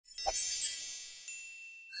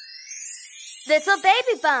little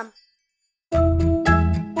baby bump.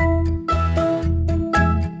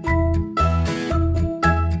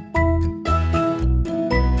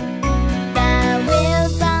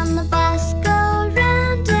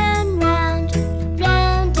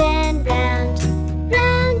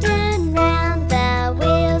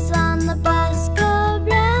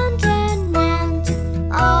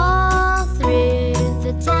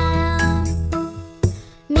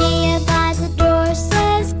 Mia by the door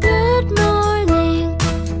says good morning.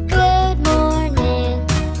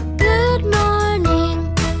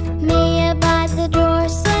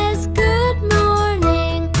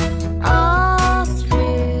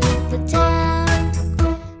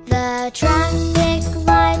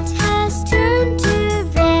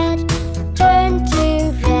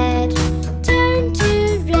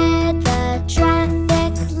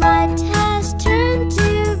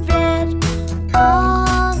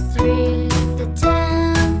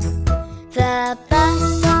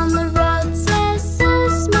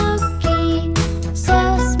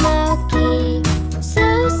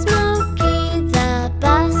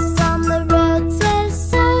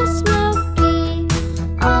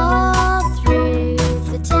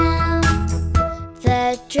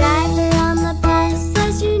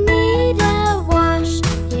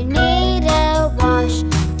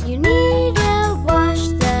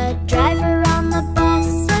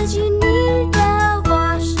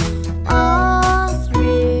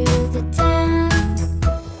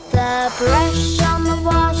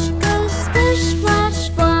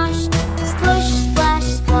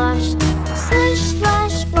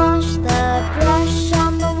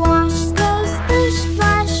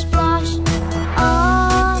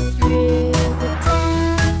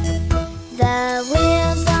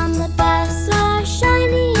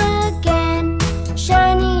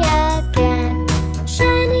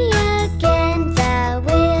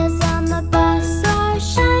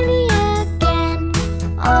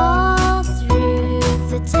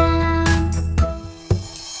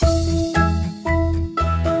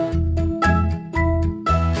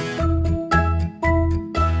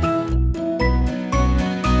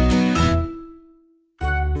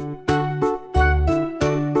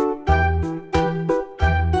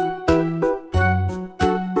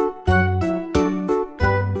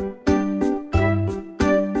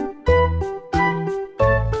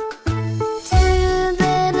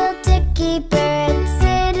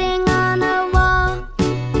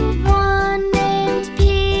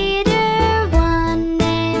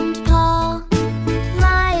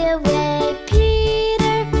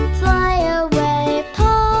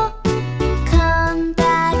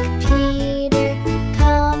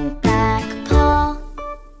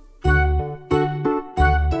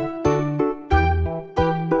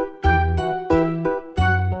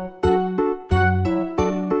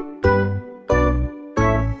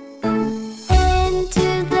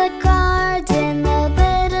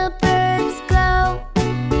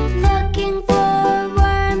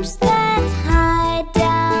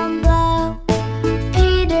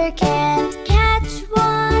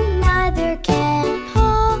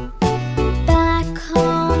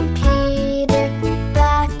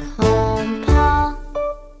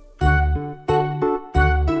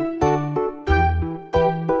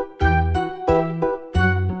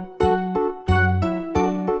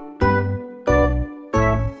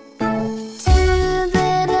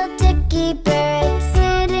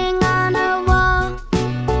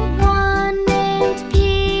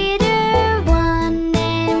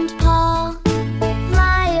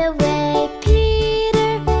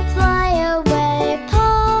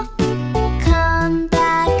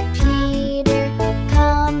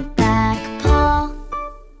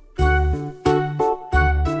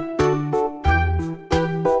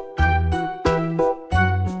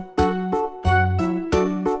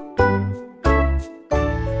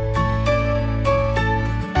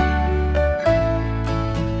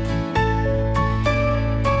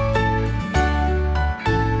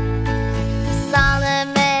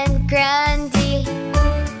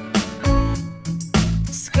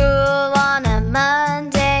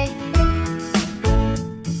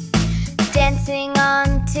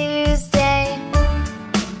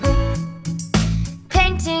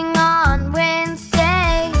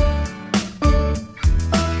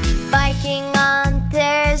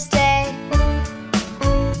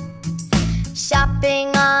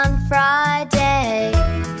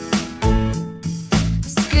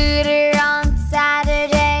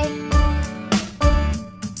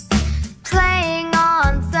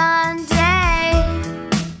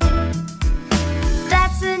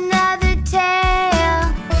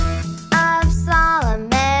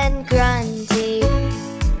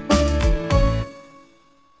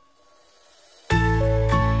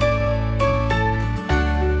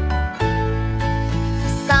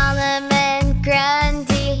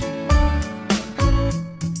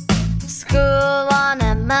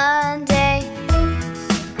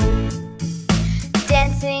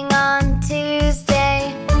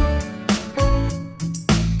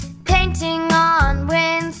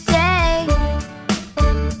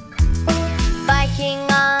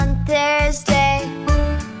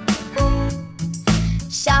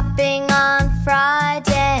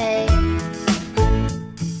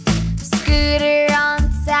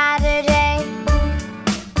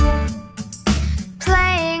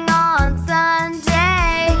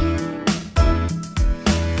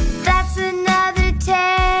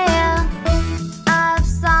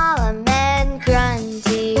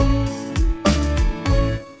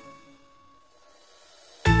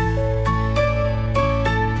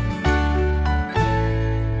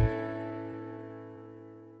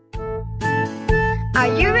 Are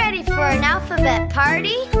you ready for an alphabet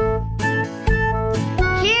party?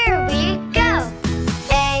 Here we go!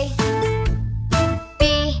 A,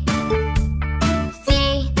 B, C,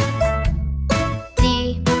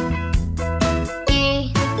 D,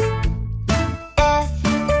 E, F,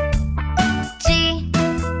 G.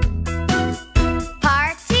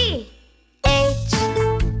 Party! H,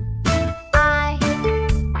 I,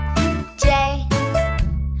 J,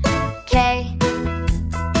 K,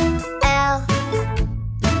 L,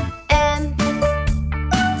 M,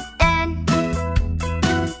 N.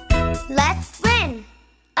 Let's win!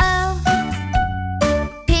 O,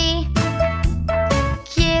 P,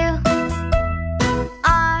 Q,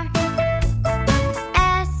 R,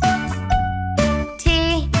 S, T,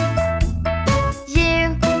 U.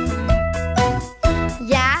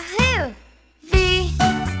 Yahoo! V,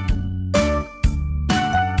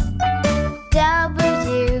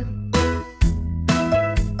 W,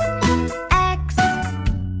 X,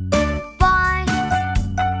 Y,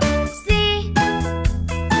 Z.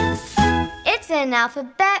 It's an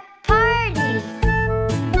alphabet party.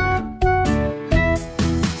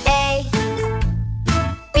 A,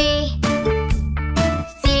 B,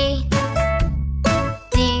 C,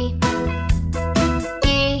 D,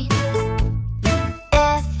 E,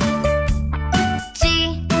 F, G.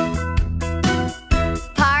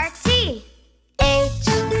 Party! H,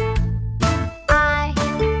 I,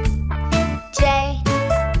 J,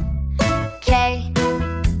 K,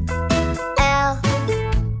 L,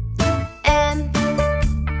 M,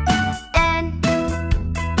 N.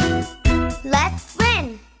 Let's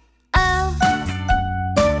win! O,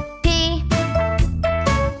 P,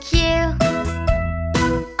 Q,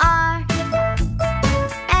 R,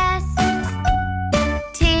 S,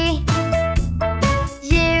 T,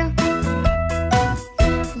 U.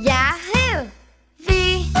 Yahoo! V,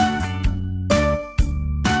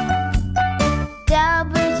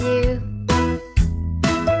 W,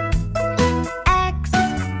 X,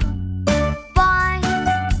 Y,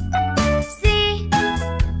 Z.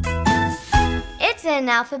 It's an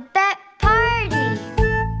alphabet party.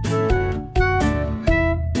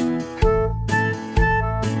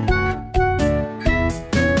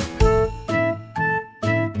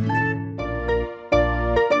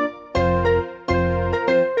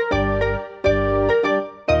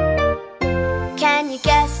 Can you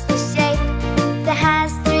guess the shape that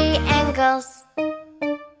has three angles?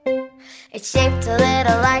 It's shaped a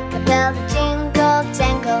little like a bell that jingle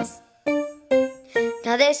jangles.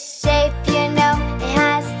 Now this shape, you know, it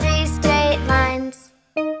has three straight lines.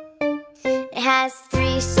 It has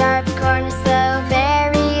three sharp corners, so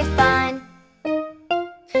very fine.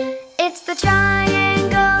 It's the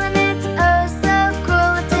triangle and it's oh so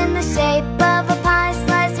cool. It's in the shape of a pie,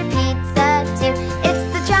 slice, or pizza too. It's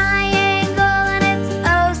the triangle and it's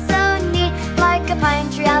oh so neat, like a pine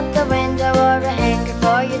tree out the window or a hanger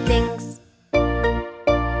for your things.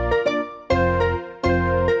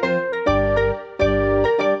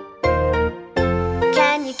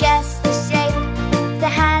 Can you guess the shape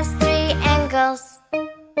that has three angles?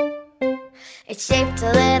 It's shaped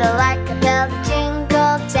a little like a bell that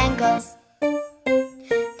jingle jangles.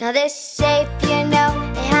 Now this shape, you know,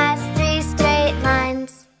 it has three straight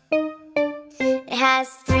lines. It has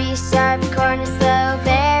three sharp corners, so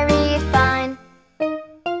very fine.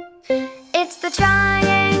 It's the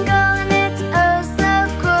triangle and it's oh so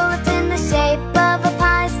cool. It's in the shape of a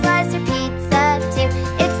pie, slice, or pizza too.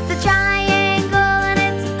 It's the triangle and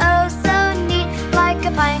it's oh so neat, like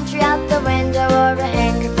a pine tree out the window or a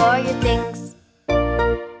hanger for your things.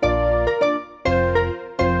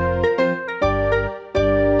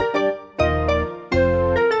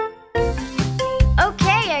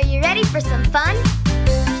 Okay, are you ready for some fun?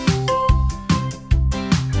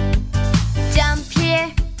 Jump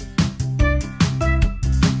here,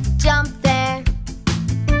 jump there,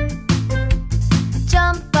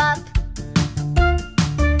 jump up,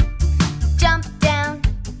 jump down,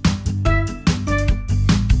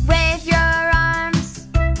 wave your arms,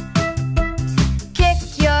 kick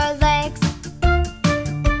your legs,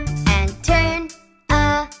 and turn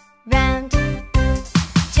around.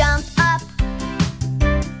 Jump up,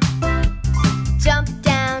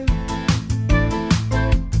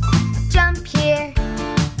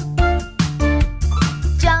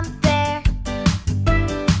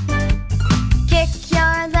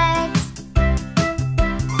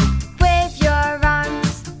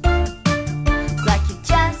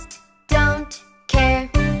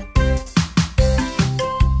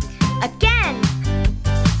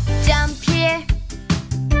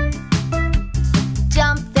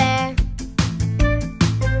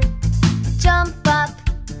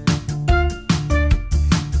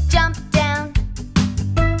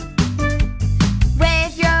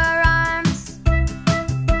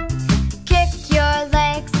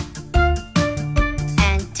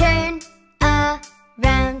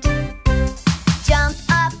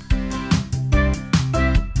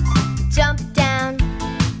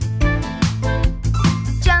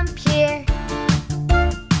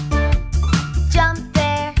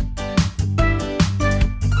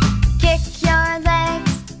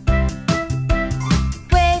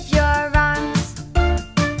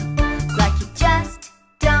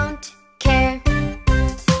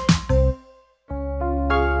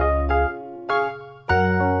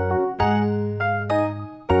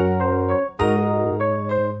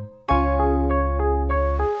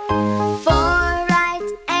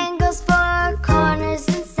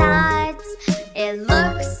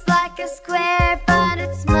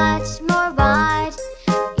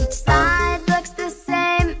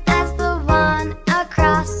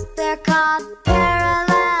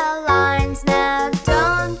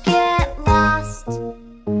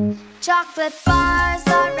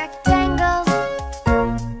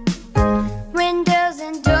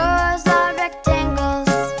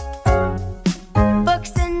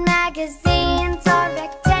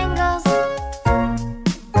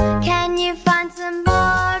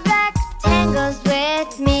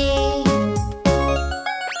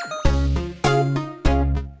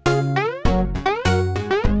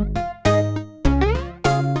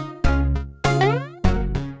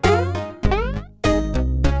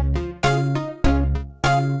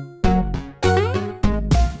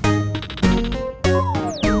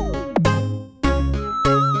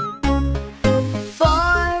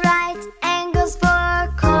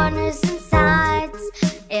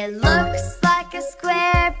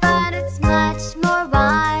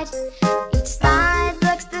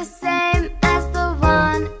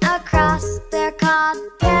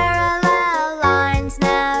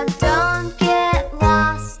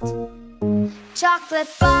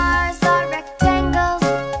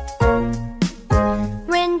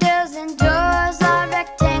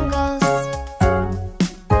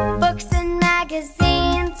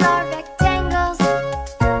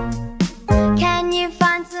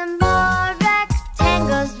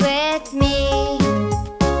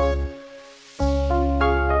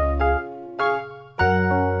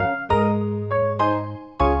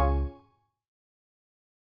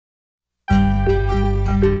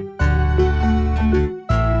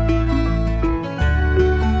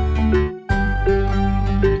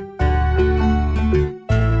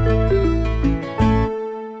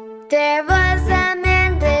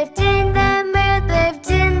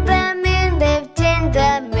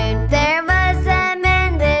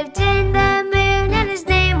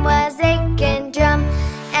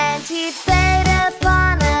 he played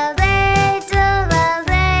upon a ladle, a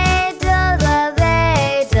ladle, a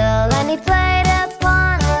ladle. And he played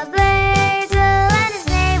upon a ladle, and his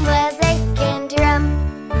name was Aiken Drum.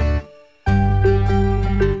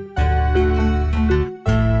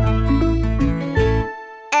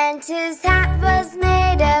 And his hat was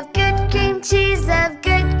made of good cream cheese, of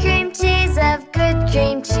good cream cheese, of good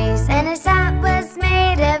cream cheese. And his hat was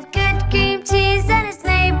made of good cream cheese, and his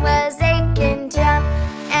name was Aiken Drum.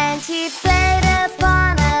 And he played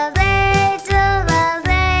upon a ladle, a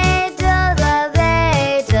ladle, a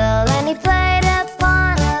ladle. And he played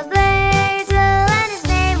upon a ladle, and his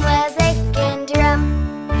name was Aiken Drum.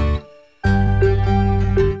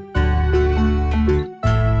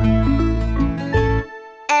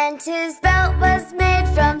 And his belt was made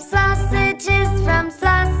from sausages, from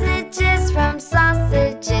sausages, from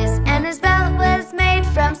sausages. And his belt was made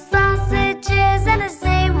from sausages, and his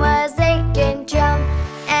name was Aiken Drum.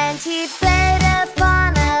 And he played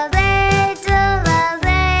upon a ladle, a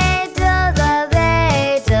ladle, a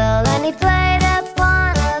ladle. And he played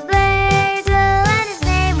upon a ladle, and his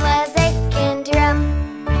name was Aiken Drum.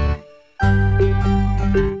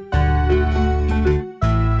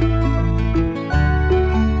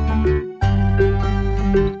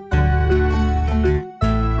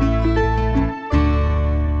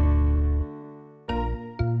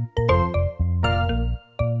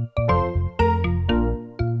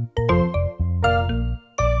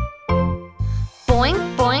 Boing,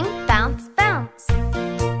 boing, bounce, bounce.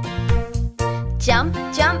 Jump,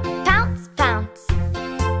 jump, pounce, pounce.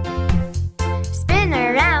 Spin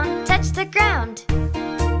around, touch the ground.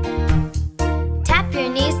 Tap your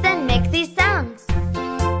knees, then make these sounds.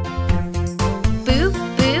 Boo,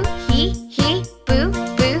 boo, hee, hee, boo,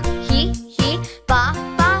 boo, hee, hee. Ba,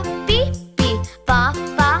 ba, beep, beep, ba,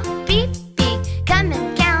 ba, beep, beep. Come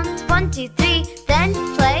and count 1, 2, 3, then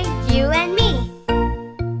play you and me.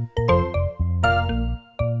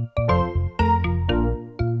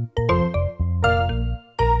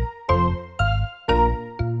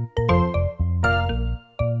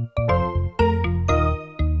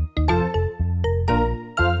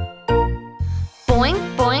 Boing,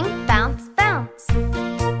 boing, bounce, bounce.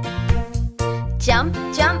 Jump,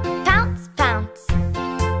 jump, pounce, pounce.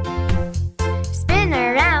 Spin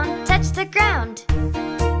around, touch the ground.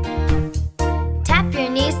 Tap your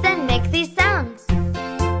knees, then make these sounds.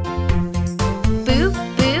 Boo,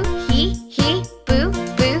 boo, hee, hee, boo,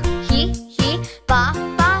 boo, hee, hee. Ba,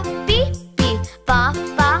 ba, beep, beep, ba,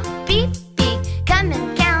 ba, beep, beep. Come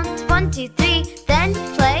and count 1, 2, 3, then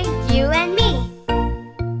play you and me.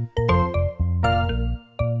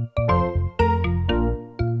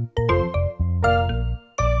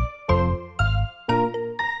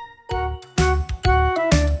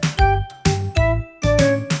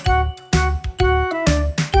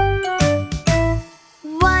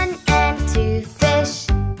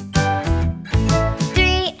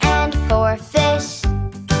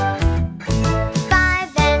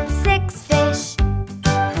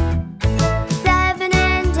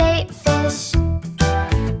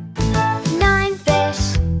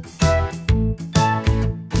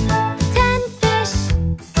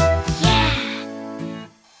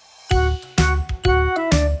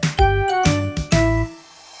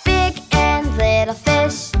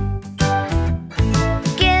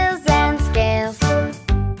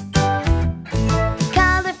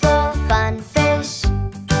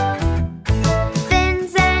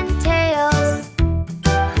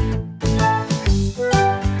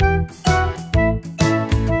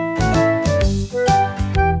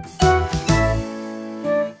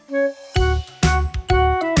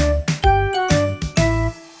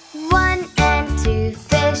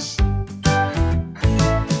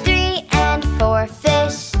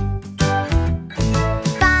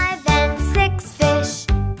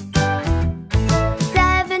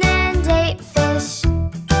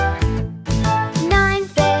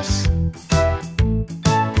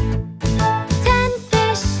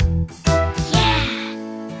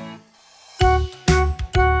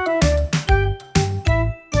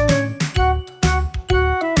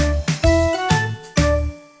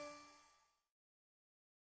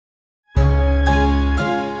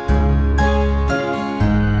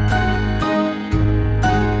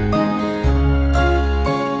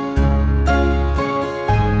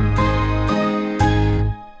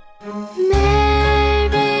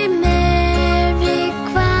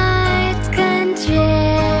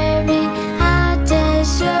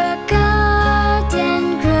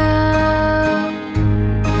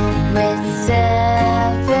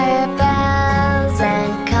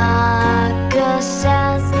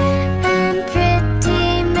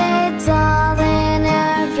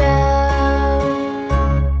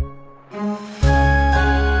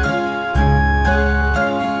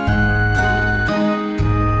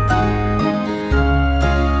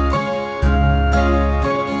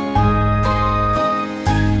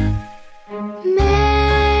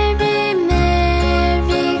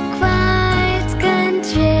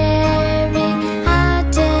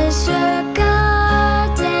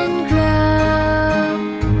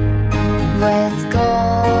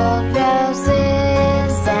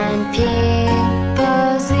 pink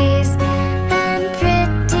posies, and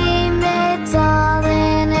pretty maids all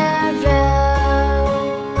in a row.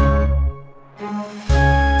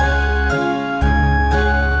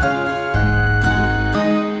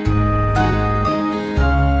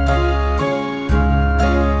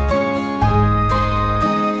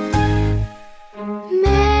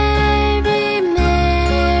 Mary,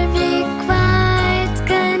 Mary, quite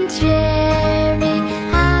contrary,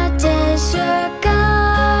 how does your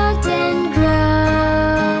garden grow?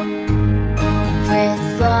 With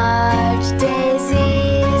large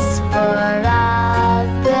daisies for all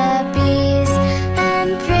the bees, and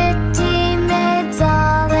pretty maids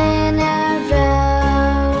all in a row.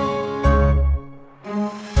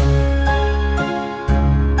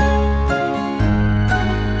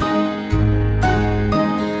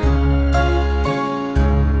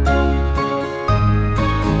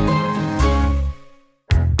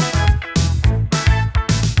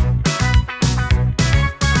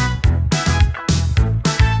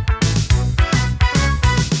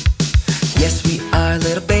 Yes, we are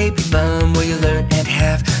Little Baby Bum, where you learn and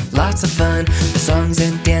have lots of fun. The songs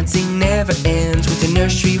and dancing never ends with your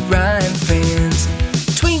nursery rhyme friends.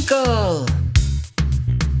 Twinkle,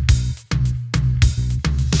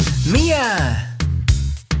 Mia,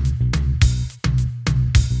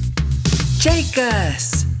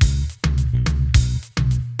 Jacus,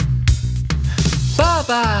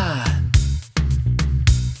 Baba,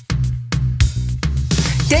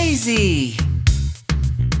 Daisy,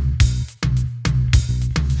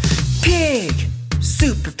 Pig,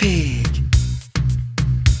 Super Pig,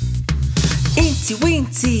 Inty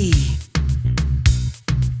Winty,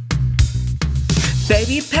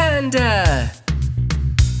 Baby Panda.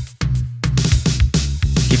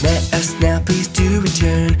 You've met us now, please do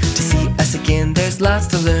return to see us again. There's lots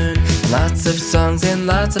to learn, lots of songs and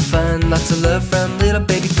lots of fun, lots of love from Little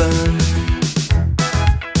Baby Bum.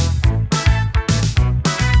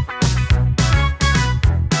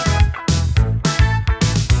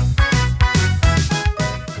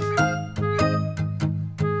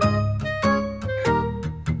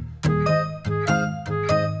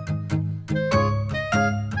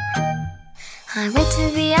 I went to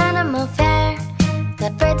the animal fair. The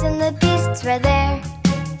birds and the beasts were there.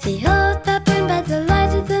 The old baboon by the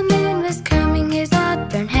light of the moon was combing his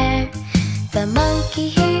auburn hair. The monkey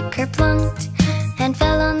he kerplunked and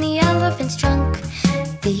fell on the elephant's trunk.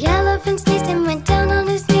 The elephant sneezed and went down on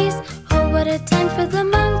his knees. Oh, what a time for the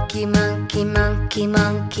monkey, monkey, monkey,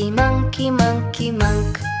 monkey, monkey, monkey,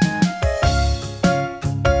 monk.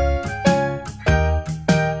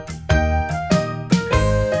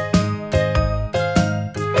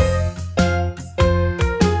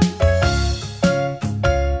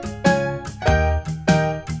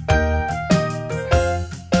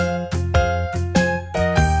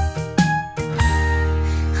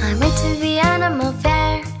 I went to the animal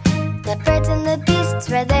fair. The birds and the beasts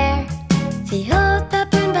were there. The old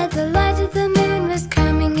baboon by the light of the moon was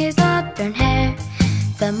combing his auburn hair.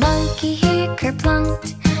 The monkey he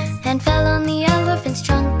kerplunked and fell on the elephant's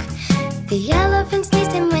trunk. The elephant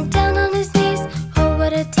sneezed and went down on his knees. Oh,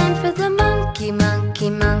 what a time for the monkey, monkey,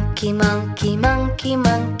 monkey, monkey, monkey,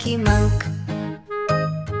 monkey, monk.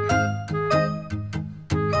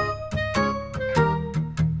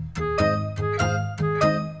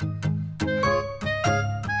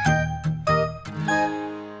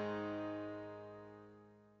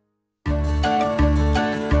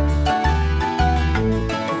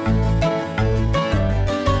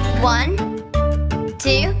 One,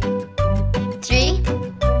 2, 3,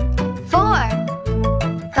 4,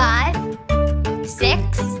 5,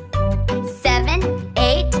 6, 7,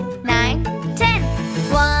 8, 9, 10.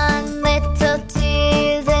 1 little,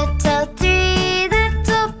 2 little, 3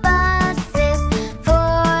 little buses.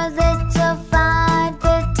 4 little, 5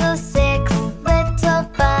 little, 6 little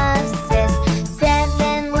buses.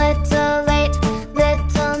 7 little, 8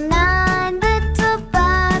 little, 9 little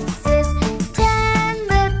buses. 10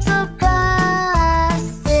 little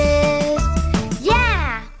buses.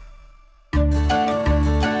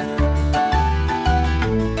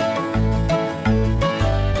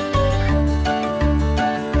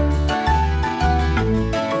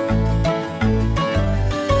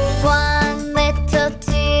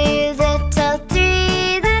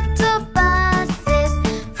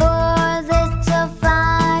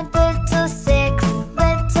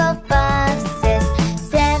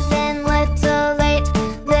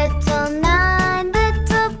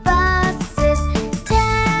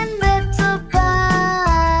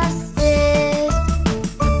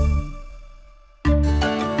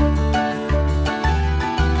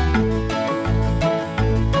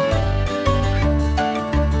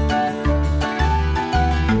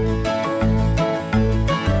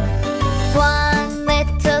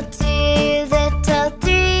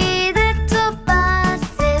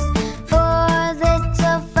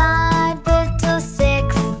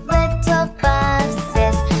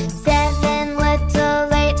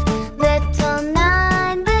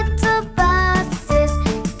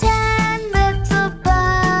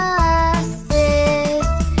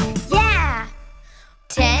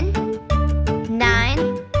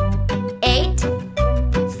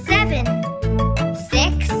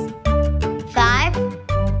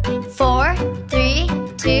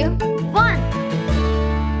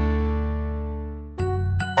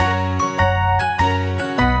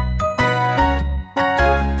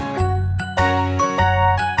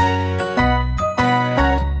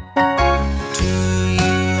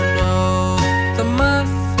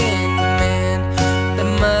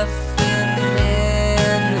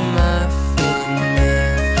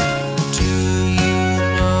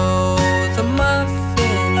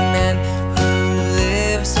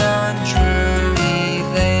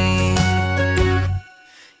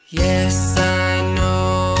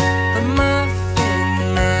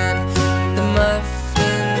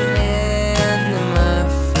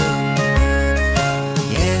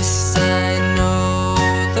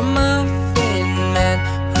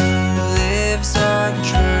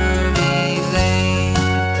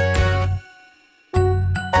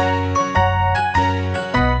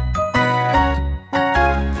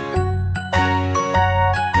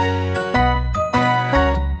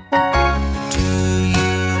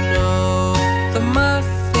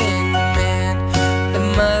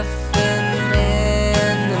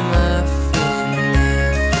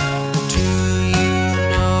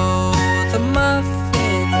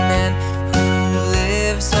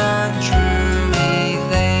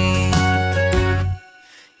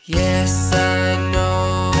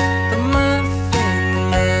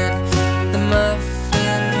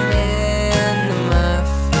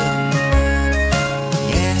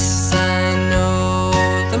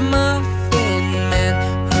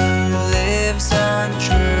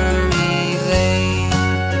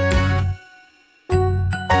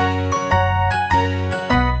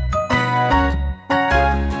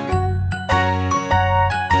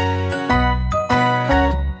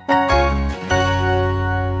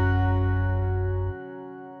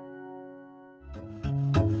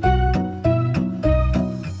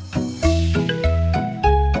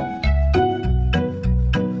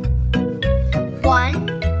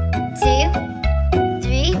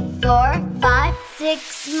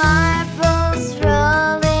 marbles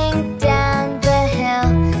rolling down the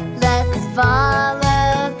hill. Let's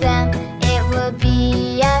follow them, it will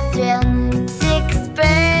be a thrill. 6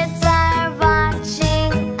 birds are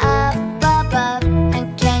watching up above. And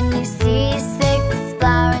can you see 6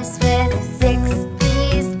 flowers with 6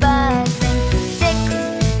 bees buzzing? 6,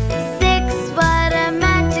 6, what a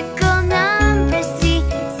magical number. See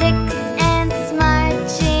 6 ants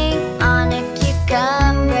marching on a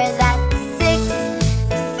cucumber. That's 6,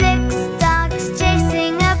 6 dogs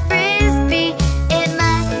chasing a frisbee. It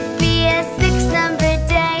must be a 6-number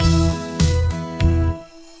day.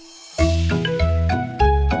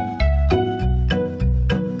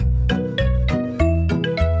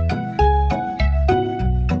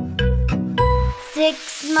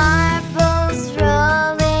 6 marbles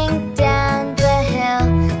rolling down the hill.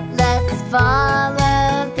 Let's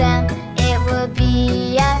follow them, it will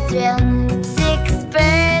be a thrill. 6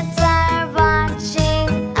 birds are watching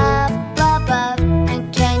up above. And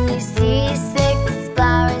can you see 6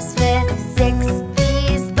 flowers with 6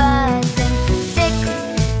 bees buzzing? 6,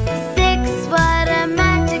 6, what a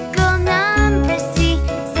magical number. See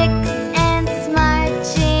 6 ants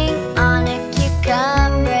marching on a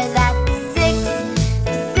cucumber. That's 6,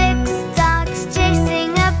 6 dogs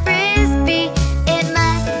chasing a frisbee. It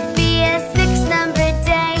must be a 6-number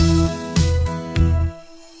day.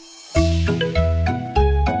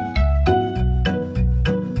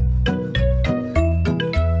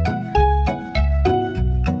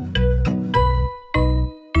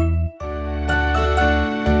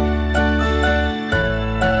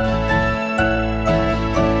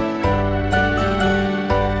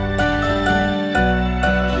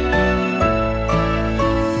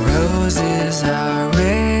 Roses are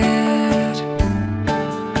red,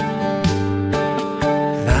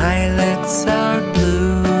 violets are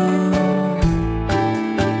blue,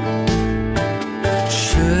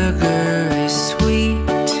 sugar is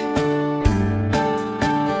sweet,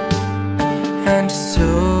 and so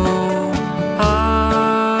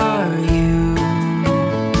are you,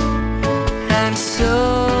 and so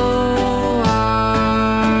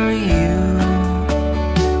are you,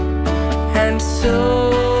 and so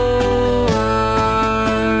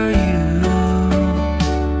are you,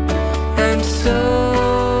 and so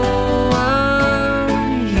are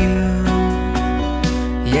you.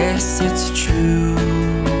 Yes, it's true,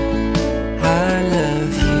 I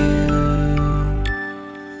love you.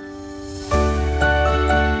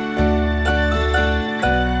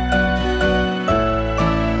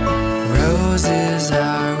 Roses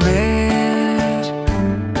are red,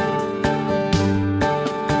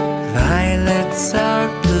 violets are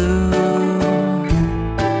blue,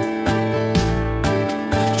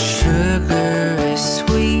 sugar is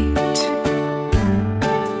sweet,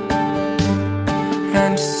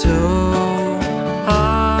 and so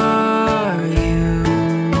are you,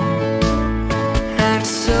 and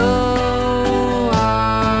so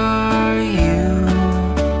are you,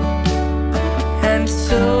 and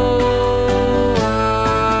so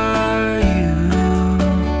are you,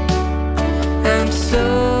 and so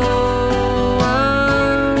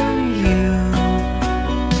are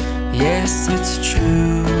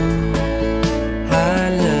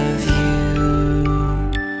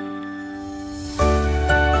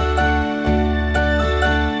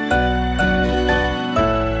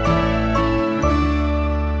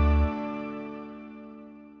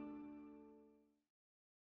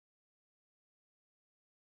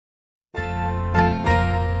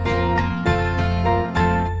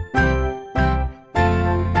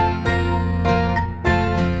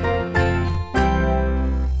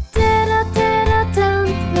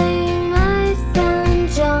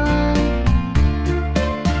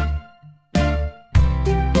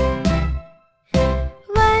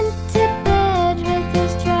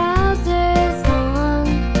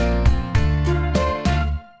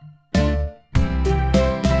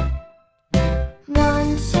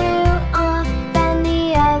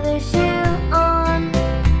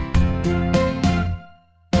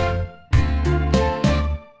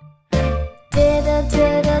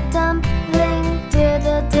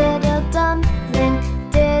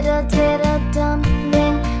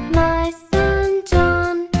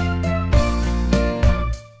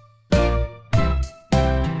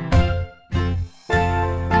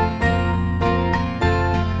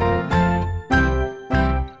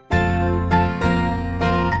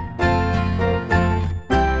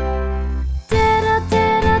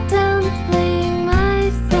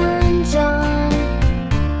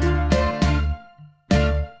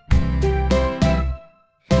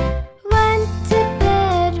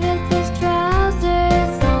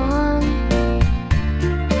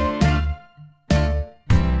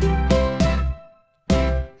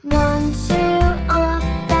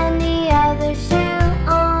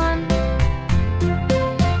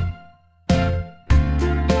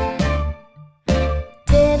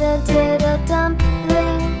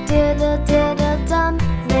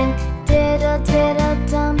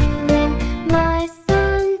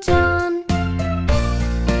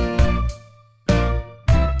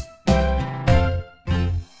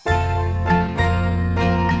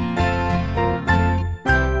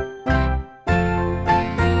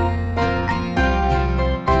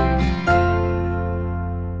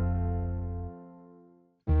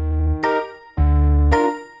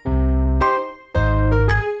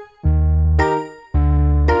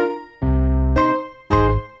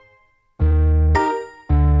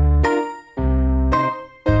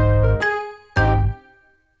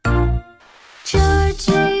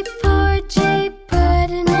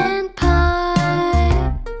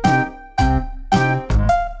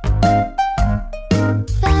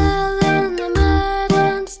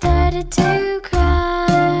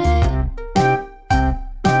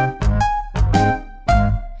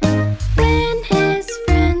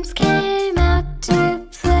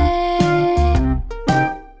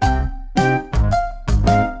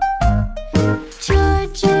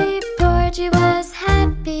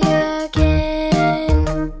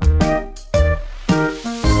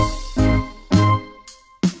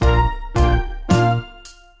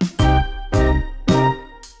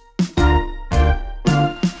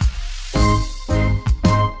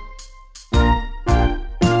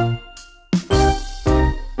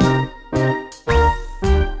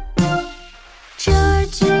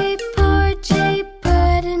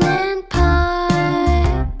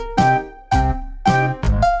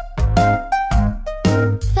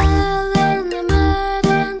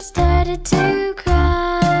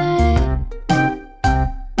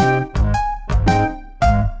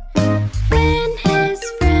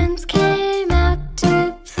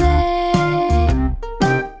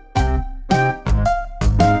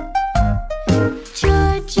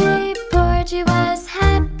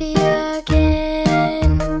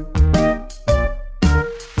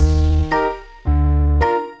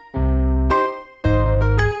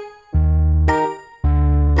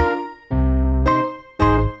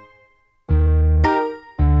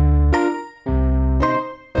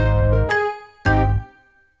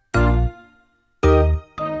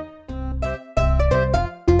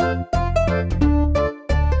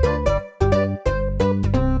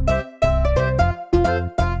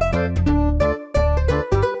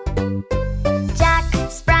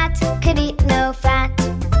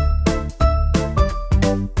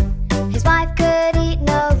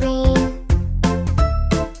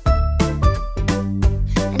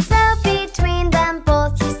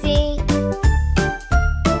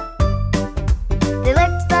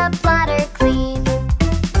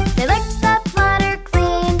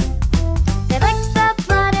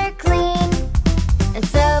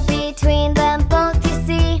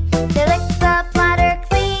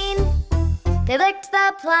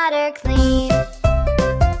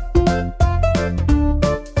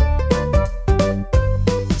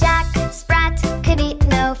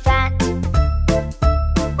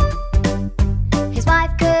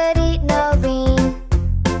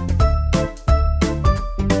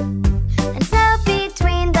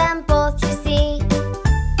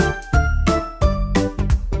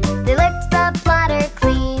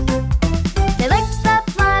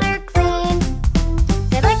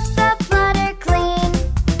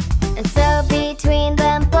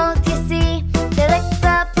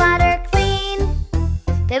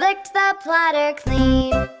platter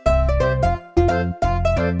clean.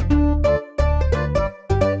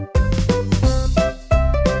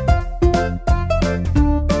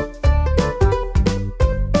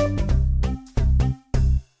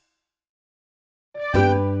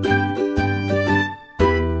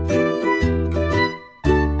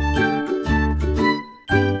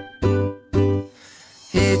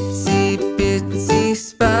 Itsy bitsy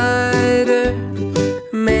spider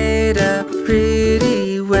made a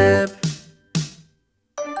pretty web.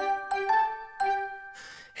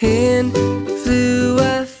 In flew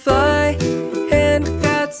a fly and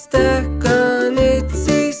got stuck on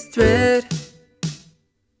Itsy's thread.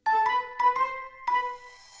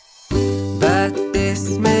 But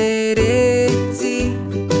this made Itsy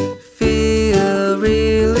feel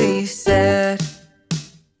really sad.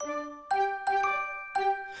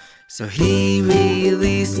 So he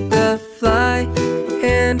released the fly,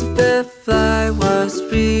 and the fly was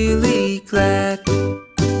really glad.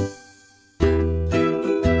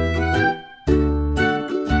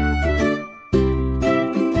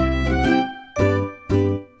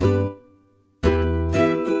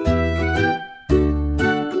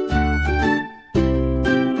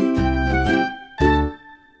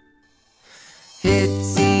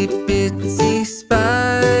 Itsy bitsy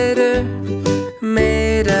spider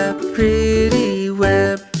made a pretty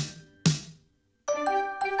web.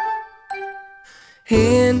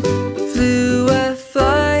 In flew a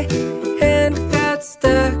fly and got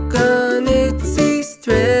stuck on Itsy's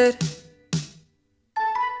thread.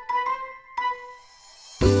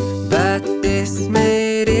 But this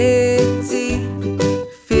made Itsy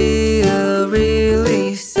feel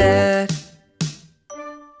really sad.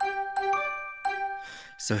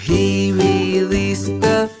 So he released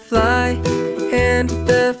the fly, and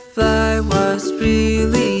the fly was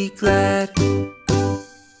really glad.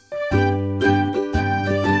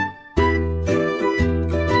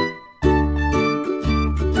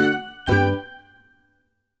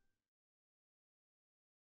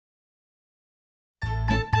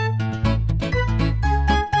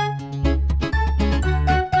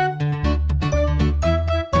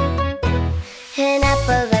 An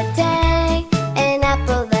apple a day, an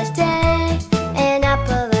apple a day, an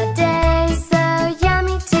apple a day, so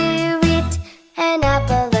yummy to eat. An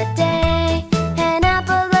apple a day, an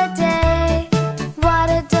apple a day, what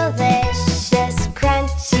a delicious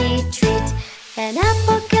crunchy treat. An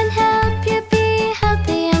apple can help you be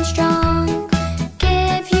healthy and strong,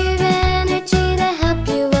 give you energy to help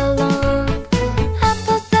you along.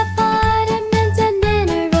 Apples have vitamins and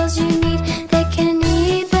minerals you need, they can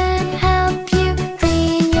even help you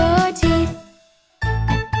clean your teeth.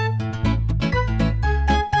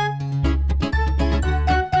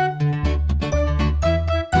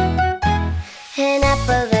 An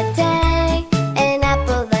apple a day, an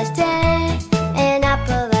apple a day, an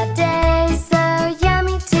apple a day, so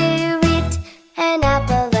yummy to eat. An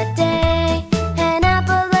apple a day, an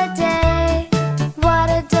apple a day, what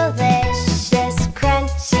a delicious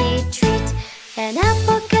crunchy treat. An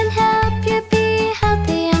apple can help you be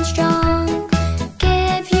healthy and strong,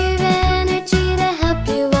 give you energy to help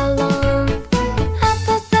you along.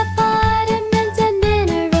 Apples have vitamins and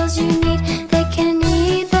minerals you need, they can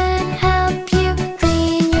even help you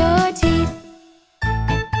clean your teeth.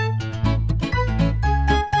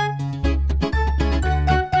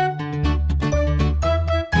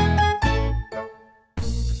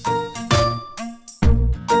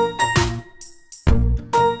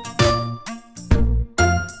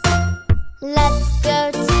 Let's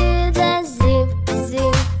go to the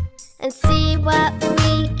zoo and see what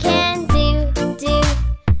we can do.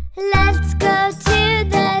 Let's go to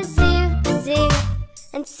the zoo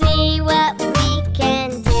and see what we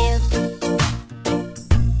can do.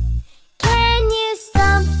 Can you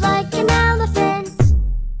stomp like an elephant?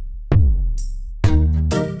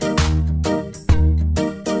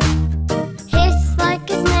 Hiss like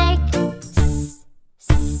a snake.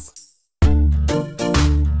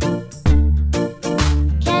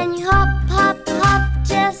 Can you hop, hop, hop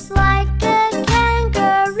just like a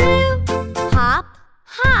kangaroo? Hop,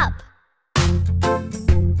 hop.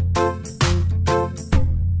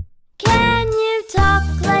 Can you talk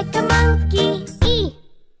like a monkey? Ee,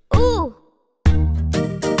 ooh.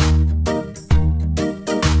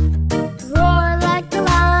 Roar like a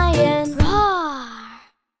lion. Roar.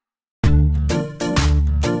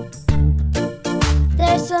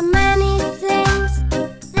 There's so many things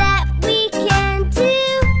that we can do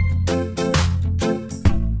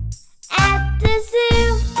at the zoo.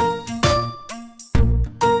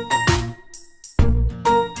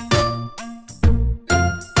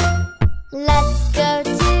 Let's go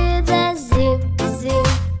to the zoo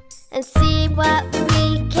and see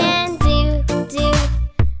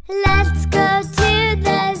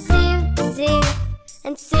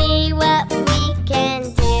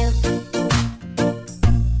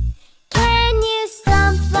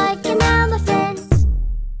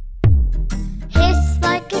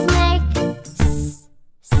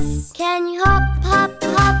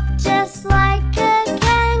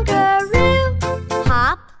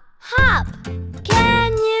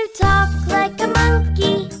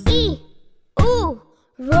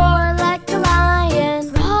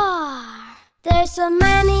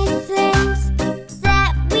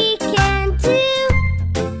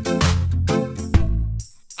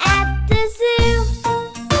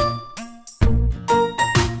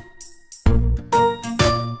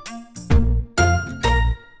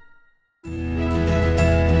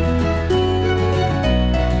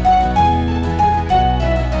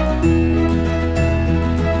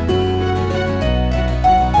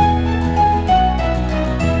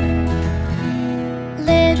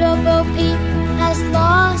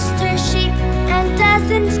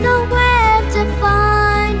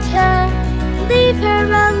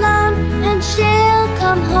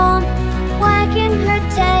wagging her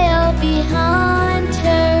tail behind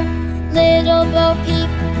her. Little Bo Peep,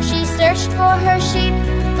 she searched for her sheep,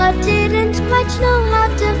 but didn't quite know how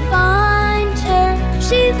to find her.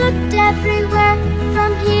 She looked everywhere,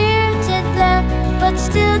 from here to there, but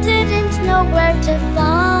still didn't know where to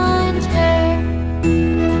find her.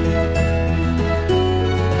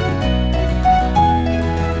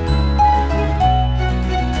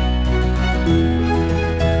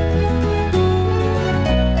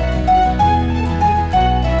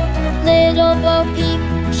 Little Bo Peep,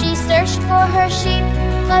 she searched for her sheep,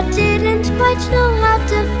 but didn't quite know how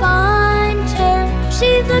to find her.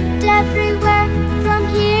 She looked everywhere, from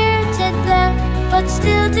here to there, but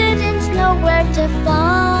still didn't know where to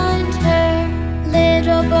find her.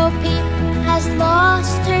 Little Bo Peep has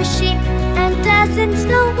lost her sheep and doesn't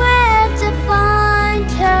know where to find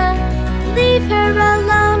her. Leave her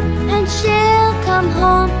alone and she'll come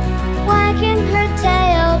home, wagging her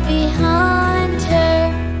tail behind her.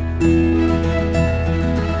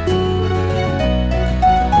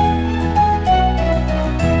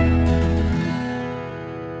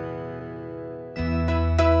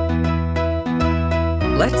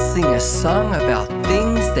 Let's sing a song about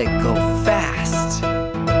things that go fast.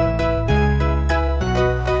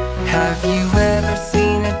 Have you ever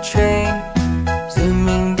seen a train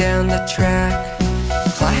zooming down the track?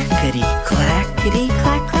 Clackety, clackety,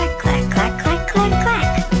 clack, clack, clack, clack, clack, clack, clack.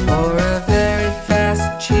 Or a very fast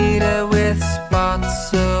cheetah with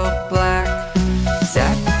spots so black.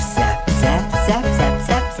 Zap, zap, zap, zap, zap,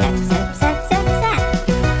 zap, zap, zap, zap, zap, zap.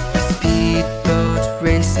 A speedboat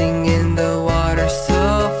racing in the water,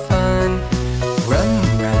 so fun. Rum,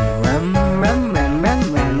 rum, rum, rum, rum, rum,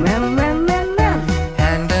 rum, rum, rum, rum, rum.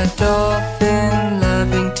 And a dolphin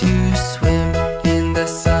loving to swim in the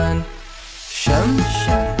sun. Shum,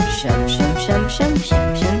 shum, shum, shum, shum, shum,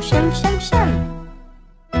 shum, shum, shum, shum, shum.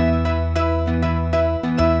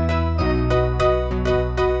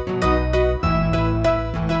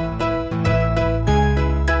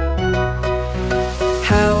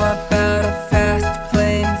 How about a fast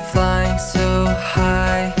plane flying so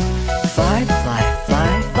high? Fly, fly,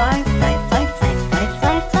 fly, fly, fly, fly, fly, fly,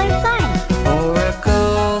 fly, fly, fly. Or a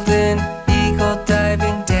golden eagle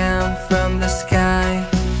diving down from the sky.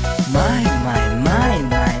 My, my, my,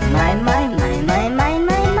 my, my, my, my, my, my,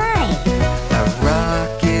 my, my. A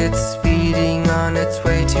rocket speeding on its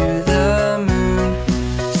way to the moon.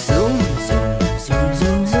 Zoom, zoom, zoom,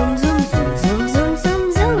 zoom, zoom, zoom, zoom, zoom, zoom, zoom,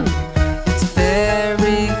 zoom. It's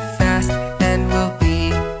very fast and we'll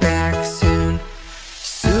be back soon.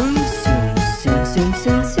 Soon, soon, soon, soon,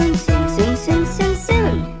 soon, soon, soon, soon, soon, soon,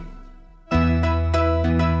 soon.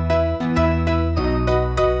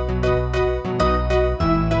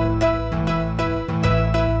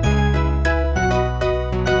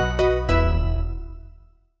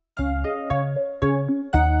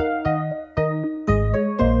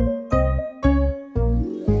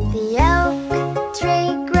 The oak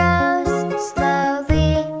tree grows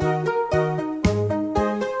slowly.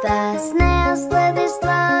 The snail slithers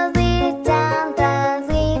slowly down the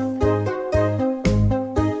leaf.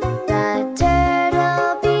 The turtle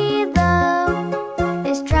below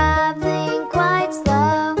is traveling quite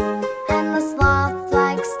slow, and the sloth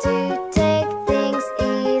likes to take things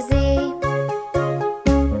easy.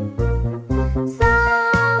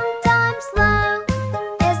 Sometimes slow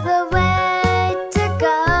is the way to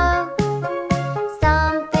go.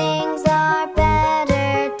 Some things are better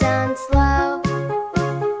done slow.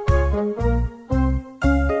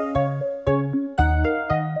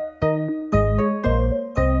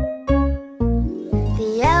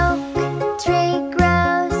 The oak tree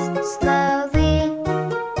grows slowly.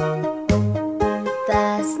 The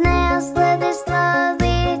snail slithers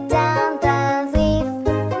slowly down the leaf.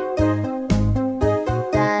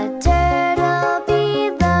 The turtle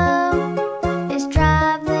below is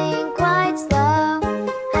traveling quite slow,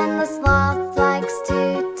 and the sloth likes to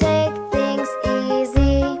take things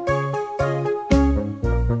easy.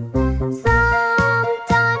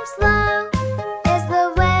 Sometimes slow is the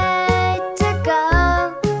way to go.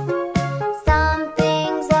 Some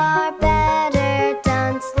things are better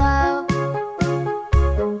done slow.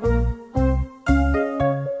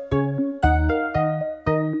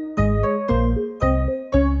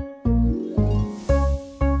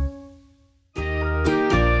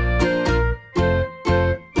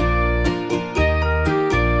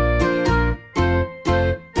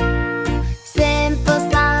 Simple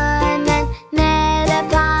Simon met a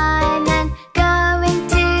pieman going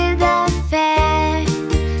to the fair.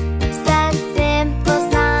 Says Simple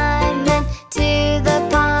Simon to the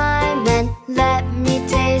pieman, "Let me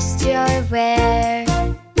taste your ware."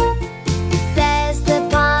 Says the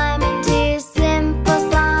pieman to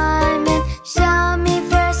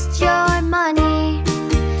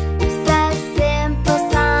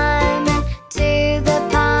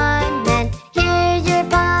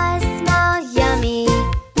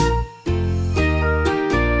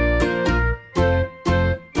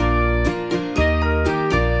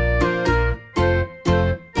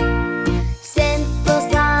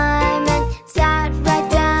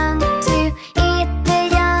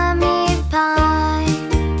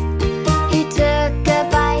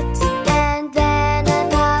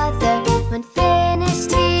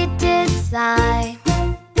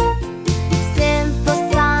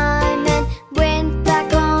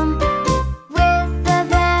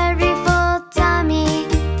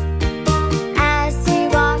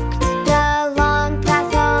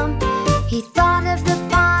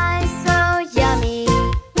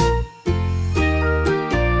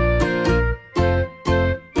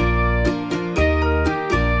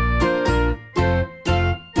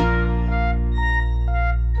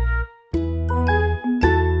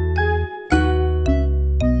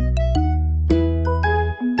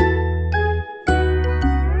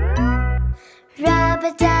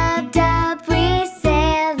Rub-a-dub-dub, we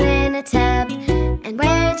sail in a tub. And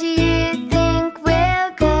where do you think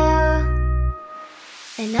we'll go?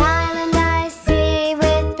 An island I see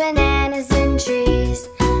with bananas and trees,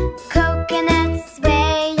 coconuts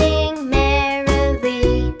swaying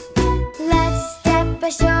merrily. Let's step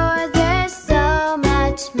ashore, there's so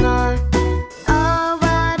much more. Oh,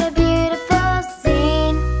 what a beautiful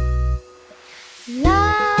scene. La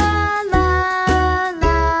la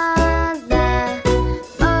la la.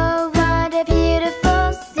 Oh, what a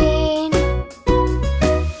beautiful scene.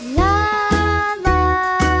 La la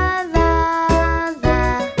la la.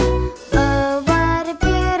 Oh, what a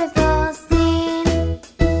beautiful scene.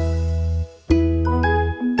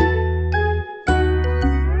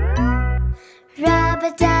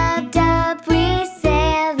 Rub-a-dub-dub, we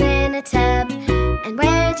sail in a tub. And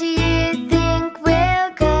where do you think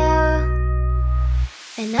we'll go?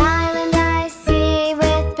 An island I see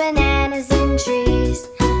with bananas and trees,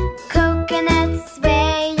 coconuts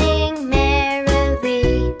swaying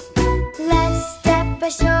merrily. Let's step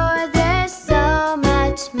ashore, there's so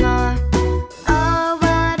much more. Oh,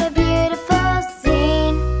 what a beautiful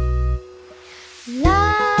scene. La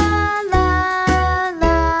la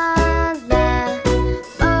la la.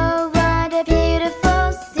 Oh, what a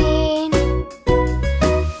beautiful scene.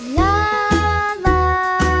 La la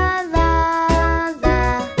la la.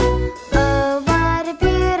 Oh, what a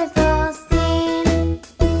beautiful scene.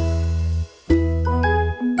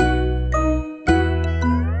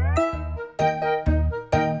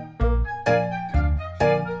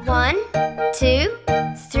 1, 2,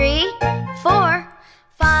 3, 4.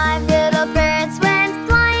 5 little birds went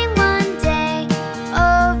flying one day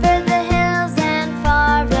over the hills and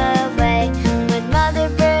far away. When Mother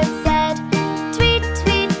Bird said, "Tweet,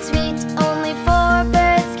 tweet, tweet," only 4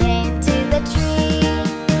 birds came to the tree.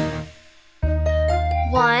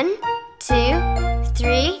 1, 2,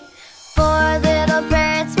 3, 4 little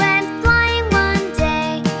birds went flying one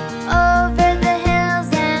day over the hills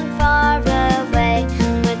and far away.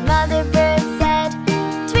 When Mother Bird said,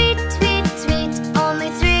 "Tweet, tweet, tweet," only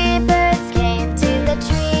 3 birds came to the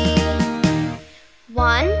tree.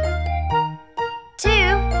 1,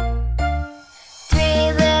 2, 3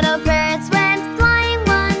 little birds went flying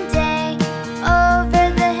one day over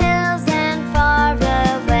the hills and far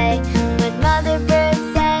away. When Mother Bird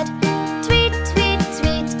said, "Tweet, tweet,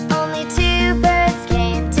 tweet," only 2 birds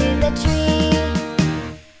came to the tree.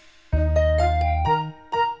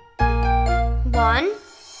 1,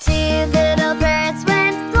 2 little birds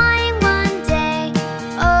went flying one day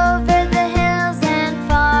over the hills and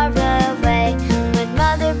far away. When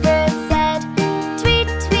Mother Bird said, "Tweet,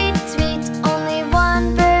 tweet, tweet," only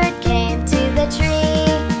 1 bird came to the tree.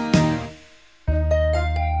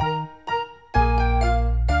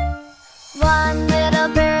 1 little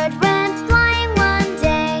bird went flying one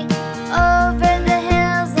day over the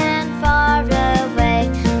hills and far away.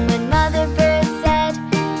 When Mother Bird said,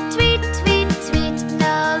 "Tweet, tweet, tweet,"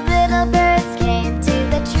 no little birds came to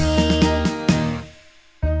the tree.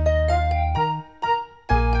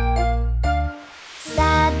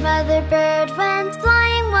 Sad Mother Bird went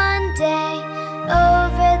flying one day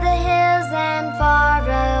over the hills and far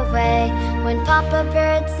away. When Papa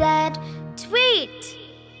Bird said, "Tweet,"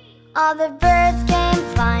 all the birds came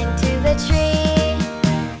flying to the tree.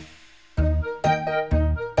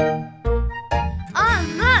 Oh,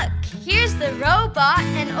 look! Here's the robot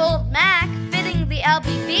and old Mac fitting the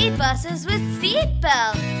LBB buses with seat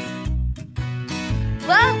belts.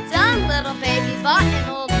 Well done, little baby bot and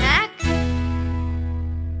old Mac.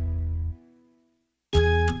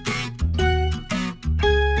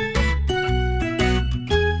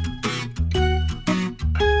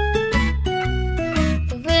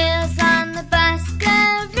 The wheels on the bus go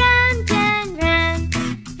round and round,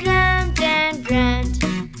 round and round,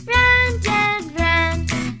 round and round.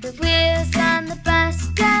 The wheels on the bus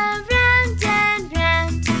go round and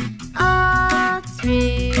round, all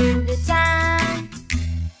through the town.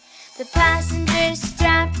 The passengers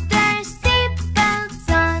strap their seatbelts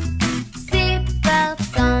on,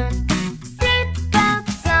 seatbelts on,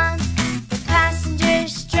 seatbelts on. The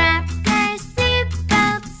passengers strap their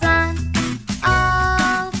seatbelts on,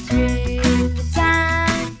 all through the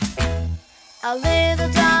town. A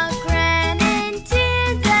little dog ran into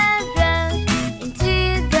the road, into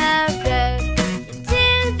the road, into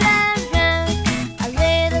the road. A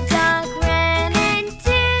little dog ran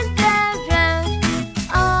into the road,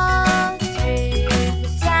 all through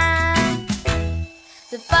the town.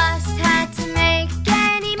 The bus had to make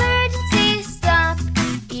an emergency stop,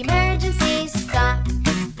 emergency stop,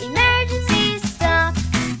 emergency stop.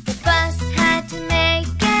 The bus had to make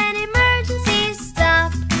an emergency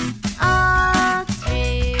stop, all through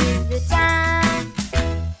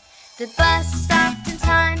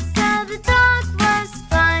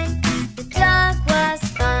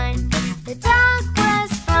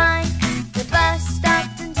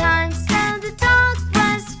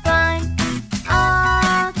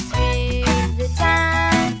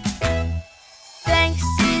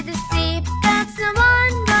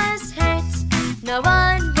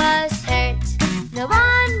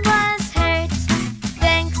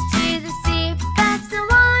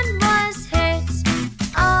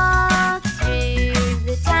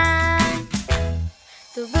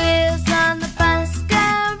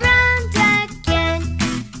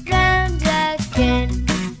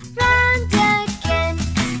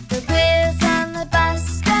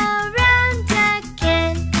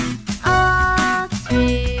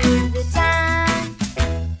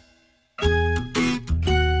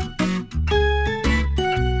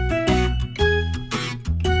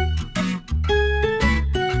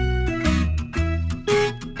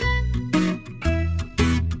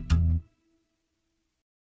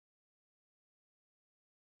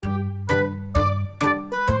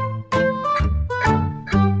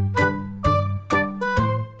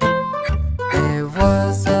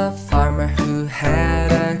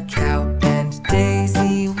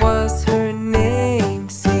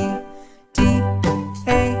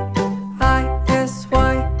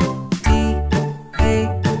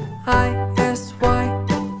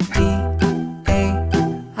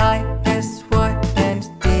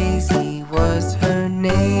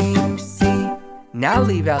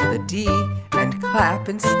clap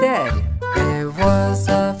instead. There was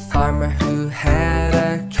a farmer who had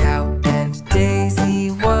a cow, and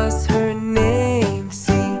Daisy was her name.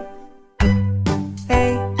 C-A-I-S-Y,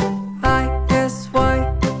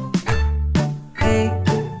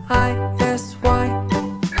 A-I-S-Y,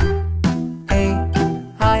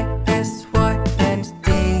 A-I-S-Y, and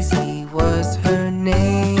Daisy was her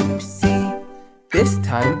name. C. This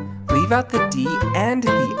time, leave out the D and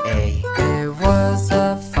the A. There was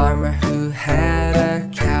a farmer who had a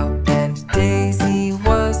cow, and Daisy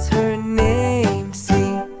was her name.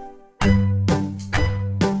 C-I-S-Y,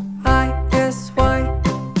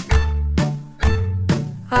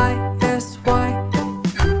 I-S-Y,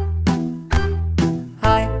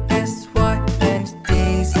 I-S-Y, and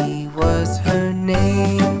Daisy was her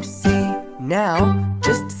name. C. Now,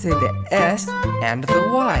 just say the S and the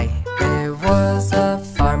Y. There was a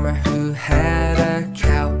farmer who had a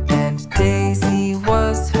cow, and Daisy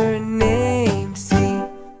was her name. C-S-Y,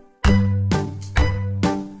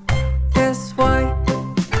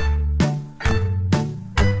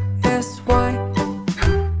 S-Y,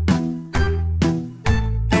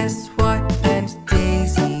 S-Y, and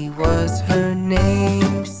Daisy was her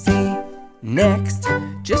name. C. Next,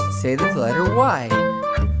 just say the letter Y.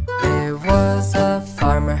 There was a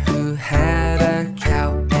farmer who had a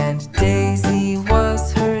cow, and Daisy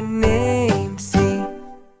was her name. C.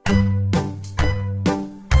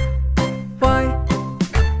 Y,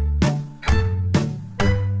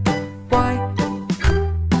 Y,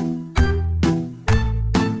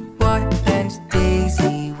 Y, and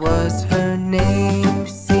Daisy was her name.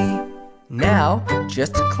 C. Now,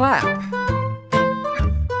 just clap.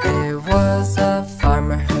 There was a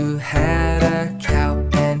farmer who had a cow,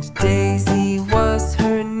 and Daisy was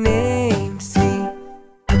her name. C.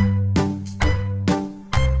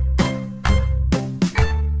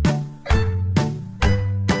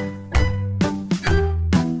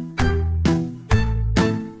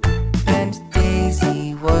 And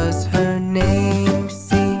Daisy was her name.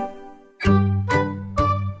 C.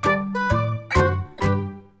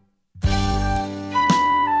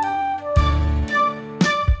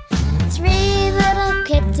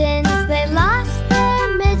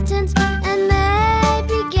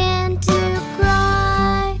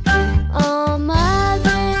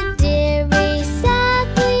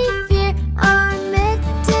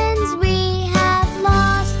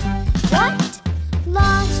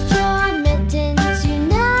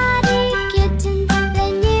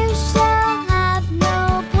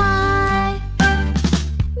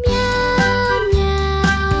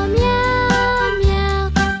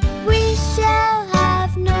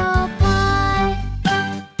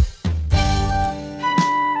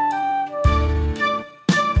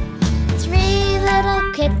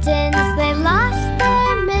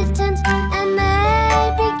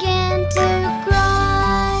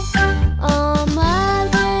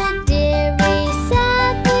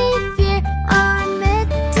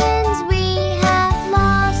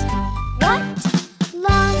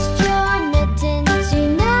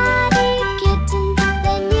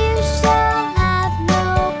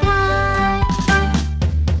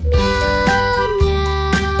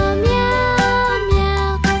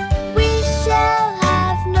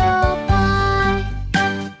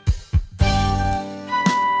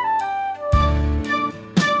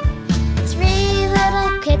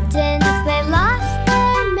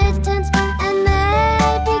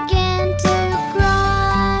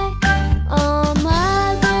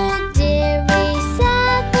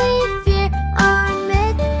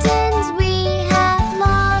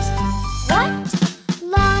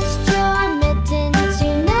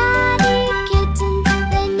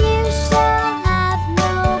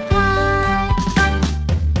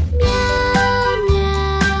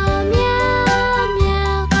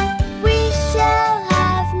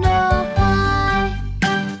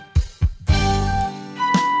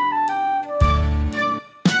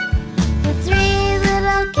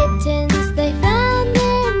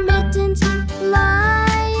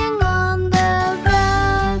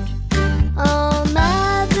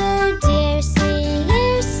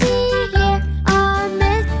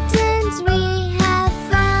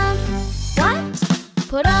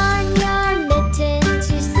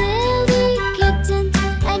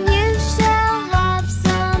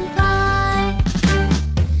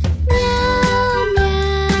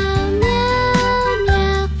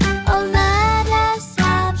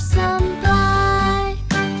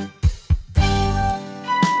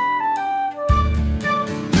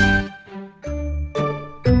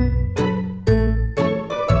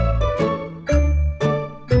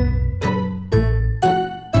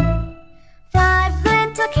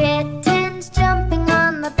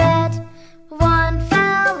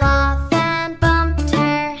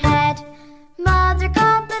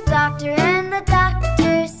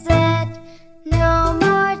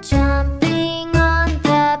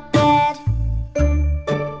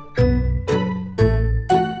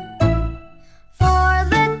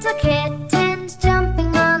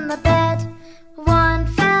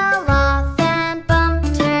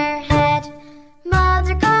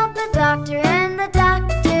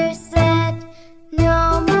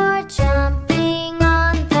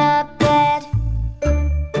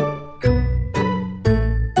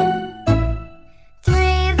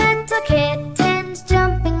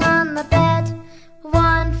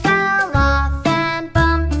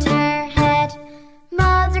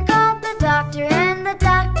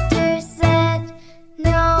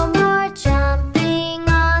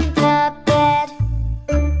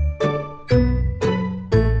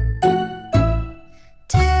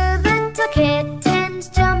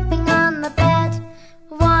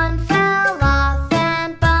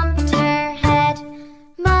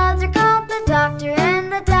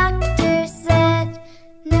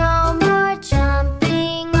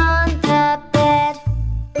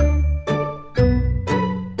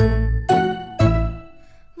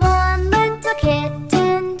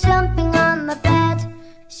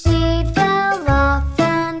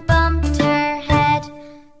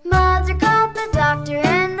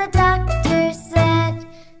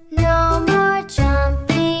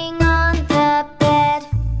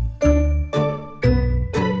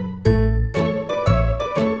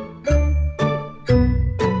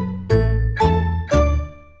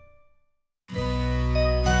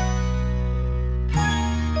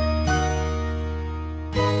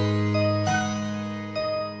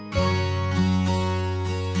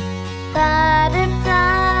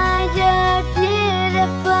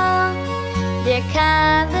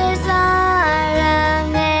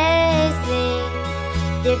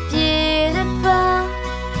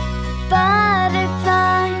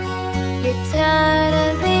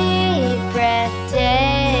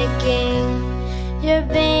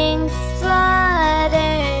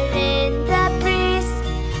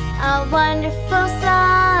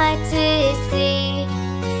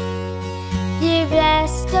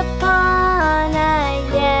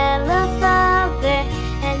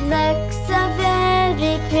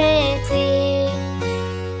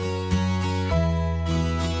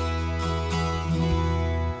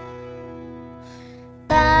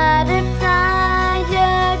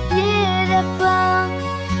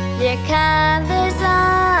 Your colors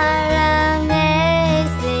are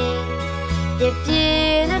amazing. You're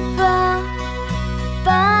beautiful,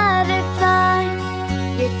 butterfly.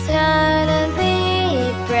 You're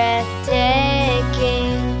totally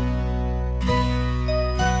breathtaking.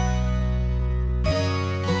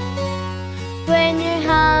 When you're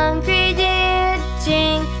hungry, you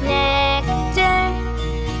drink nectar.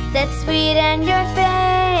 That's sweet and your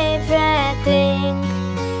favorite thing.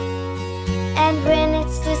 And when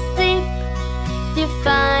it's to sleep, you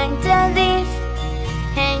find a leaf,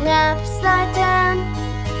 hang upside down,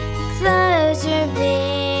 close your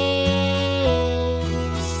wings.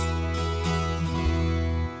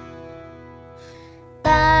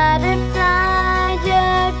 Butterfly,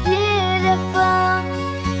 you're beautiful.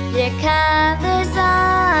 Your colors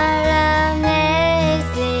are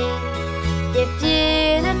amazing. You're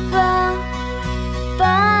beautiful,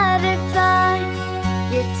 butterfly.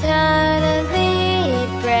 You're totally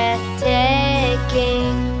breathtaking.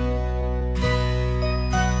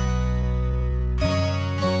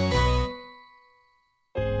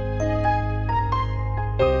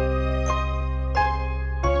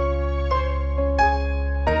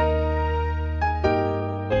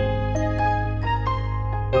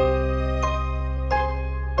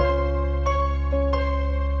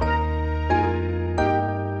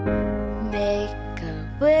 Make a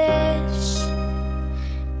wish.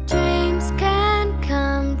 Dreams can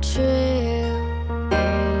come true.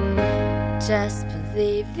 Just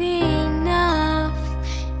believe enough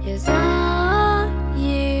is all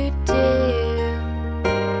you do.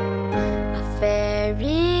 A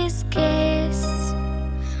fairy's kiss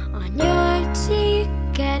on your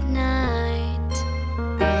cheek at night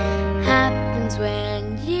happens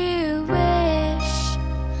when you wish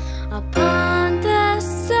upon the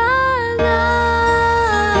starlight.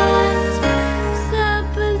 So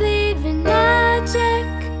believe in magic,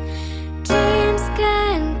 dreams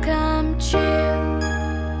can come true.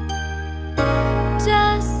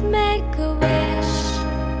 Just make a wish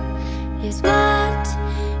is what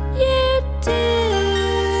you do.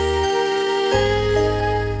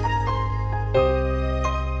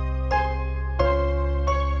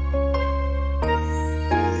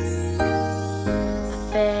 A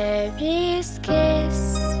fairy's kiss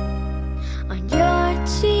on your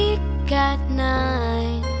cheek at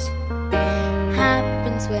night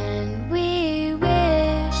happens when we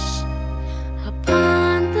wish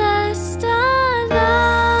upon the starlight.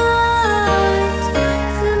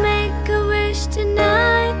 So make a wish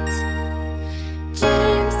tonight,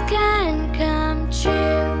 dreams can come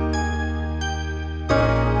true.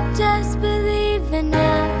 Just believe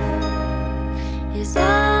enough is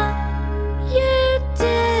all you do.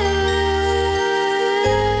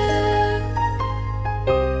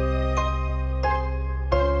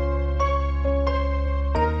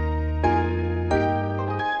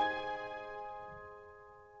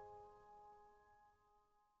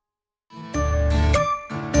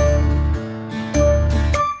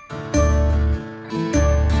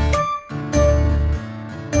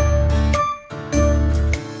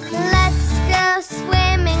 Let's go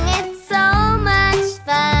swimming, it's so much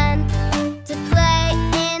fun to play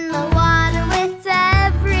in the water with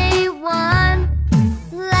everyone.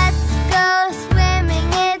 Let's go swimming,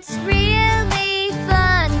 it's really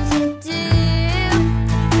fun to do.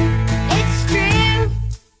 It's true.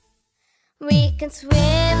 We can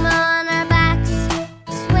swim on our backs,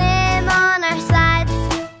 swim on our sides,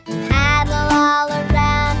 paddle all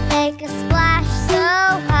around, make a splash so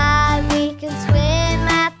high. We can swim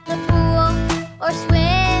at the pool or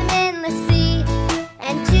swim in the sea,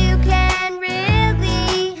 and you can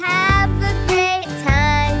really have a great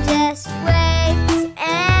time. Just wait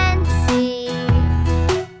and see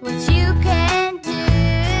what you can do.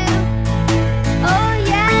 Oh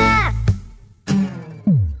yeah!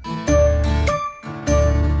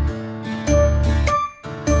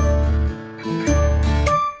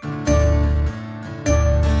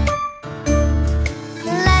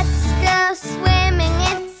 Let's go swimming,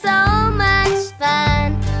 it's so much fun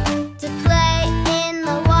to play in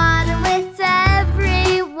the water with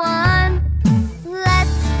everyone.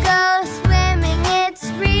 Let's go swimming, it's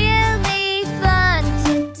really fun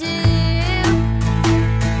to do.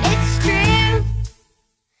 It's true.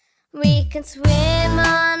 We can swim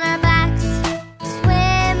on our backs,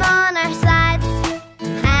 swim on our sides,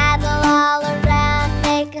 paddle all around,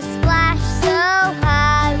 make a splash so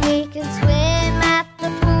high. We can swim at the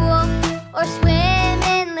pool or swim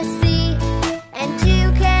in the sea, and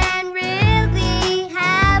you can really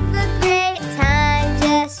have a great time.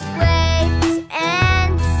 Just wait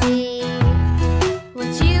and see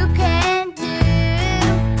what you can do.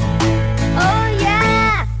 Oh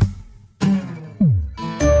yeah!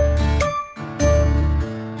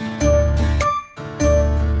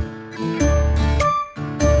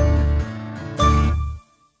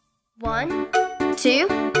 1, 2,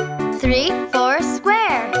 3, 4,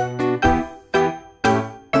 square.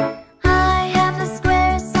 I have a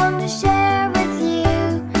square song to share with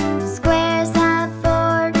you. Squares have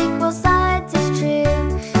 4 equal sides, it's true.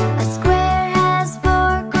 A square has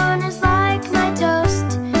 4 corners like my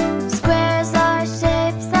toast. Squares are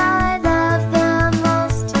shapes I love the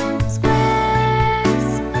most.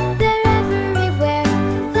 Squares, they're everywhere,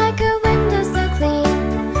 like a window so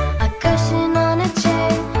clean, a cushion on a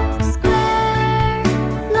chair. Square,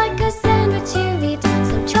 like a sandwich you eat,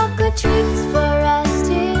 some chocolate treats for us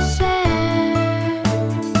to share.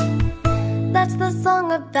 That's the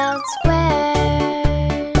song about squares.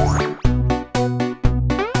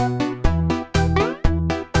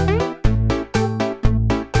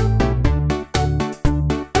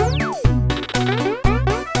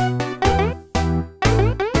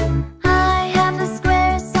 I have a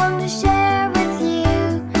square song to share with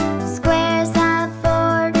you. Squares have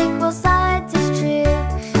 4 equal sides, it's true.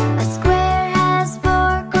 A square has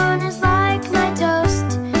 4 corners like my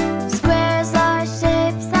toast. Squares are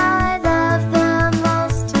shapes I love the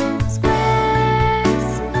most. Squares,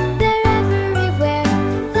 they're everywhere,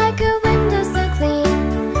 like a window so clean,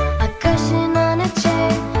 a cushion on a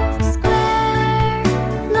chair. Square,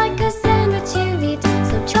 like a sandwich you eat,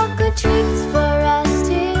 some chocolate treats for us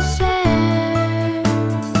to share.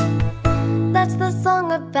 That's the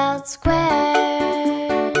song about squares.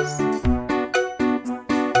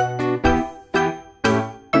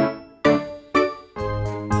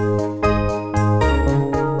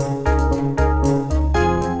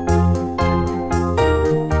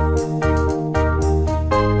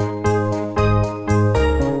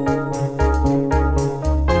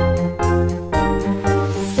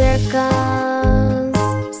 Circles,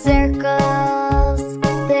 circles,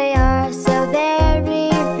 they are so very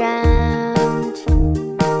round.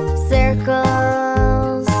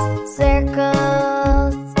 Circles,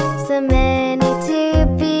 circles, so many to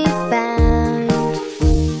be found.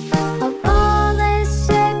 A ball is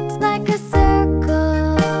shaped like a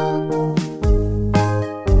circle.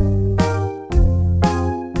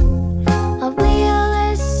 A wheel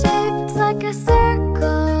is shaped like a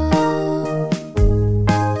circle.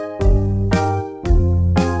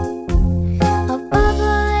 A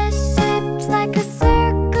bubble is shaped like a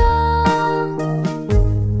circle.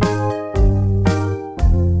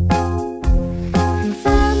 And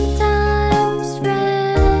sometimes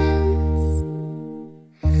friends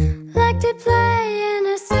like to play in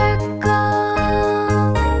a circle.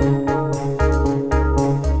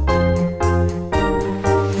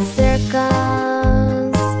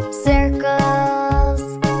 Circles, circles,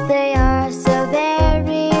 they are so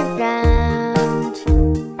very round.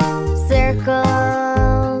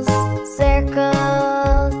 Circles,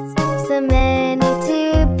 circles, so many to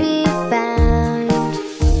be found.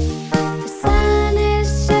 The sun is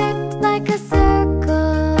shaped like a circle.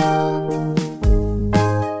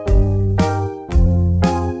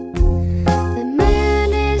 The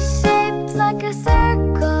moon is shaped like a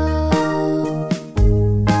circle.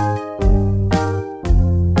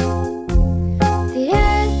 The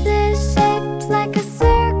earth is shaped like a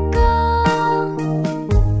circle.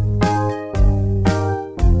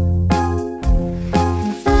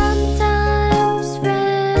 And sometimes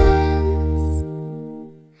friends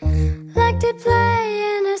like to play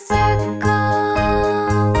in a circle.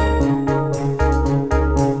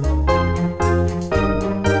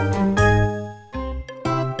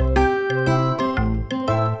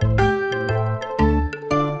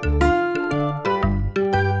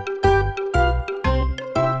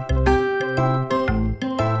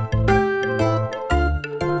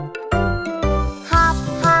 Hop,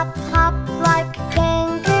 hop, hop like a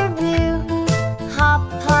kangaroo. Hop,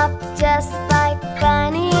 hop just like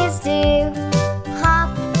bunnies do.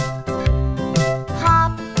 Hop,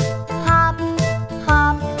 hop, hop,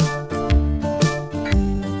 hop.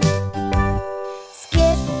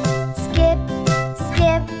 Skip, skip,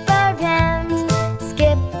 skip around.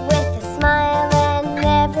 Skip with a smile and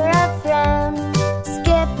never a frown.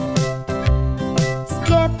 Skip,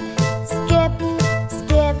 skip, skip,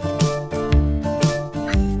 skip.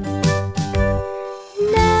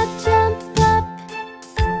 Now jump up,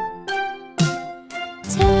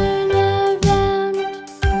 turn around,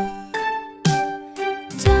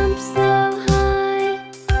 jump so high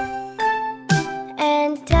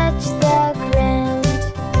and touch the ground.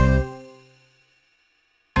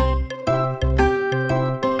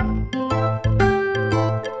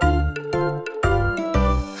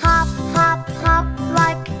 Hop, hop, hop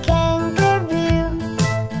like a kangaroo.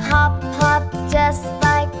 Hop, hop just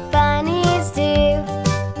like bunnies do.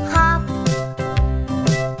 Hop,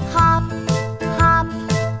 hop, hop,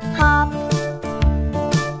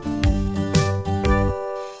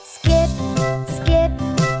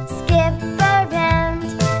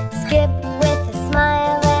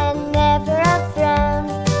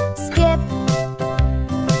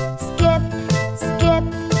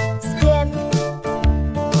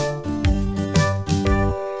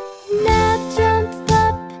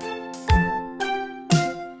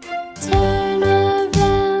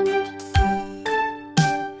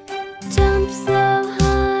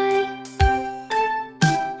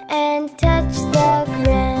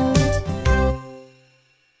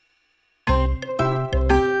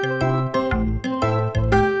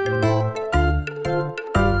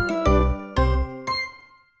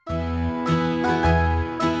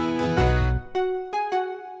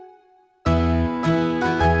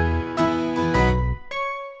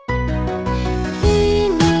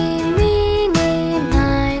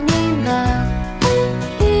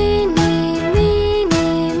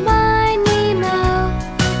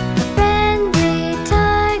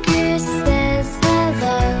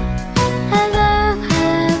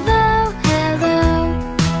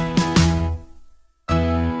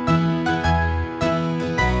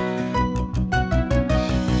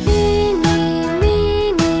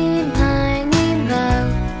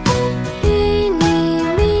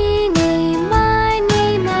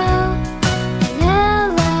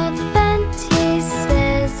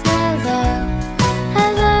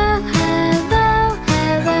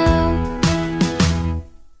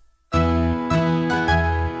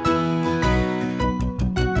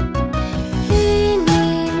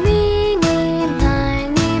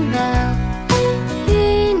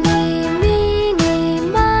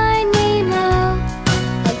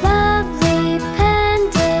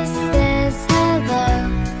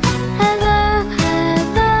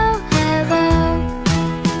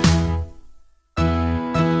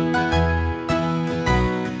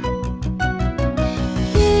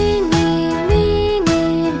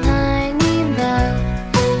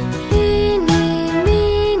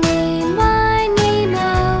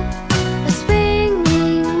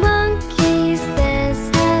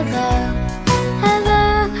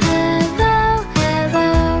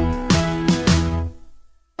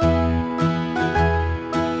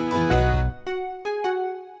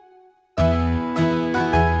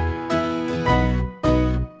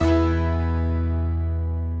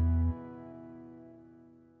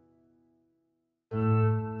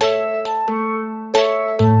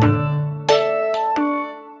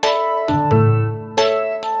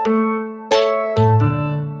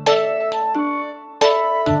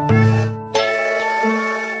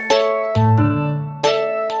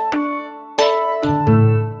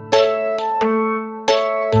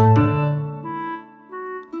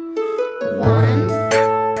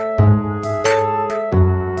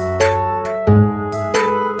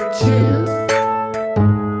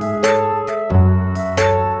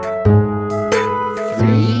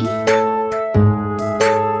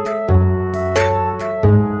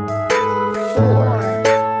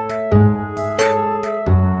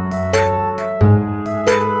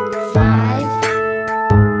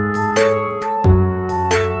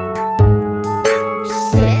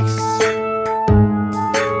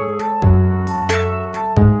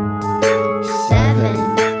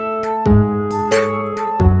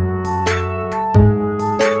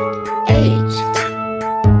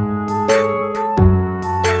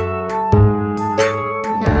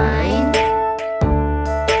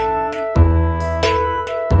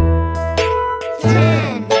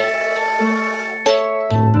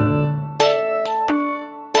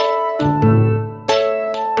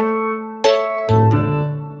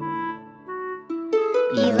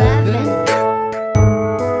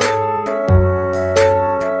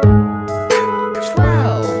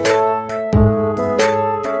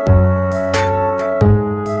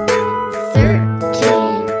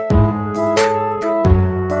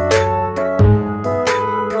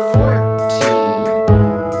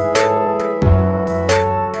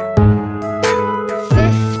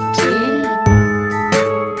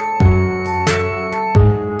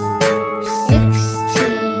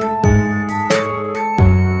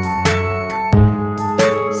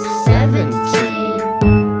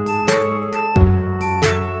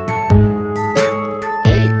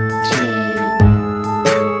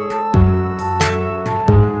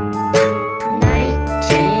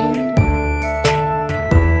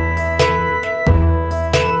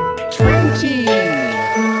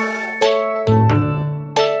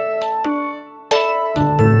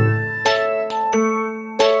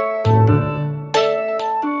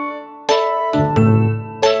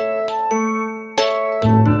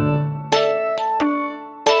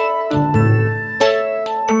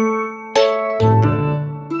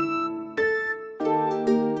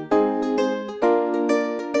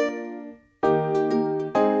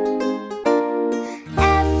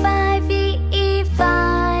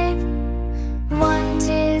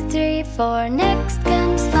 4, next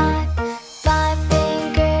comes 5. 5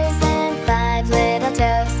 fingers and 5 little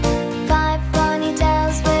toes. 5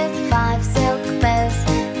 ponytails with 5 silk bows.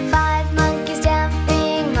 5 monkeys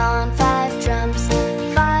jumping on 5 drums.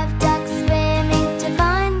 5 ducks swimming to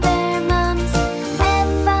find their mums.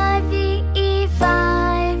 F-I-V-E,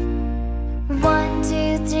 5. 1,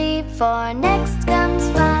 2, 3, 4, next comes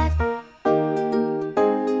 5.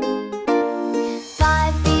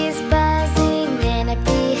 5 bees buzzing in a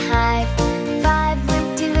beehive. 5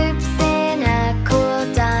 loop-de-loops in a cool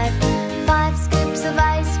dive. 5 scoops of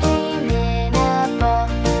ice cream in a bowl.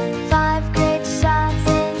 5 great shots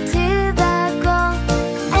into the goal.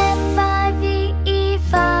 F-I-V-E,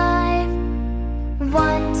 5.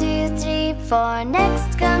 1, 2, 3, 4,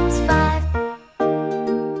 next comes 5.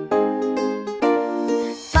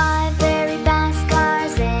 5 very fast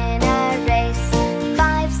cars in a race.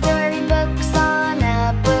 5 storybooks on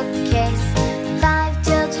a bookcase. 5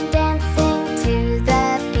 children dancing to the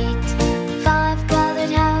beat. 5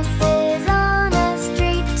 colored houses on a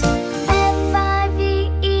street.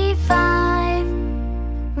 F-I-V-E, 5.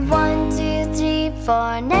 1, 2, 3,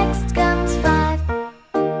 4, next comes 5.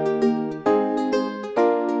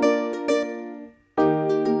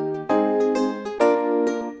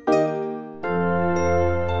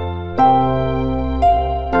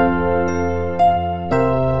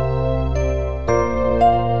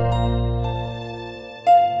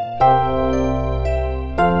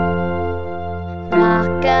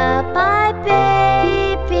 Rock-a-bye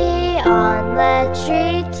baby on the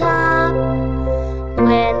treetop.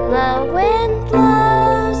 When the wind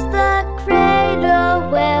blows, the cradle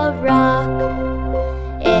will rock.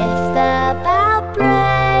 If the bough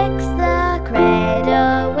breaks, the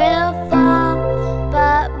cradle will fall.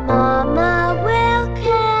 But Mama will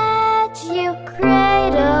catch you,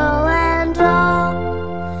 cradle and all.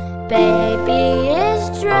 Baby is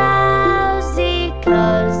drowsy,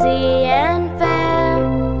 cozy and fair.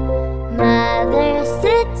 Mother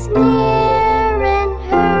sits near in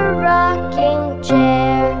her rocking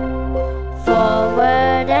chair.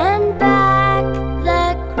 Forward and back, the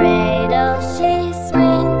cradle she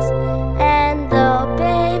swings. And though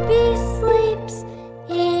baby sleeps,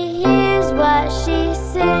 he hears what she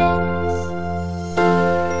sings.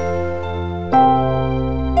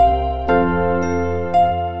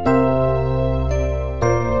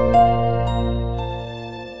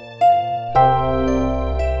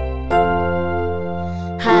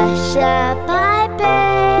 Hush-a-bye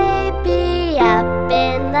baby up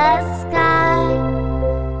in the sky.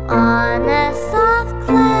 On a soft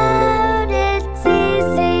cloud it's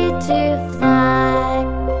easy to fly.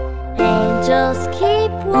 Angels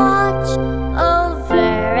keep watch over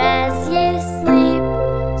as you sleep.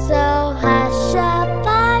 So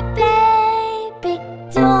hush-a-bye baby,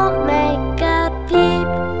 don't make a peep.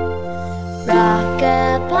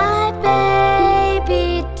 Rock-a-bye baby,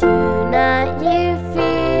 do not you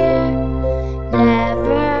fear.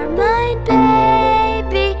 Never mind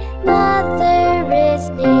baby, mother is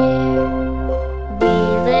near.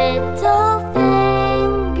 Wee little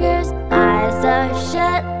fingers, eyes are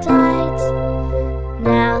shut tight.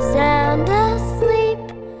 Now sound asleep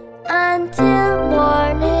until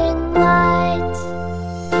morning light.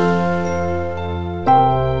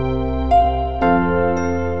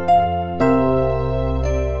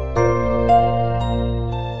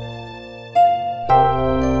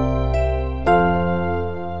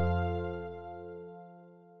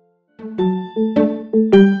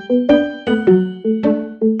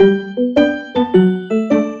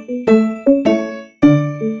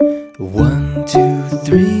 One, two,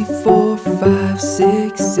 three, four, five,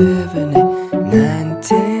 six, seven, 8, 9,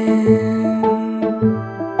 10.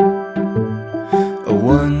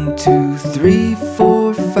 1, 2, 3,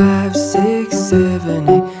 4, 5, 6, 7,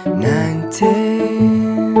 8, 9,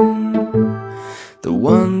 10. The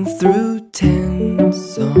 1 through 10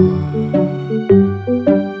 song.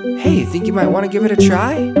 Hey, think you might want to give it a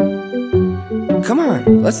try? Come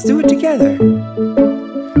on, let's do it together.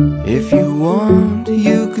 If you want,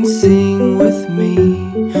 you can sing with me.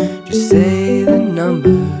 Just say the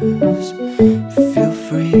numbers, feel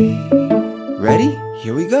free. Ready?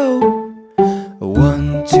 Here we go.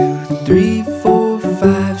 1, 2, 3, 4,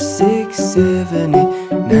 5, 6, 7,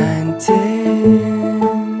 8, 9, 10.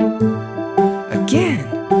 Again.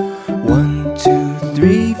 1, 2,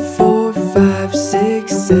 3, 4, 5,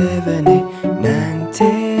 6, 7, 8, 9,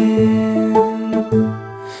 10.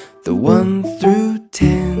 The 1 through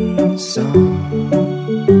 10 song.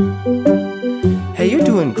 Hey, you're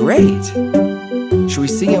doing great. Should we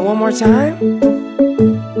sing it one more time?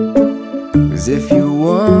 'Cause if you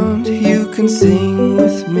want, you can sing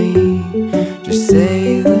with me. Just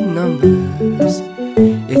say the numbers.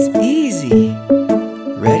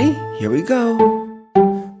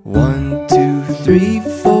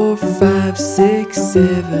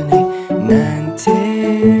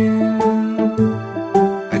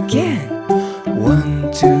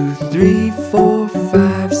 2, 3, 4,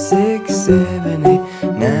 5, 6, 7, 8,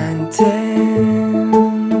 9, 10.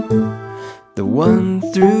 The 1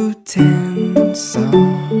 through 10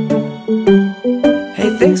 song.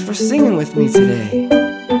 Hey, thanks for singing with me today.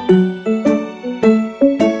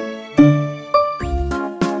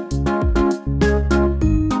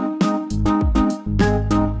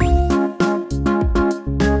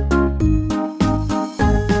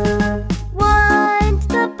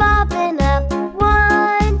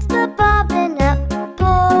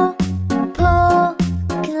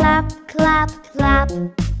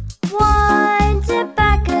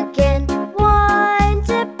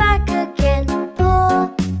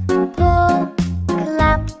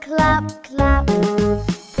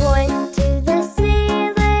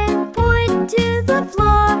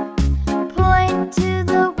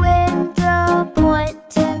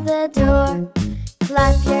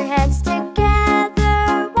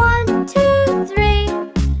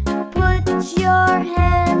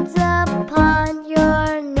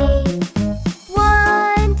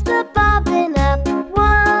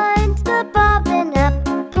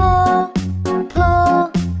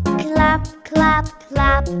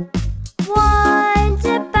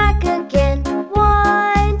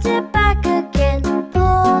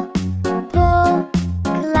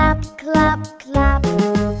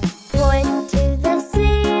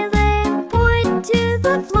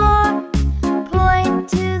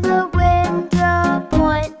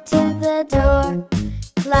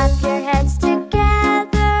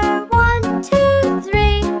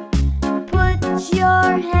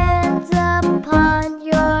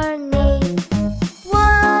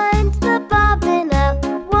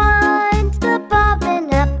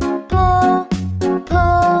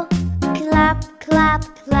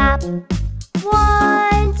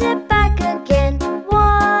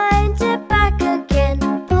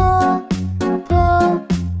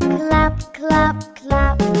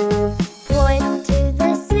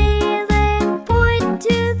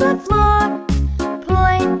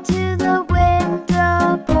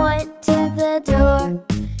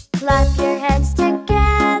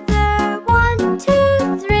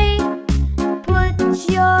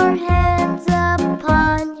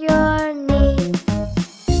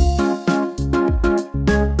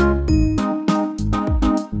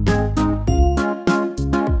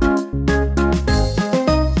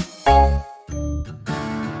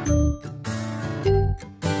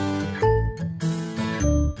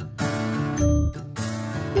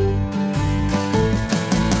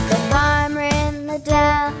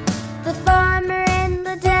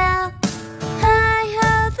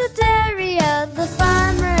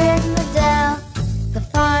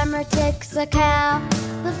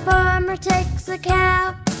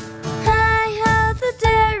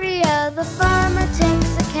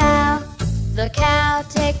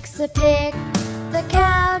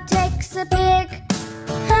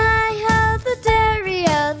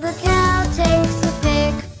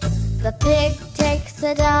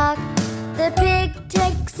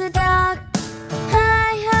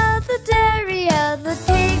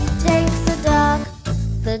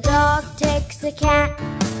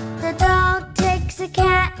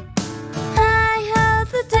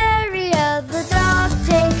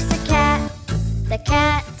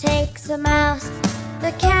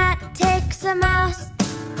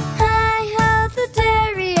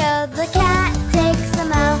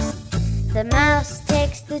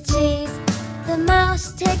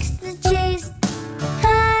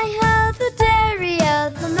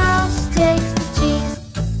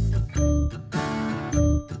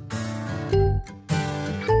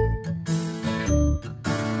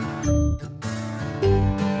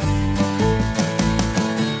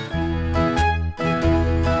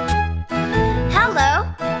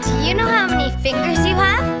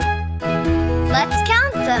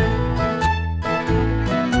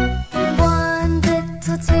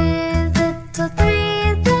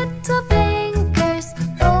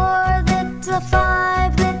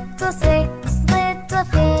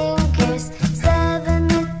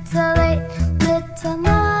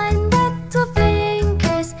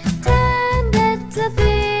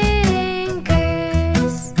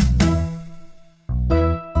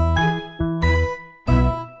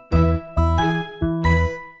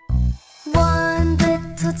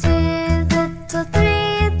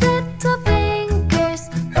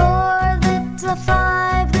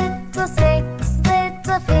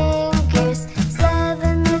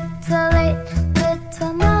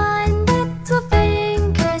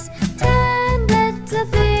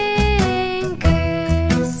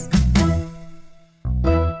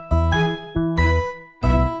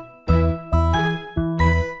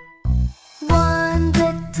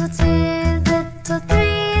 little 2, little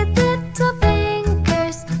 3, little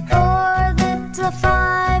fingers. 4, little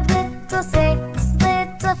 5, little 6,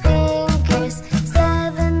 little fingers.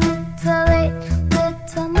 7, little 8,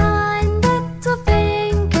 little 9, little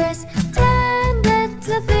fingers. 10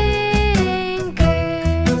 little fingers.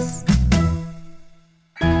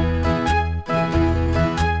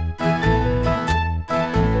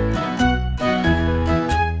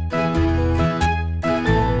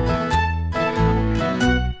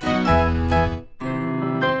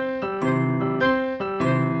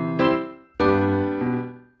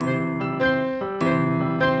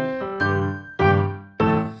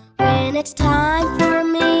 When it's time for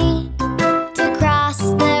me to cross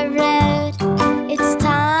the road, it's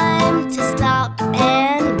time to stop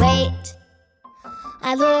and wait.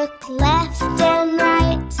 I look left and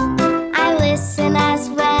right, I listen as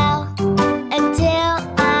well, until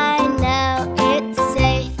I know it's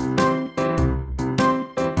safe.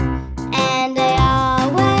 And I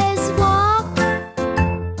always walk,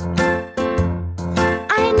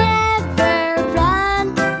 I never run.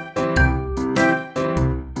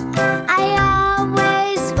 I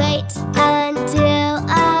always wait until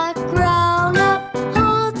a grown-up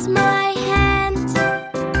holds my hand.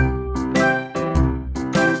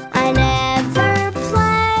 I never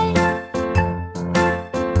play,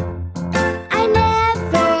 I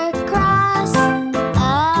never cross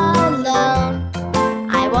alone.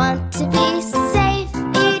 I want to be safe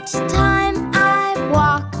each time I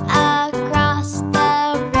walk across the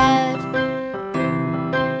road.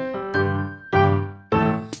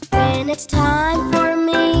 When it's time for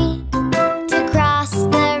me to cross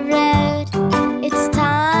the road, it's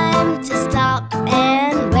time to stop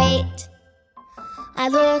and wait. I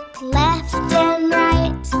look left and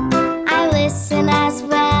right, I listen as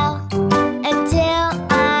well, until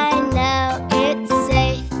I know it's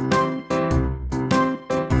safe.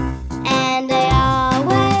 And I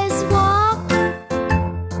always walk,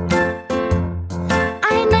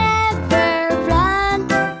 I never run.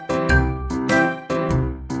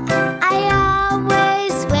 I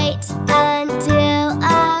always wait until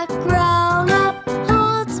a grown-up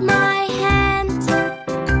holds my hand.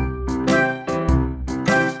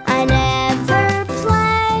 I never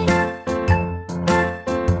play,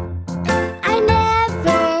 I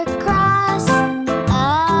never cross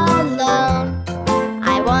alone.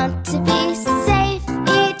 I want to be safe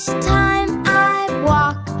each time I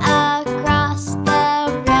walk across the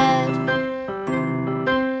road.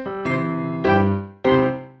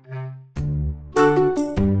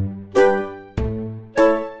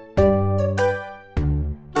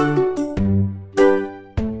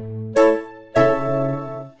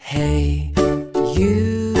 Hey,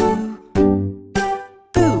 you,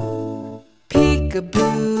 boo,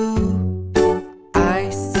 peekaboo, I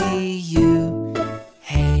see you.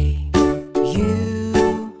 Hey, you,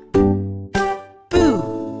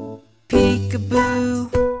 boo, peekaboo,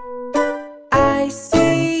 I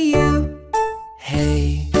see you.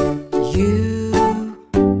 Hey, you,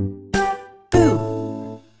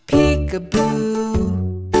 boo, peekaboo,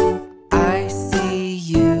 I see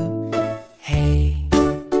you. Hey,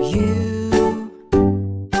 you,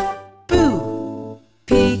 boo,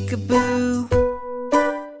 peekaboo,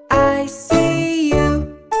 I see you.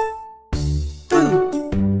 Boo.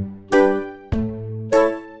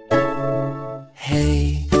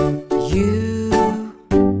 Hey, you,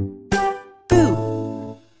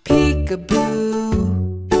 boo, peekaboo,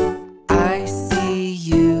 I see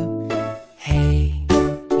you. Hey,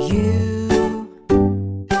 you,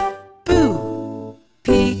 boo,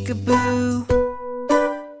 peekaboo,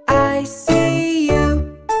 I see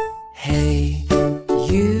you. Hey,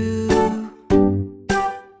 you,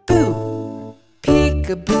 boo,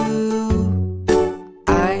 peekaboo,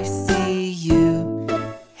 I see you.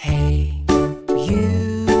 Hey,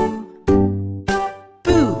 you,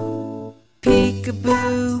 boo,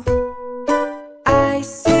 peekaboo, I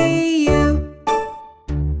see you.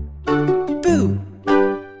 Boo.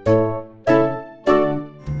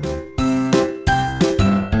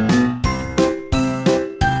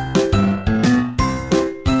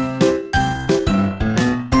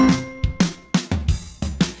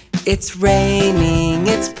 It's raining,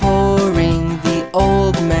 it's pouring, the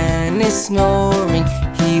old man is snoring.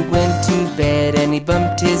 He went to bed and he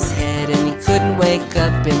bumped his head and he couldn't wake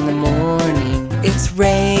up in the morning. It's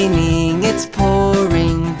raining, it's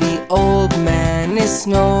pouring, the old man is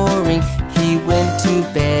snoring. He went to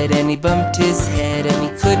bed and he bumped his head and he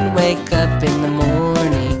couldn't wake up in the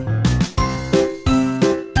morning.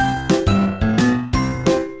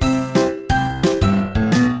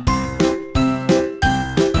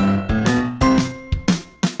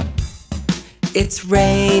 It's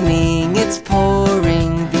raining, it's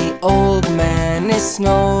pouring, the old man is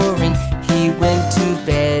snoring. He went to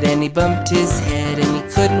bed and he bumped his head and he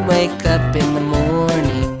couldn't wake up in the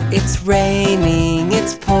morning. It's raining,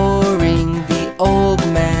 it's pouring, the old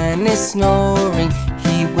man is snoring.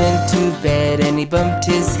 He went to bed and he bumped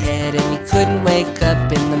his head and he couldn't wake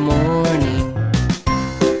up in the morning.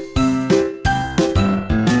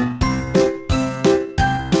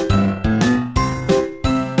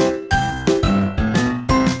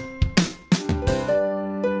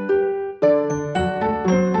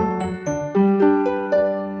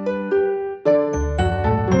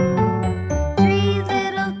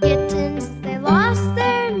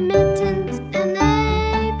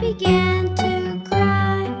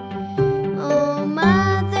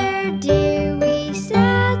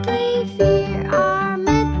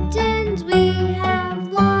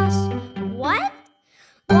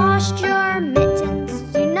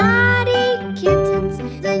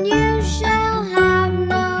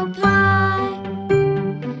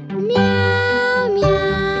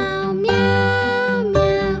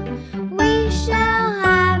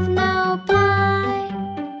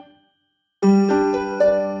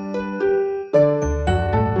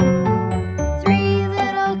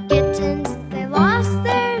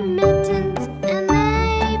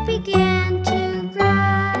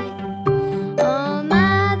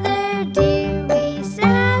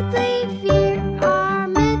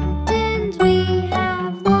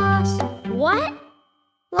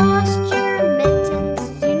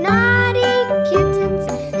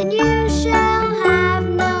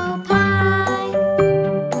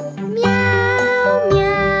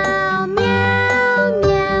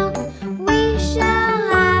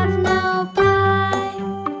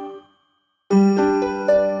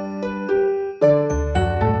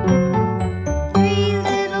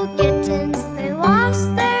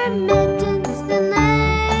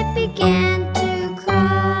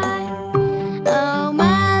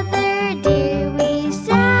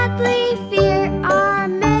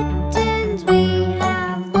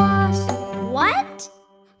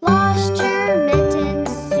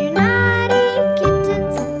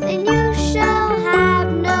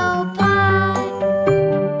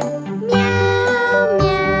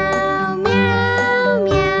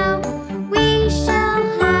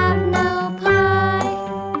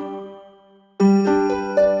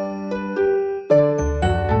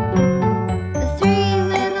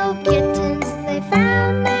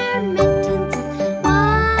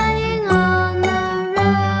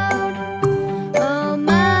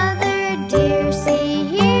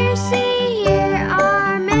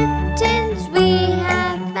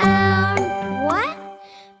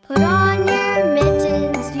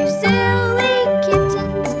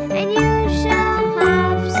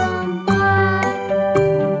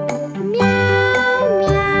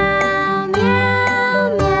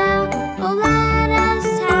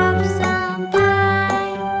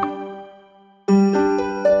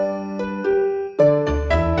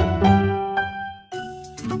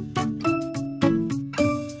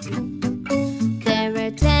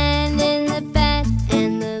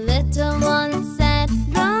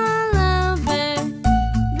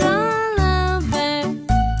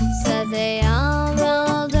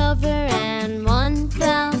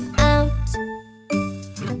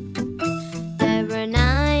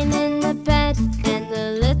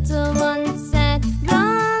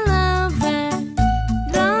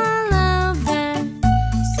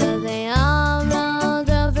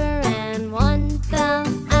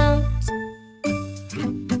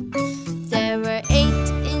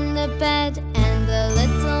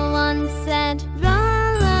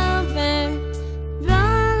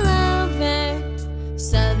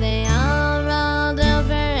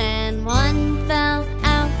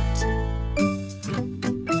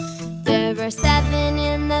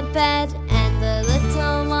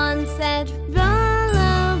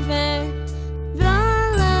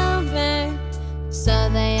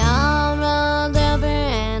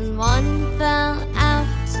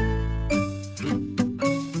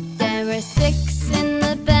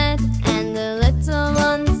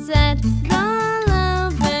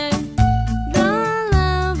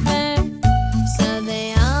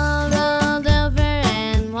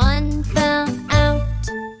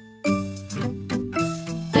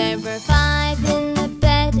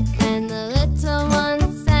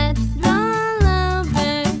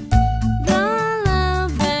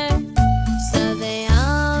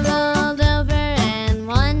 Over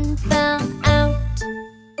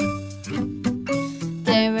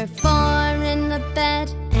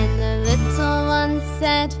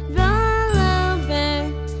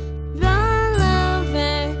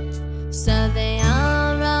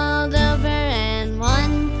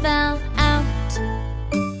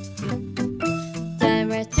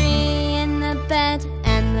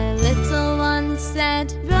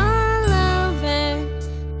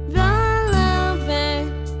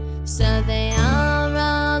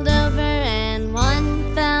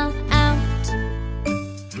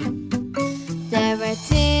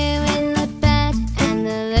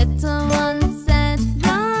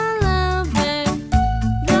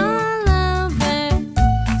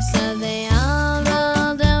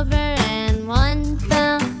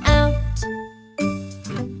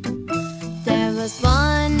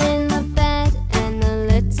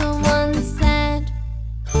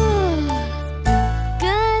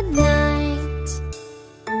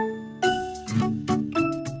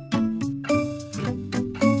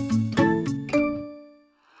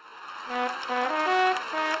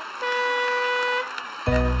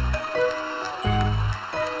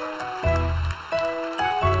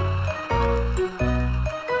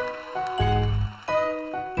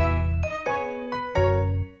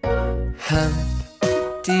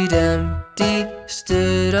Dumpty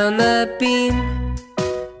stood on the beam.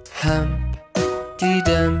 Humpty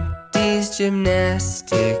Dumpty's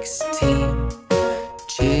gymnastics team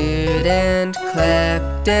cheered and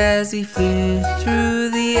clapped as he flew through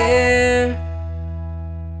the air.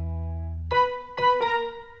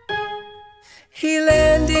 He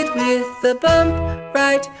landed with a bump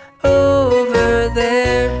right over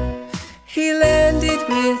there. He landed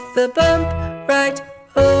with a bump right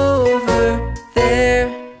over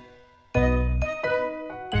there.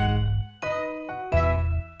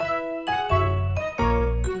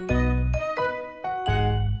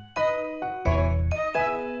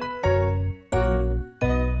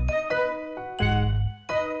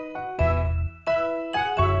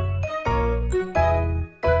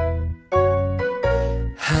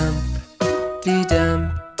 Humpty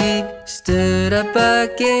Dumpty stood up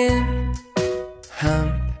again.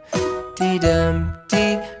 Humpty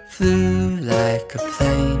Dumpty flew like a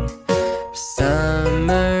plane.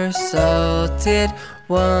 Somersaulted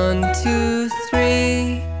 1, 2,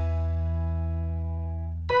 3.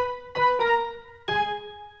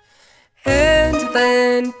 And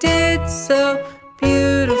landed so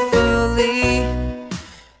beautifully.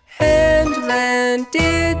 And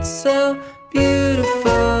landed so beautifully.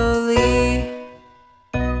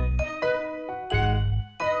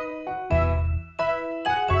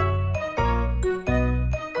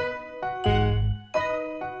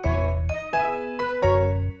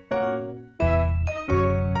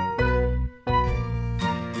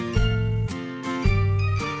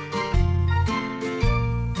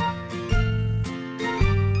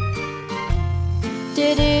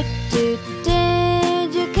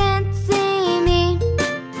 You can't see me.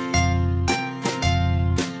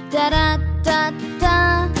 Da da da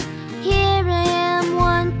da. Here I am,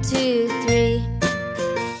 1, 2, 3.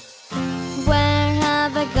 Where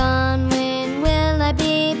have I gone? When will I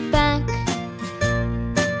be back?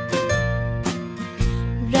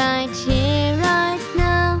 Right here, right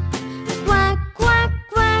now. Quack, quack,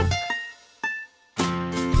 quack.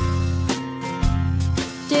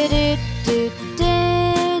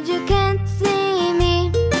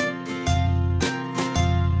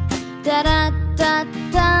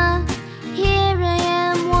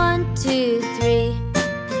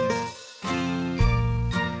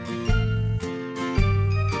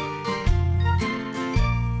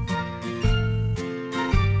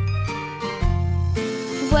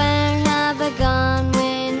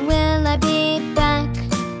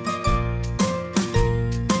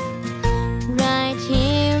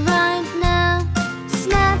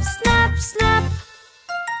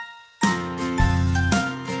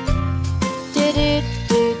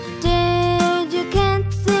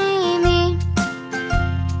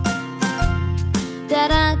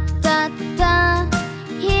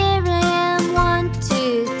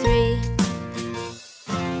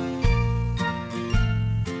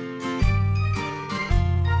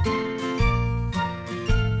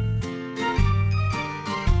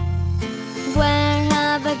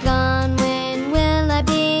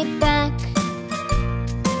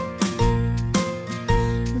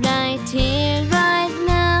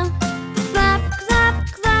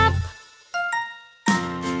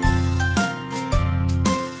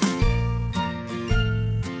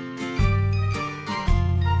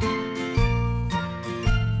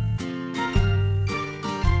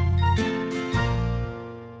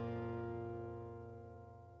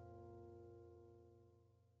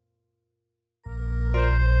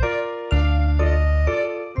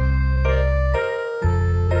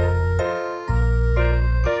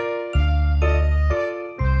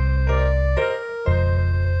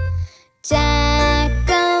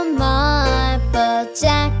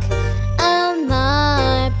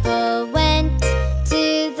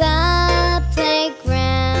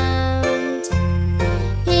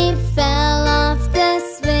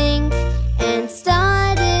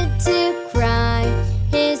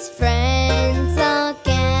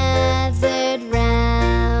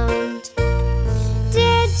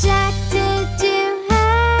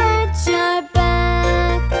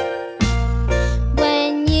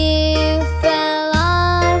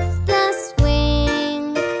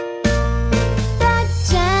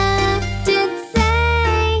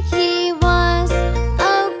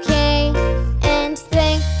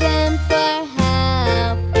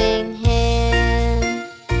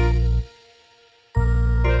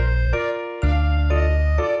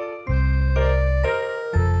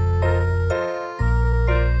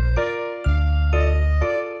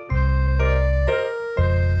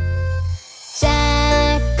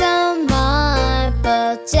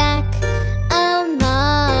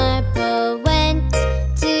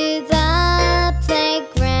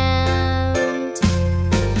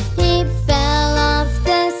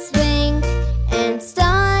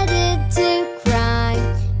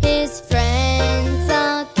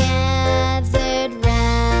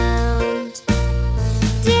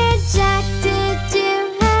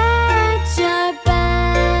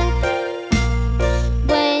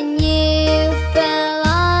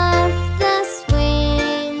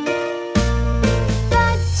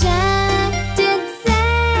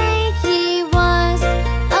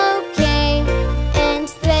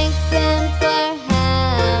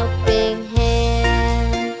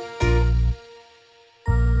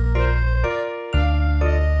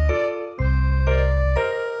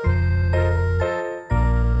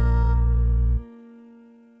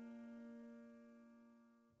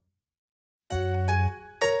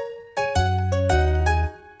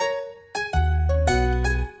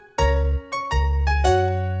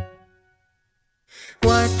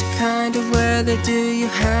 weather do you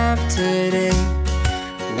have today?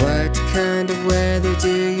 What kind of weather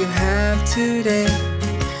do you have today?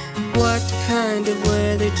 What kind of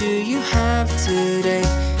weather do you have today?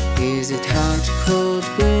 Is it hot, cold,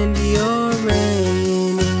 windy, or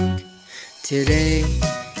raining? Today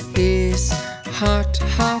is hot,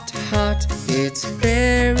 hot, hot. It's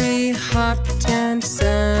very hot and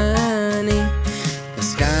sunny. The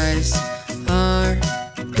skies are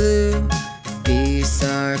blue. Bees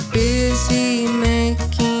are busy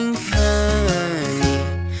making honey.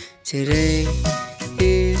 Today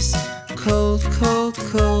is cold, cold,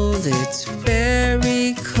 cold. It's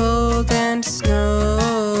very cold and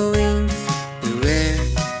snowing. We wear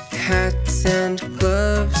hats and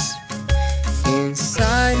gloves.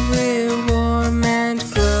 Inside we're warm and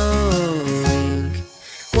glowing.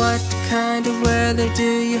 What kind of weather do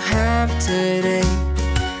you have today?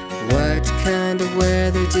 What kind of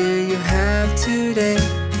weather do you have today?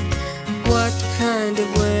 What kind of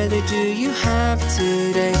weather do you have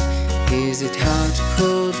today? Is it hot,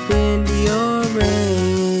 cold, windy, or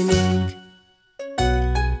raining?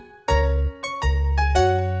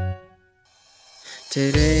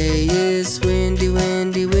 Today is windy,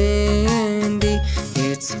 windy, windy.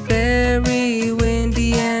 It's very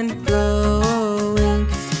windy and blowing.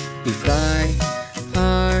 We fly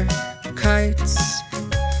our kites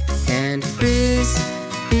and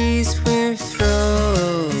frisbees we're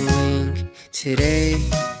throwing. Today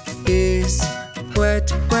is wet,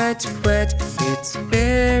 wet, wet. It's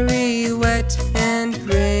very wet and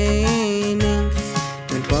raining.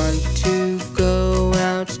 Don't want to go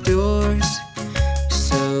outdoors,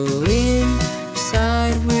 so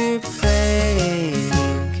inside we're playing.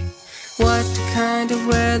 What kind of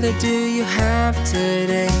weather do you have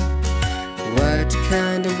today? What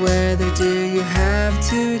kind of weather do you have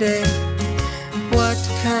today? What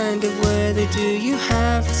kind of weather do you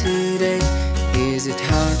have today? Is it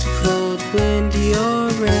hot, cold, windy, or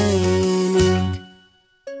raining?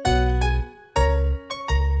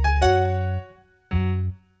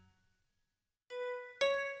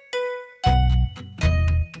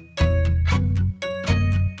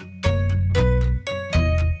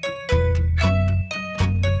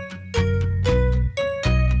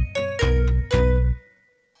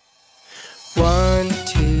 One,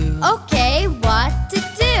 two, Okay, what to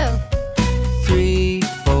do? 3,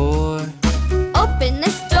 4, Open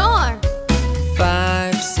this door.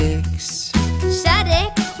 5, 6, Shut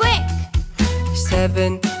it quick.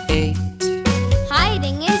 7, 8,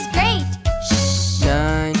 Hiding is great. Shh.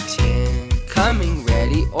 9, 10. Coming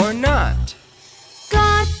ready or not?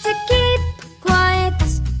 Got to keep quiet.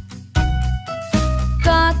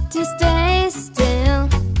 Got to stay still.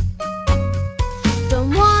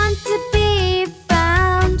 Don't want to be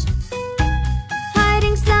found.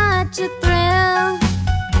 Hiding such a thrill.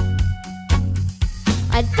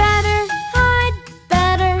 I'd better hide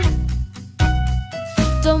better.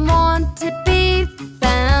 Don't want to be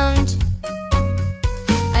found.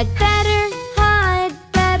 I'd better hide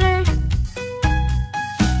better.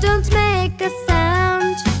 Don't make a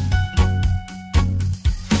sound.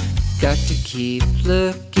 Got to keep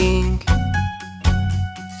looking.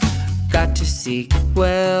 Got to seek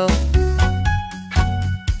well.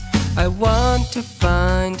 I want to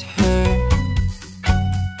find her,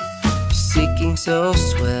 seeking so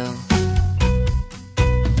swell.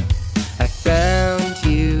 I found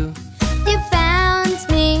you. You found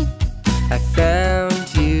me. I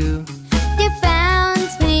found you. You found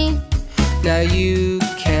me. Now you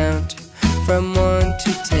count from 1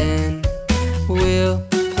 to 10. We'll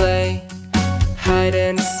play hide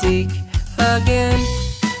and seek again.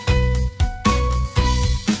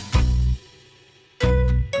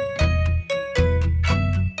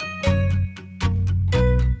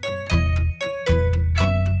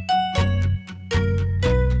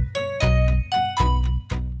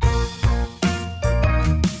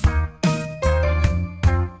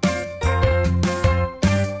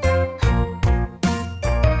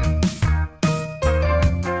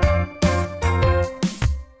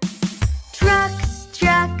 Trucks,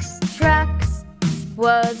 trucks, trucks.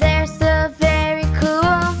 Whoa, they're so very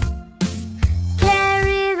cool.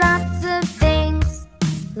 Carry lots of things,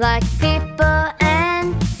 like people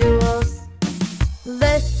and tools.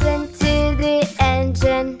 Listen to the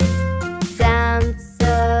engine, sounds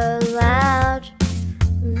so loud.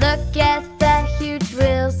 Look at the huge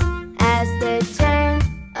wheels as they turn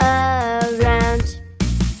around.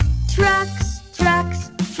 Trucks,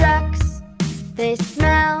 trucks, trucks. They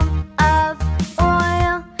smell of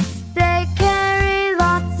oil. They carry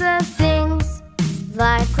lots of things,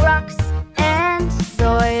 like rocks and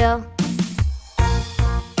soil.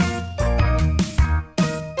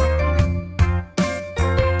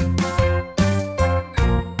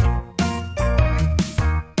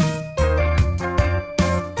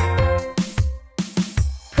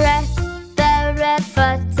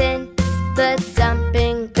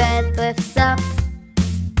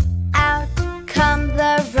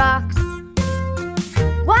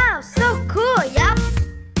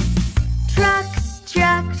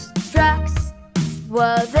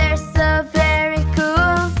 Well, they're so very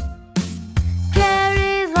cool.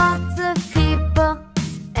 Carry lots of people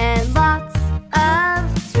and lots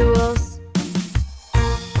of tools.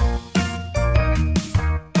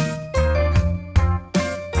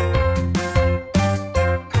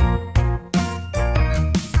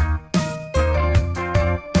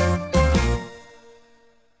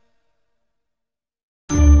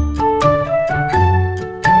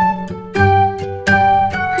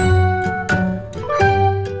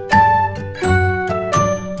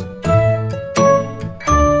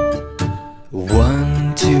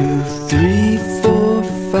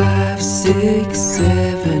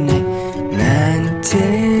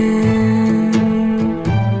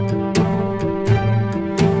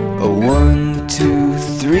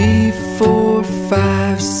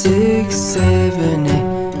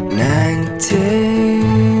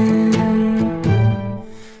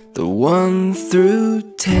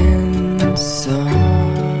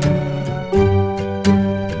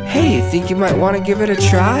 Want to give it a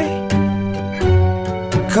try?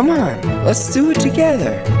 Come on, let's do it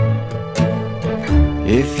together.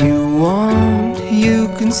 If you want, you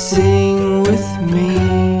can sing with me.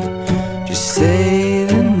 Just say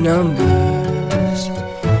the numbers.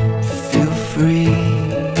 Feel free.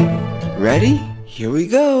 Ready? Here we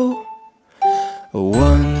go.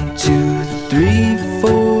 1, 2, 3,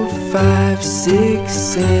 4, 5, 6,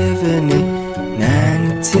 7, 8,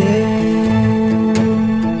 9, 10.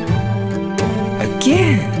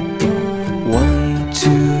 Again. 1,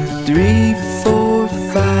 2, 3, 4,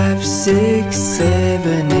 5, 6,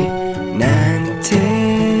 7, 8, 9,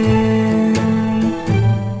 10.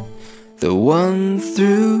 The 1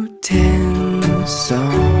 through 10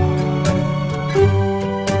 song.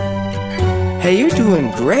 Hey, you're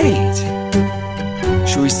doing great.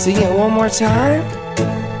 Should we sing it one more time?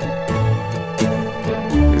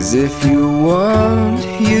 'Cause if you want,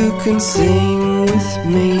 you can sing with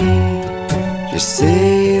me. Just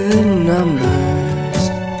say the numbers.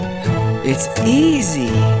 It's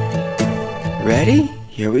easy. Ready?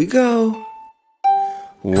 Here we go.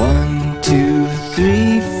 1, 2,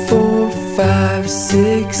 3, 4, 5,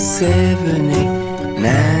 6, 7, 8,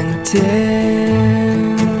 9,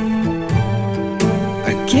 10.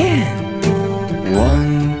 Again.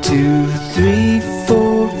 1, 2, 3,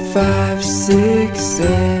 4, 5, 6,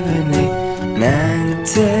 7, 8, 9,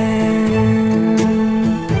 10.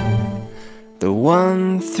 The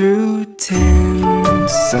 1 through 10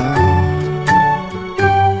 song.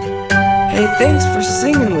 Hey, thanks for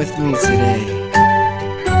singing with me today.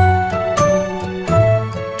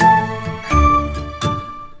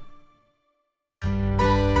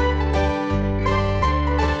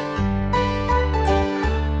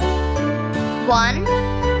 One,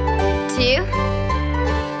 2,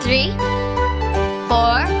 3,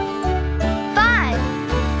 4, 5.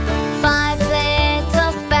 5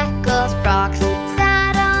 little speckled frogs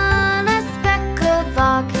sat on a speckled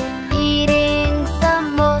log, eating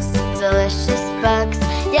some most delicious bugs.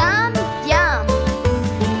 Yum, yum.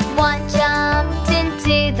 One jumped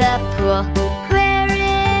into the pool where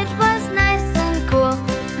it was nice and cool.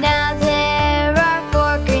 Now there are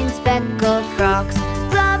 4 green speckled frogs.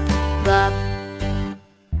 Glub, glub.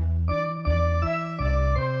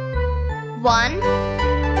 1,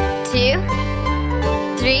 2,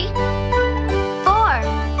 3, 4.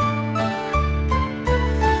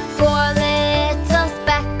 4 little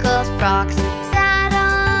speckled frogs sat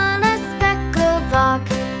on a speckled log,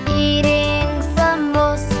 eating some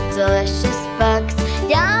most delicious bugs.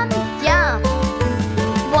 Yum, yum.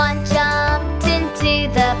 One jumped into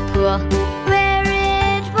the pool where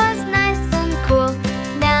it was nice and cool.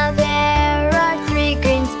 Now there are 3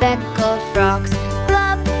 green speckled frogs.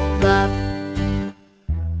 Glub, glub.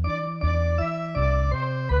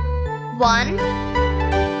 1,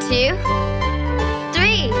 2,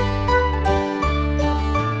 3.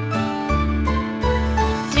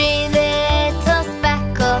 3 little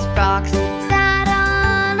speckled frogs sat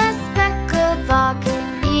on a speckled log,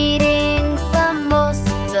 eating some most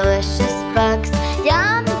delicious bugs.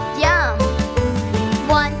 Yum, yum.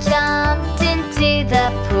 One jumped into the pool where it was nice and cool. Now there are 3 green speckled frogs. Glub, glub. 1, 2, 3. 3 little speckled frogs sat on a speckled log, eating some most delicious bugs. Yum, yum. One jumped into the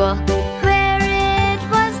pool where it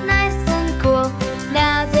was nice and cool.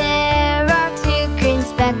 Now there are 3 green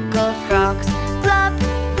speckled frogs. Glub,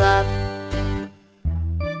 glub. 1, 2, 3, 4. 3 little speckled frogs sat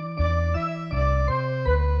on a speckled log,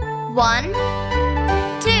 eating some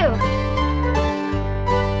most delicious bugs.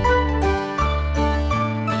 Yum, yum.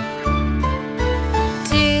 One jumped into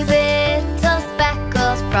the pool. Now there are 2 green speckled frogs. Glub, glub. 1, 2. 2 little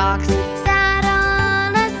speckled frogs sat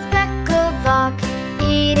on a speckled log,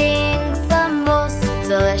 eating some most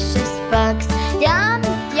delicious bugs. Yum,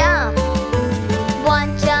 yum.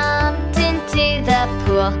 One jumped into the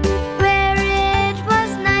pool where it was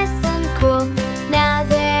nice and cool. Now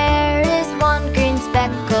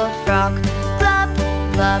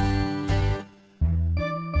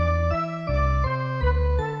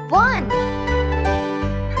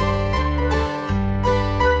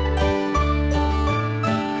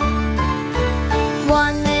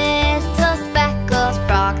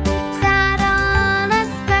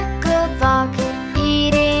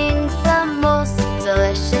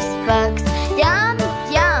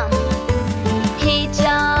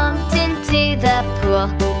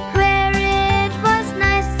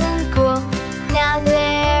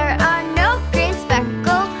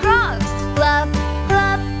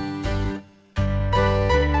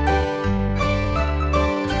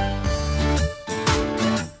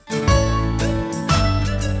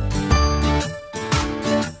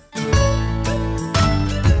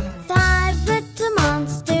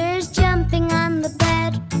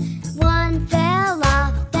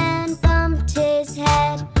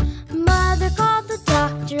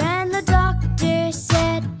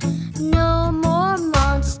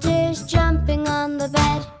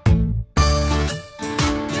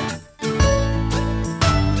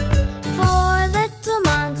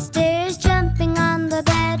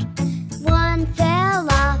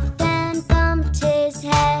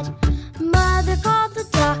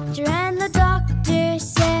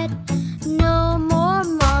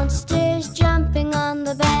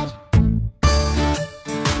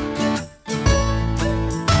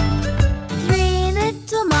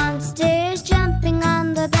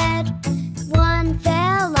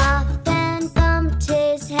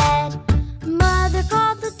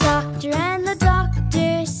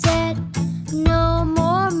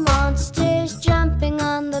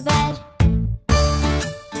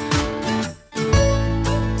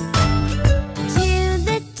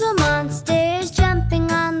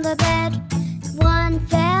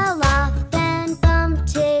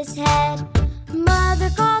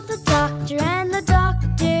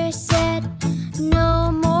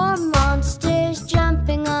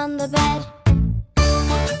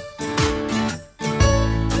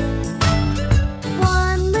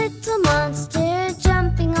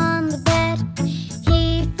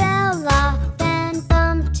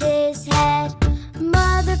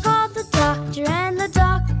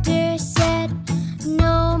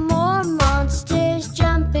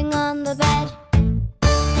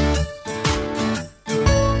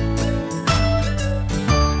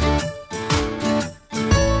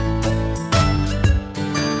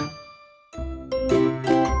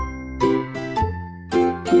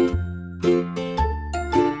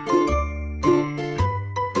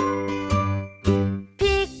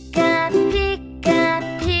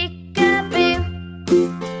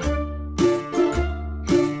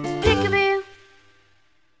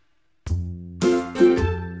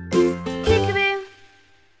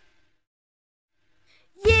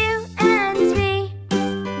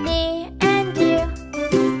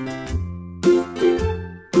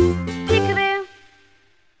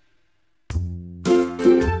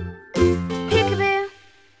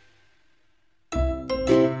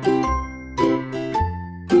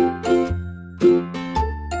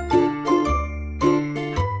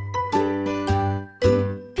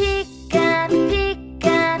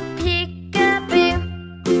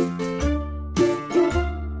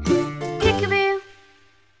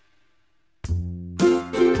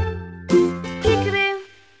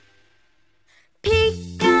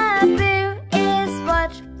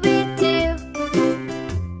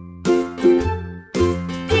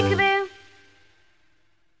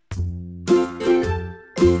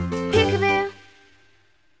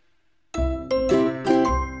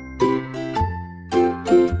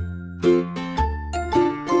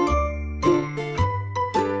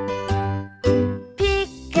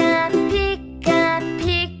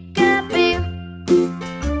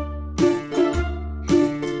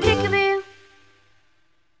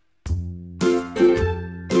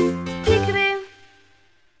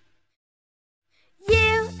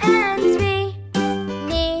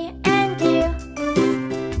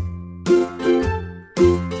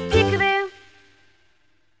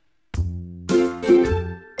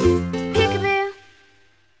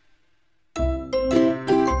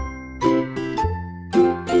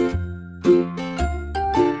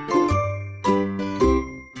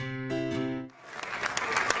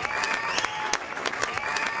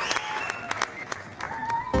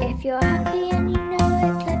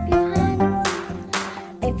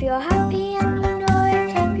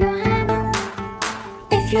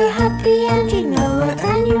If you're happy and you know it,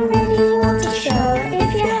 and you really want to show it.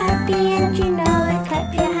 If you're happy and you know it,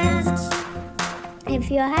 clap your hands. If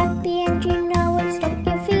you're happy and you know it, stomp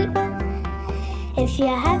your feet. If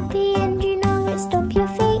you're happy and you know it, stomp your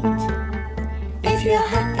feet. If you're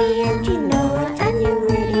happy and you know it, and you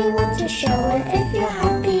really want to show it. If you're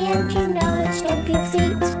happy and you know it, stomp your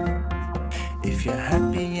feet. If you're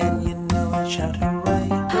happy and you know it, shout hooray.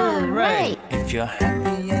 Hooray! If you're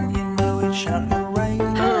happy and you know it, shout hooray.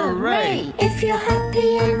 Hooray! If you're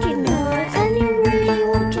happy and you know it, and you really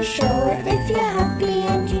want to show it. If you're happy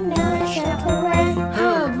and you know it, shout hooray.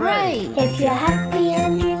 Hooray! If you're happy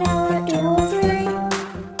and you know it, do all three.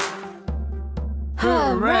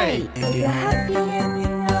 Hooray! If you're happy and you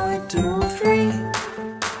know it, do all three.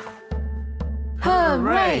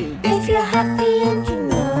 Hooray! If you're happy and you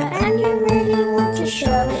know it, and you really want to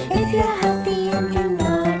show it. If you're happy and you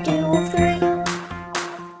know it, do all three.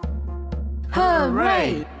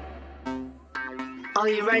 Hooray! Are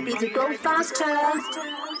you ready to go faster?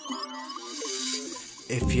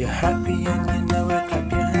 If you're happy and you know it,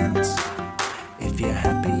 clap your hands. If you're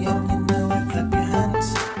happy and you know it, clap your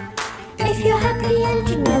hands. If you're happy and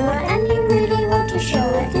you know it, and you really want to show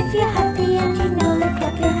it. If you're happy and you know it,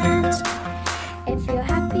 clap your hands. If you're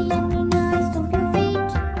happy and you know it, stomp your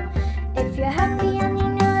feet. If you're happy and you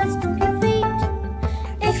know it, stomp your feet.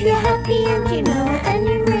 If you're happy and you know it, and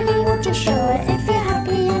you really want to show it. If you're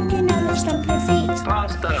happy and you know it, stomp your feet.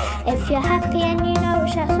 If you're happy and you know it,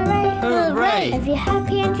 shout hooray. Hooray! If you're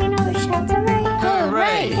happy and you know it, shout hooray.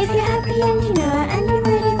 Hooray! If you're happy and you know it, and you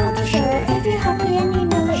really want to show it. If you're happy and you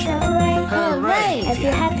know it, shout hooray. Hooray! If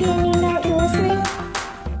you're happy and you know it, do all three.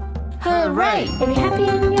 Hooray! If you're happy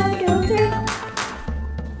and you know it, do all three.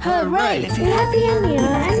 Hooray! If you're happy and you know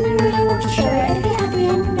it, and you really want to show it. If you're happy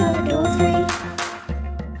and you know it, do all three.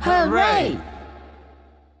 Hooray!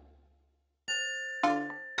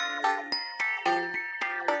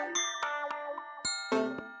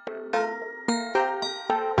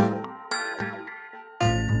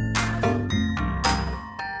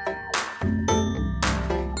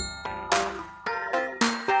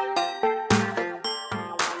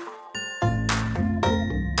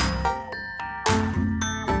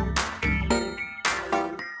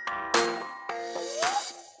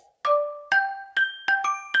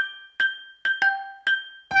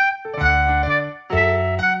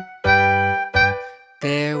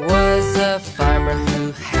 There was a farmer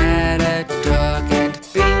who had a dog, and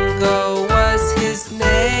Bingo was his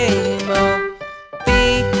name. Oh,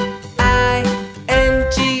 B-I-N-G-O,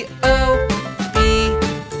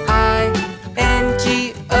 B-I-N-G-O,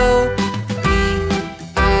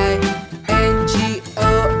 B-I-N-G-O,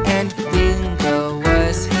 and Bingo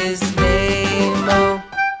was his name. Oh,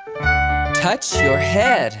 touch your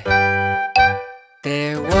head.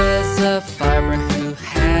 There was a farmer who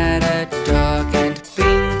had a dog, and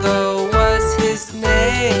Bingo was his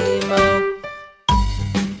name. Oh,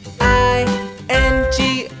 I-N-G-O,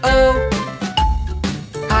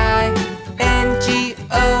 I-N-G-O,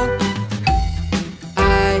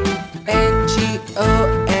 I-N-G-O,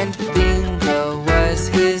 and Bingo was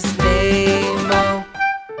his name. Oh,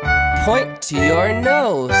 point to your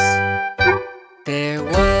nose. There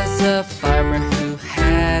was a farmer who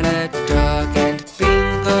had a dog, and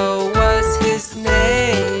Bingo was his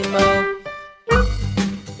name. Oh,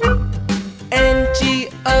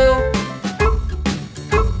 N-G-O,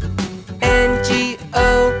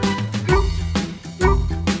 N-G-O,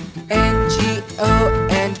 N-G-O,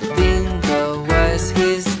 and Bingo was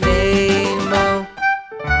his name. Oh,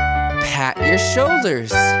 pat your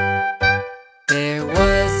shoulders. There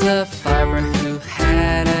was a farmer who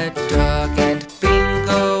had a dog, and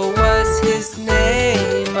Bingo was his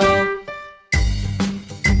name. Oh,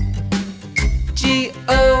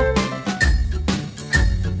 G-O,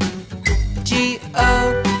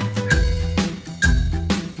 G-O,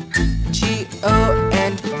 G-O,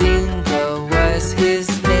 and Bingo was his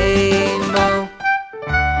name. Oh,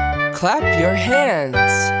 clap your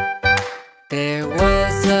hands. There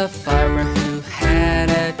was a farmer who had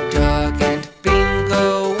a dog, and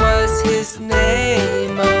Bingo was his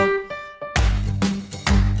name. Oh,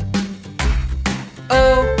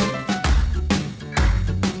 oh,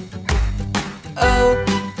 oh,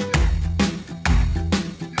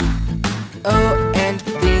 oh, and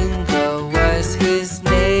Bingo was his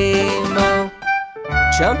name. Oh,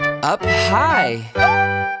 jump up high.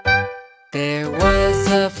 There was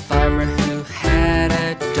a farmer who had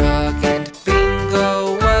a dog, and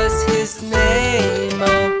Bingo was his name.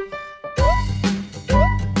 Oh,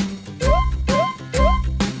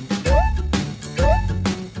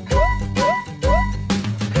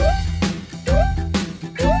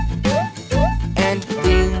 and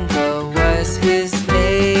Bingo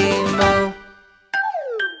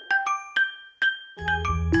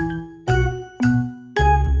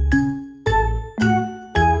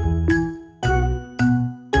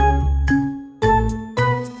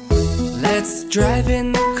Let's drive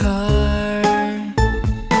in the car.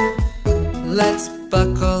 Let's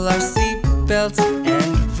buckle our seatbelts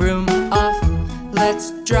and vroom off. Let's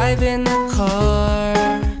drive in the car.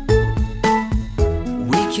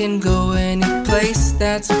 We can go any place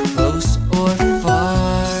that's close or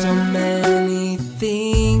far. So many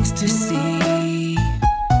things to see.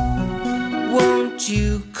 Won't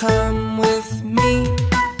you come with me?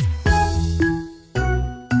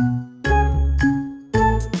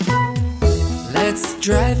 Let's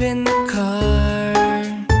drive in the car.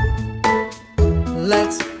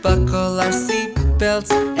 Let's buckle our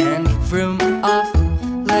seatbelts and vroom off.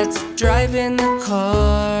 Let's drive in the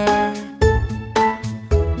car.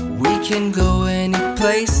 We can go any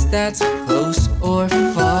place that's close or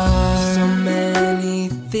far. So many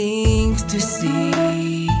things to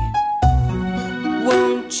see.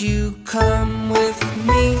 Won't you come with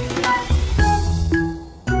me?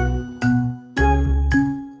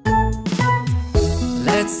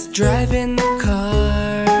 Let's drive in the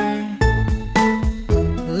car.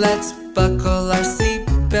 Let's buckle our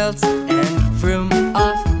seatbelts and vroom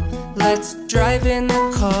off. Let's drive in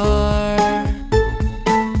the car.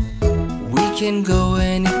 We can go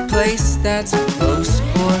any place that's close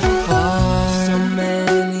or far. So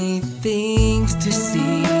many things to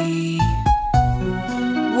see.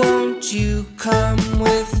 Won't you come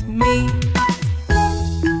with me?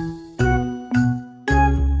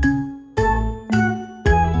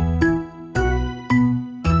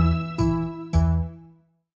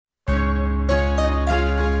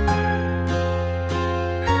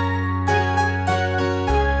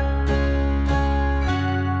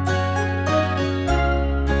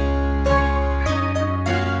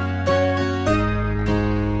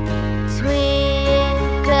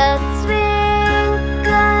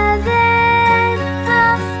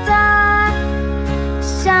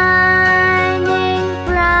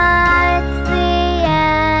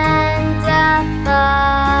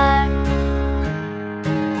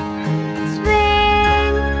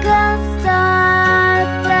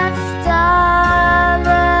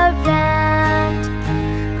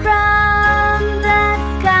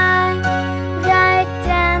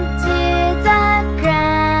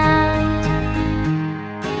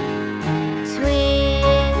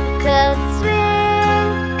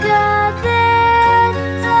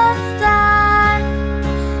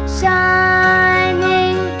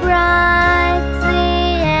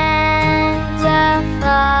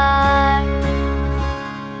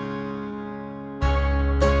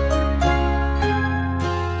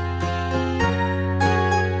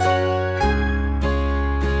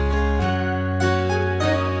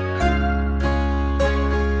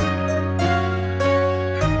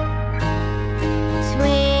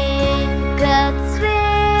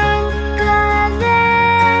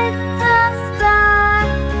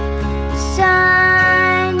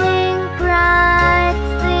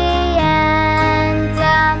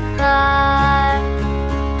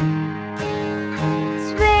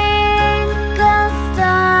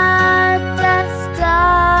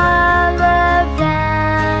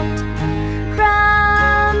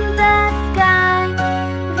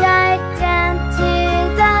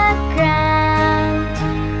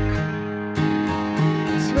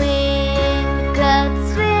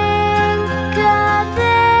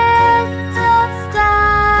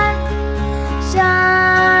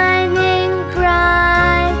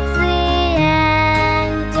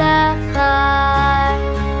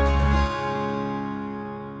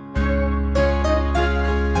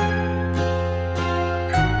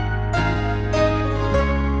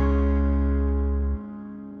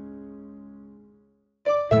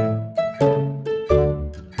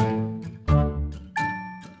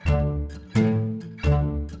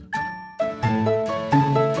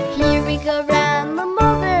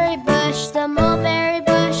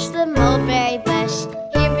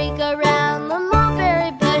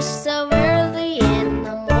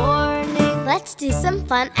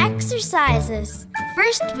 Fun exercises.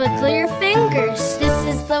 First, wiggle your fingers. This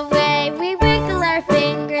is the way we wiggle our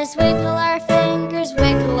fingers. Wiggle our fingers,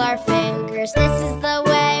 wiggle our fingers. This is the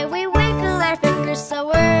way we wiggle our fingers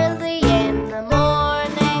so early in the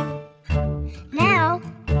morning. Now,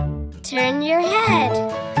 turn your head.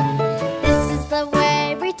 This is the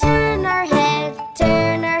way we turn our head.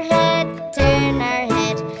 Turn our head, turn our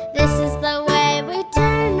head. This is the way we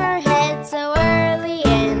turn our head so early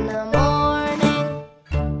in the morning.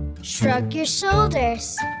 Shrug your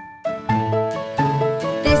shoulders.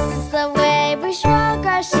 This is the way we shrug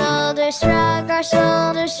our shoulders. Shrug our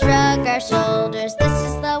shoulders, shrug our shoulders. This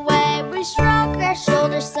is the way we shrug our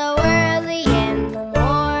shoulders so early in the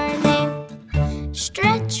morning.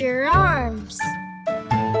 Stretch your arms.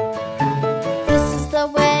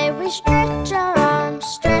 stretch our arms,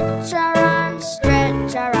 stretch our arms,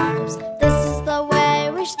 stretch our arms. This is the way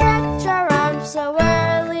we stretch our arms so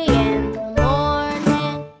early in the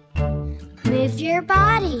morning. Move your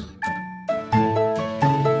body.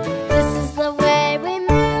 This is the way we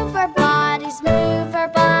move our bodies, move our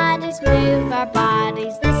bodies, move our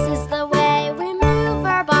bodies. This is the way we move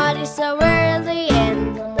our bodies so early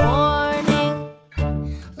in the morning.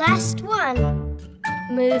 Last one.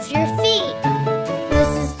 Move your feet. This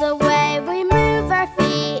is the way we move our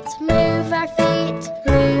feet, move our feet,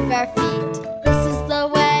 move our feet. This is the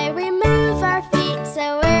way we move our feet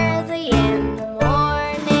so early in the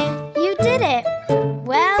morning. You did it!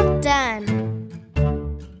 Well done!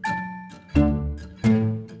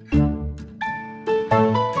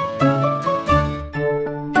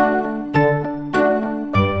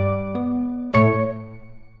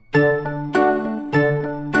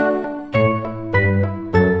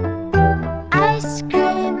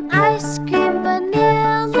 Ice cream,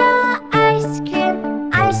 vanilla ice cream,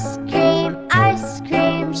 ice cream, ice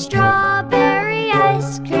cream, strawberry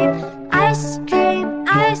ice cream, ice cream,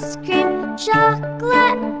 ice cream,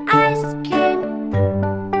 chocolate ice cream.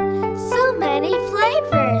 So many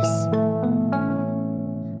flavors.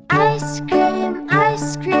 Ice cream,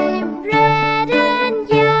 red and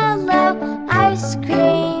yellow. Ice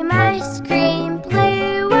cream,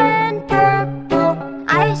 blue and purple.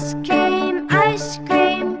 Ice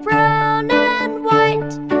cream, brown and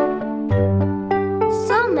white.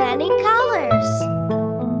 So many colors.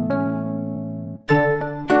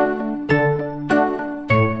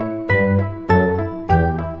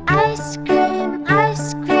 Ice cream,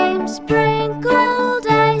 sprinkled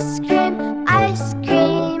ice cream. Ice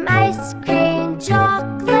cream,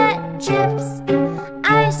 chocolate chips.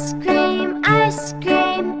 Ice cream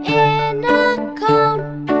in a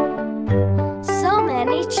cone. So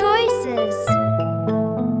many choices.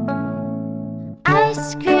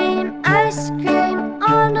 Ice cream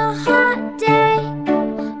on a hot day.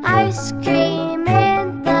 Ice cream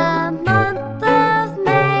in the month of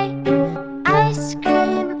May. Ice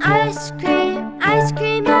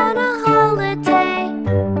cream on a holiday.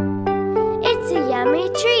 It's a yummy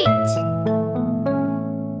treat.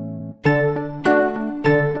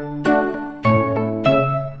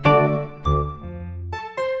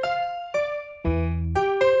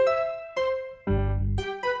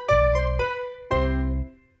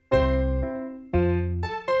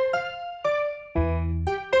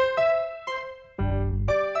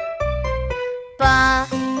 Ba,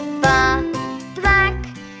 black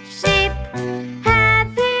sheep,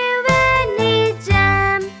 have you any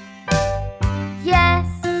jam? Yes,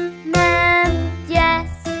 ma'am,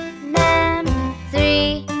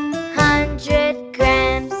 300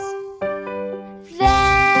 grams.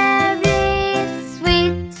 Very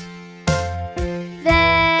sweet,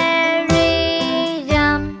 very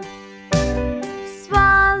yum.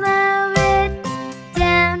 Swallow it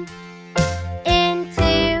down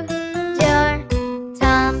into your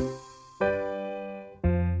tum.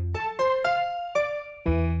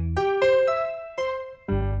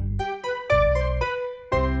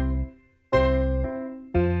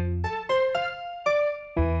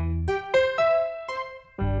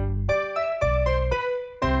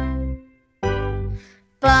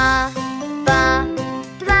 Ba,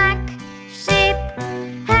 black sheep,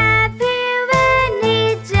 have you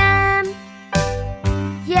any jam?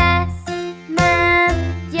 Yes, ma'am,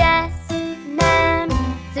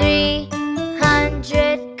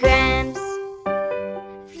 300 grams.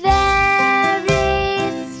 Very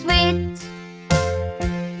sweet,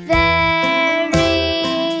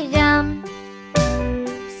 very yum.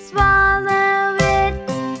 Swallow it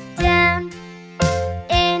down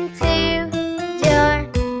into your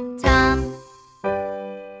tum.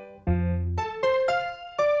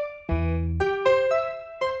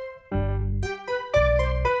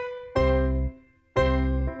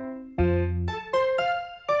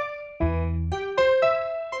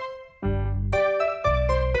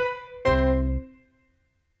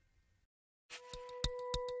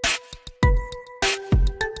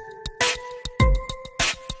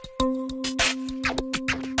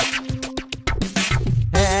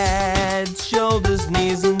 Head, shoulders,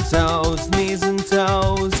 knees and toes, knees and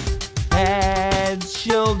toes. Head,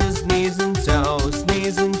 shoulders, knees and toes,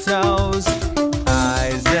 knees and toes.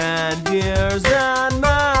 Eyes and ears and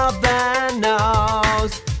mouth and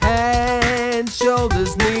nose. Head,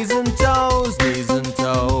 shoulders, knees and toes, knees and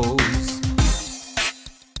toes.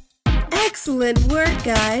 Excellent work,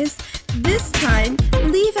 guys. This time,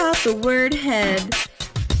 leave out the word head.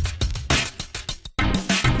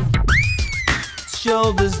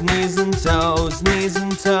 Shoulders, knees and toes, knees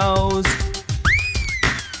and toes.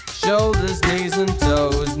 shoulders, knees and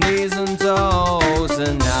toes, knees and toes,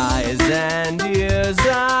 and eyes and ears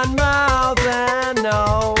and mouth and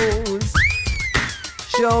nose.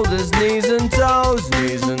 Shoulders, knees and toes,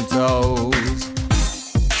 knees and toes.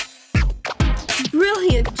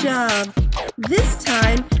 Brilliant job! This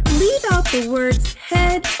time, leave out the words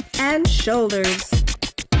head and shoulders.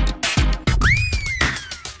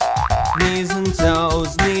 Knees and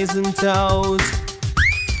toes, knees and toes.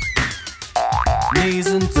 Knees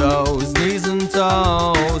and toes, knees and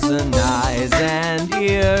toes, and eyes and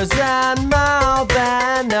ears and mouth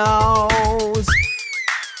and nose.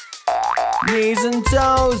 Knees and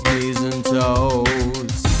toes, knees and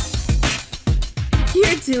toes.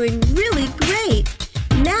 You're doing really great!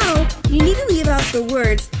 Now, you need to leave out the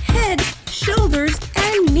words head, shoulders,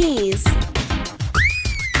 and knees.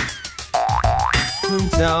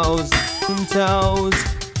 And toes, and toes.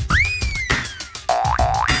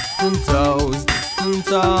 And toes, and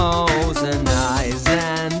toes, and eyes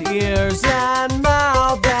and ears and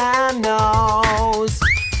mouth and nose.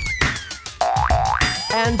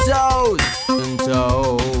 And toes, and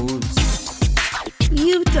toes.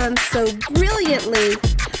 You've done so brilliantly!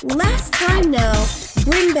 Last time now,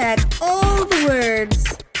 bring back all the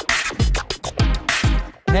words.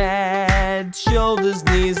 Head, shoulders,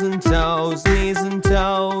 knees and toes, knees and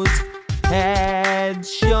toes. Head,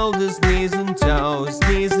 shoulders, knees and toes,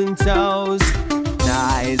 knees and toes.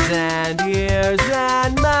 Eyes and ears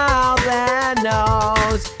and mouth and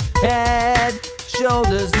nose. Head,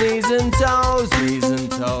 shoulders, knees and toes, knees and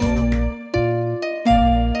toes.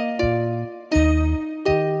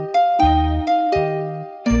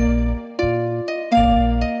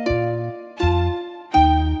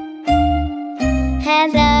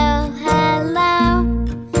 Hello,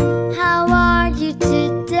 hello, how are you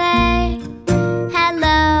today?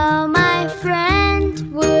 Hello, my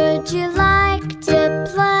friend, would you like to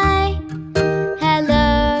play?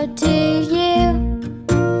 Hello to you,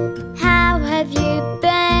 how have you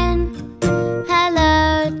been?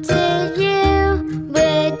 Hello to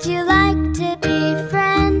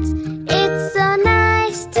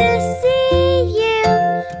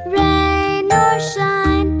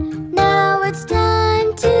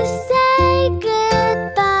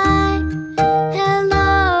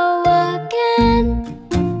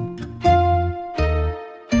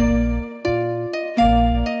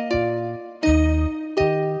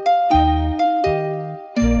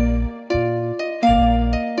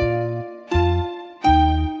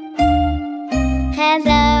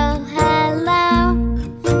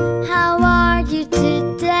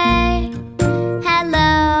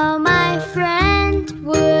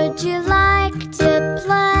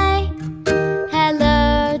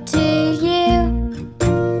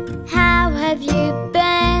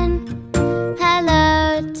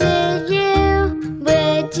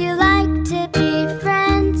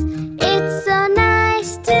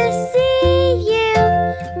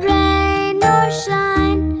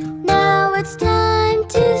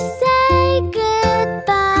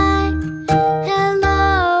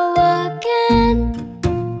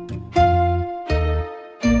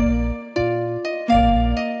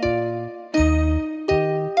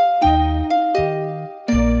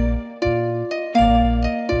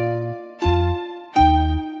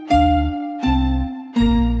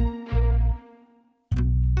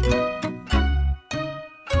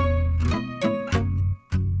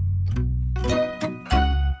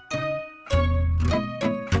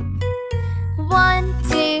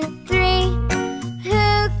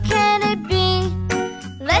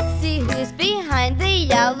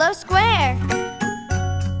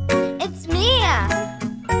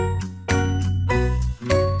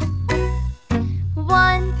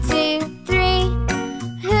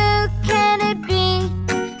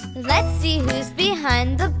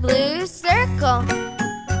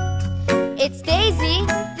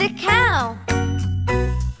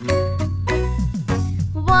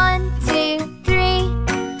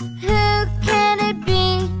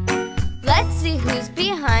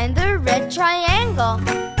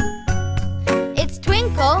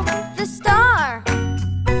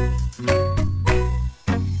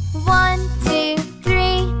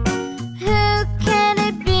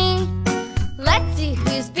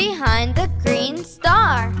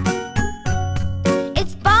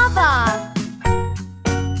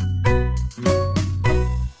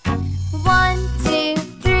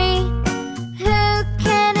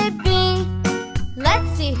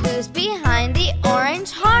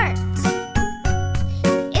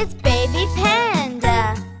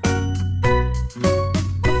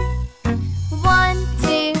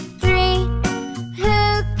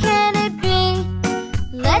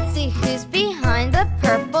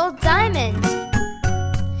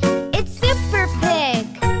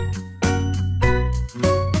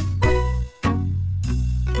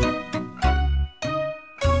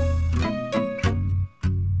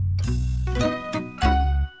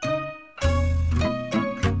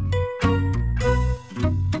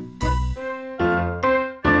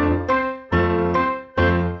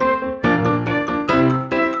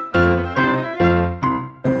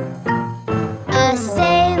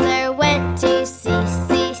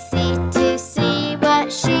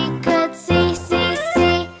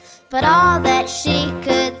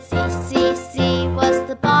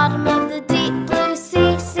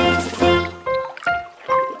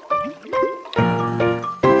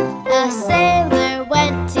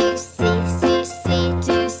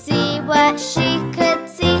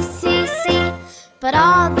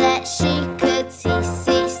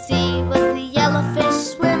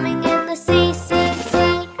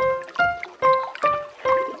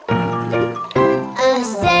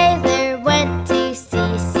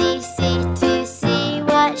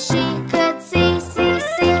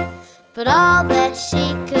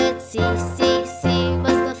sea, sea, sea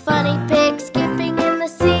was the funny pig skipping in the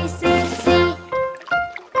sea, sea, sea.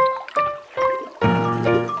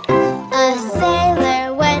 A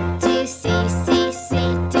sailor went to sea, sea,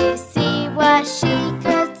 sea to see what she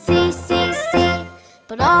could see, see, see.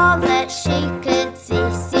 But all that she could see,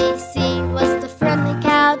 see, see was the friendly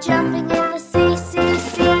cow jumping in the sea, sea,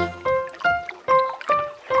 sea.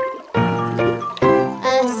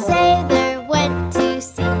 A sailor went to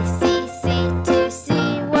sea, sea, sea to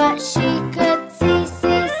see what she could see,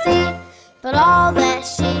 see, see. But all that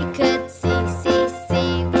she could see, see,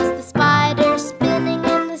 see was the spider spinning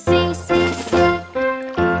in the sea, sea, sea.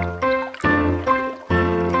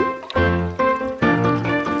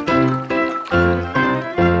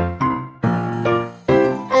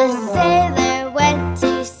 A sailor went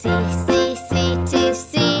to sea, sea, sea to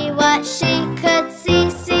see what she could see,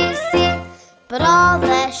 see, see. But all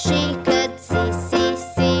that she could see, see,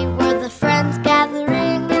 see were the friends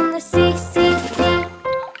gathering in the sea, sea, sea.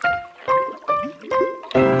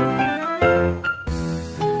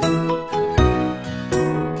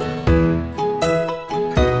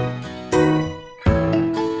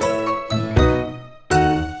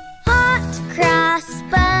 Hot cross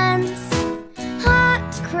buns,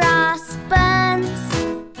 hot cross buns.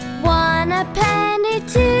 1 a penny,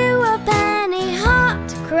 2 a penny,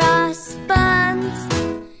 hot cross buns.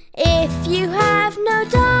 If you have no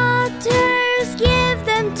daughters, give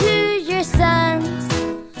them to your sons.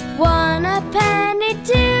 1 a penny,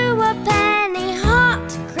 2 a penny,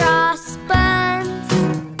 hot cross buns.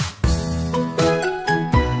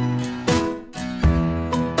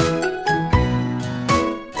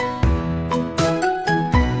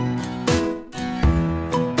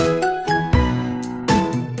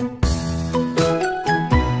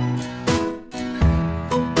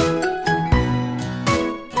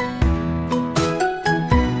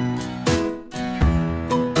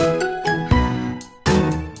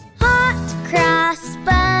 Hot cross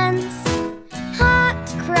buns, hot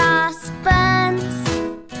cross buns.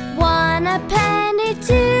 1 a penny,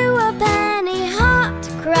 2 a penny, hot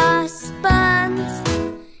cross buns.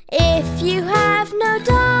 If you have no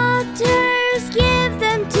daughters, give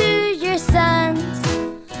them to your sons.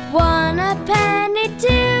 1 a penny,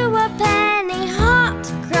 2 a penny, hot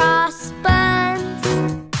cross buns.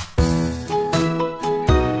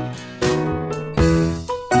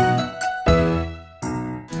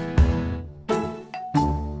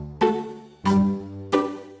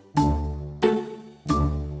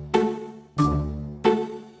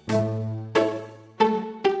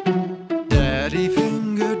 Daddy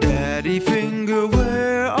finger,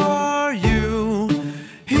 where are you?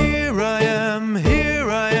 Here I am,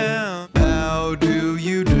 how do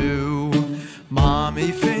you do?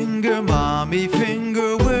 Mommy finger,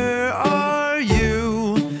 where are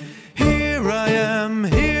you? Here I am,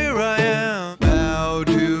 how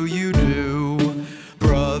do you do?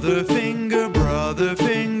 Brother finger,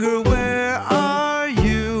 where are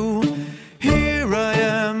you? Here I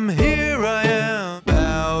am,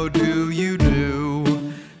 how do you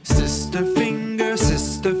do? Sister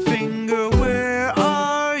finger, where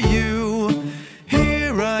are you?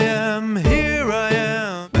 Here I am,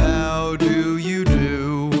 how do you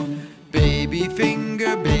do? Baby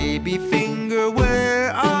finger,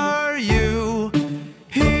 where are you?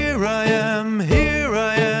 Here I am,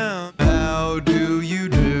 how do you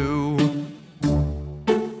do?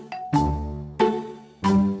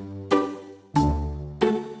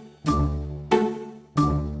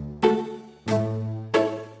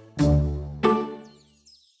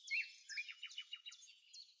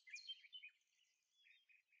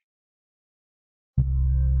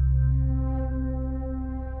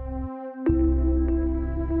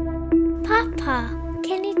 Papa,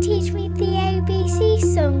 can you teach me the ABC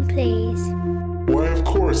song, please? Why, of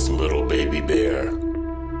course, little baby bear.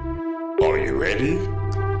 Are you ready?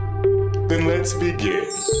 Then let's begin.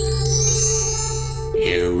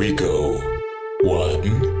 Here we go. 1,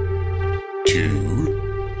 2,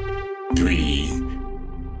 3,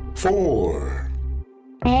 4.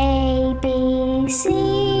 A, B,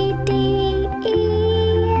 C, D,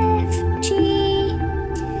 E, F, G,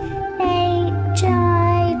 H,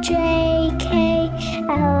 I, J, K,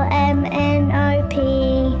 L, M, N, O, P,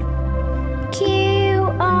 Q,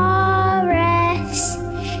 R, S,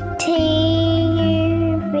 T,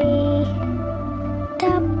 U, V,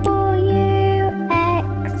 W,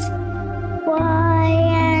 X, Y,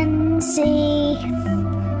 and Z.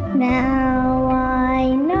 Now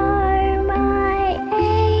I know my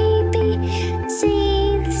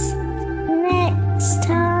ABCs.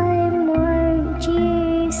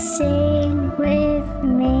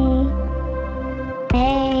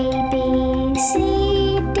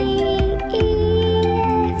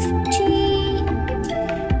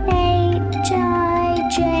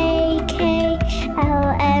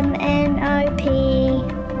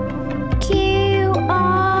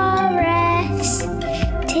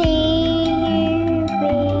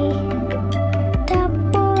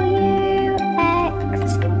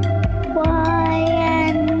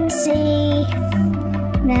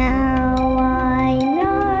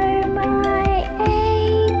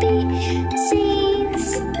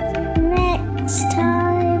 It's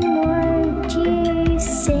time, won't you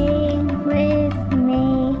sing with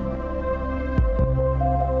me?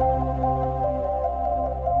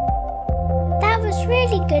 That was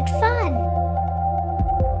really good fun.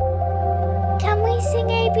 Can we sing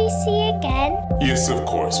ABC again? Yes, of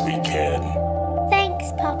course we can.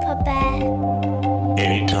 Thanks, Papa Bear.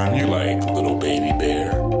 Anytime you like, little baby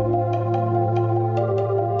bear.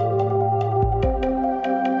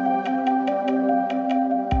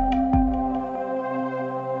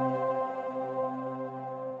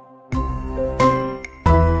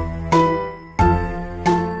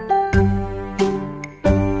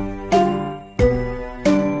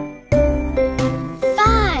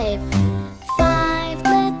 Five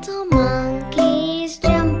little monkeys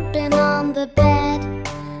jumping on the bed.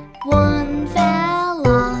 One fell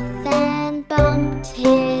off and bumped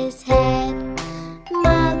his head.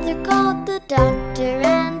 Mother called the doctor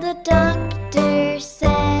and the doctor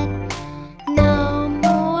said, no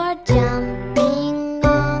more jumping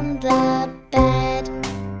on the bed.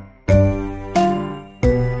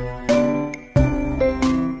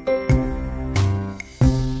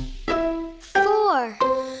 Four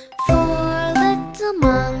little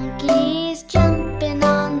monkeys jumping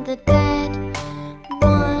on the bed.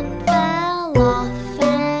 One fell off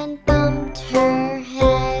and bumped her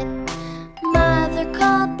head. Mother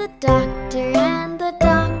called the doctor and the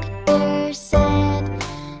doctor said,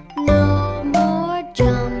 no more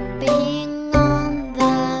jumping on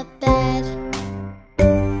the bed.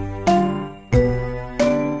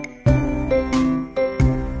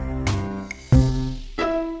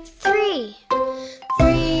 Three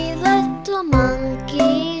little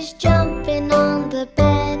monkeys jumping on the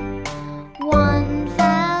bed. One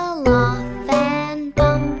fell off and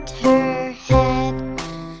bumped her head.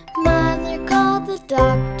 Mother called the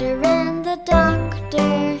doctor and the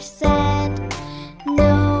doctor said,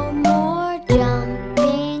 no more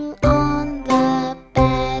jumping on the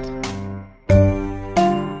bed.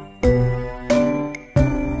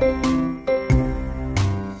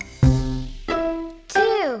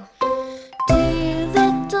 Two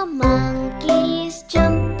little monkeys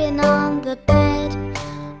jumping on the bed.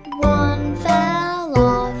 One fell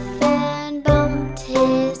off and bumped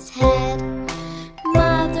his head.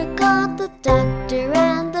 Mother called the doctor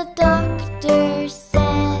and the doctor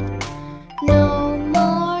said, no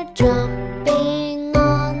more jumping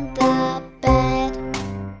on the bed.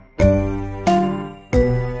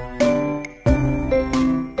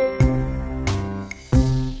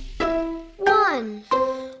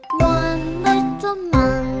 One little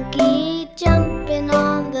monkey jumping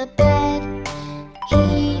on the bed.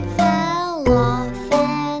 He fell off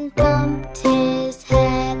and bumped his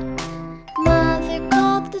head. Mother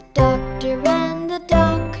called the doctor and the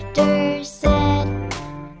doctor said,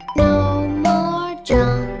 no more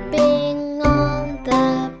jumping on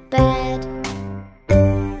the bed.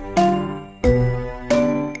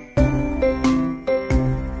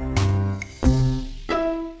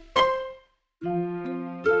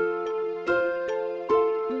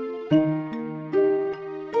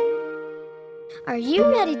 Are you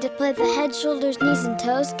ready to play the head, shoulders, knees, and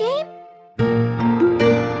toes game?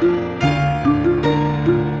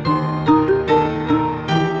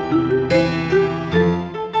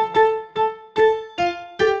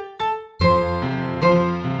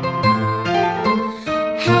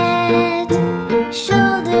 Head,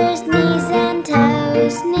 shoulders, knees, and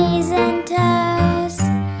toes, knees, and toes.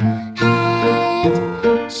 Head,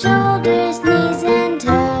 shoulders, knees, and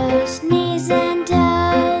toes, knees, and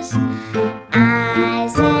toes.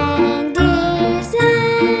 Eyes and ears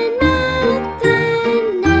and mouth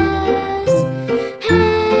and nose.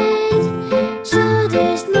 Head,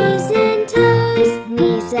 shoulders, knees and toes,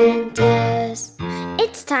 knees and toes.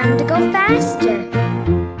 It's time to go faster.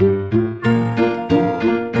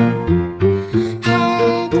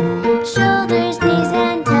 Head, shoulders, knees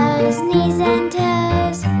and toes, knees and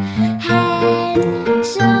toes. Head,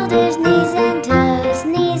 shoulders, knees and toes,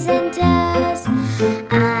 knees and toes.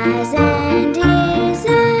 Eyes and ears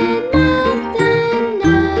and mouth and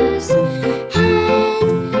nose.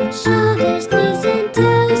 Head, shoulders, knees and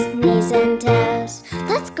toes, knees and toes.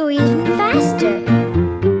 Let's go even faster.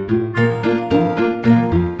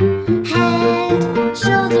 Head,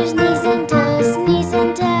 shoulders, knees and toes, knees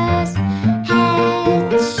and toes.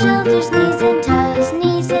 Head, shoulders, knees and toes,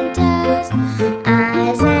 knees and toes.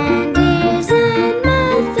 Eyes and ears and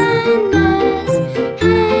mouth and nose.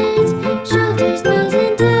 Head, shoulders, knees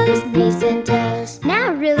and toes, knees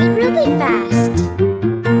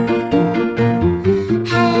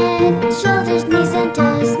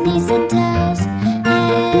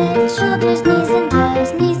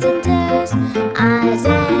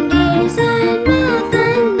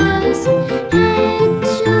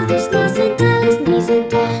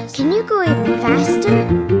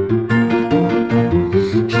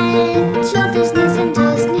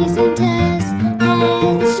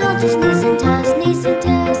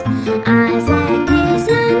Eyes and ears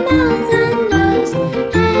and mouth and nose.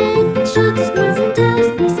 Head, shoulders, knees and toes,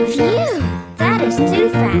 knees and toes. Phew! That is too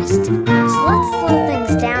fast. So let's slow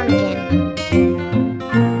things down again.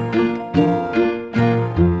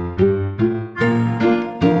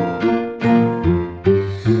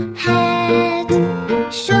 Head,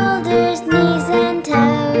 shoulders, knees and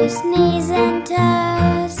toes, knees and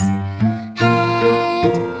toes.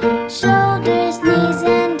 Head, shoulders, knees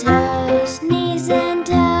and toes, knees and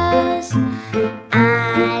toes.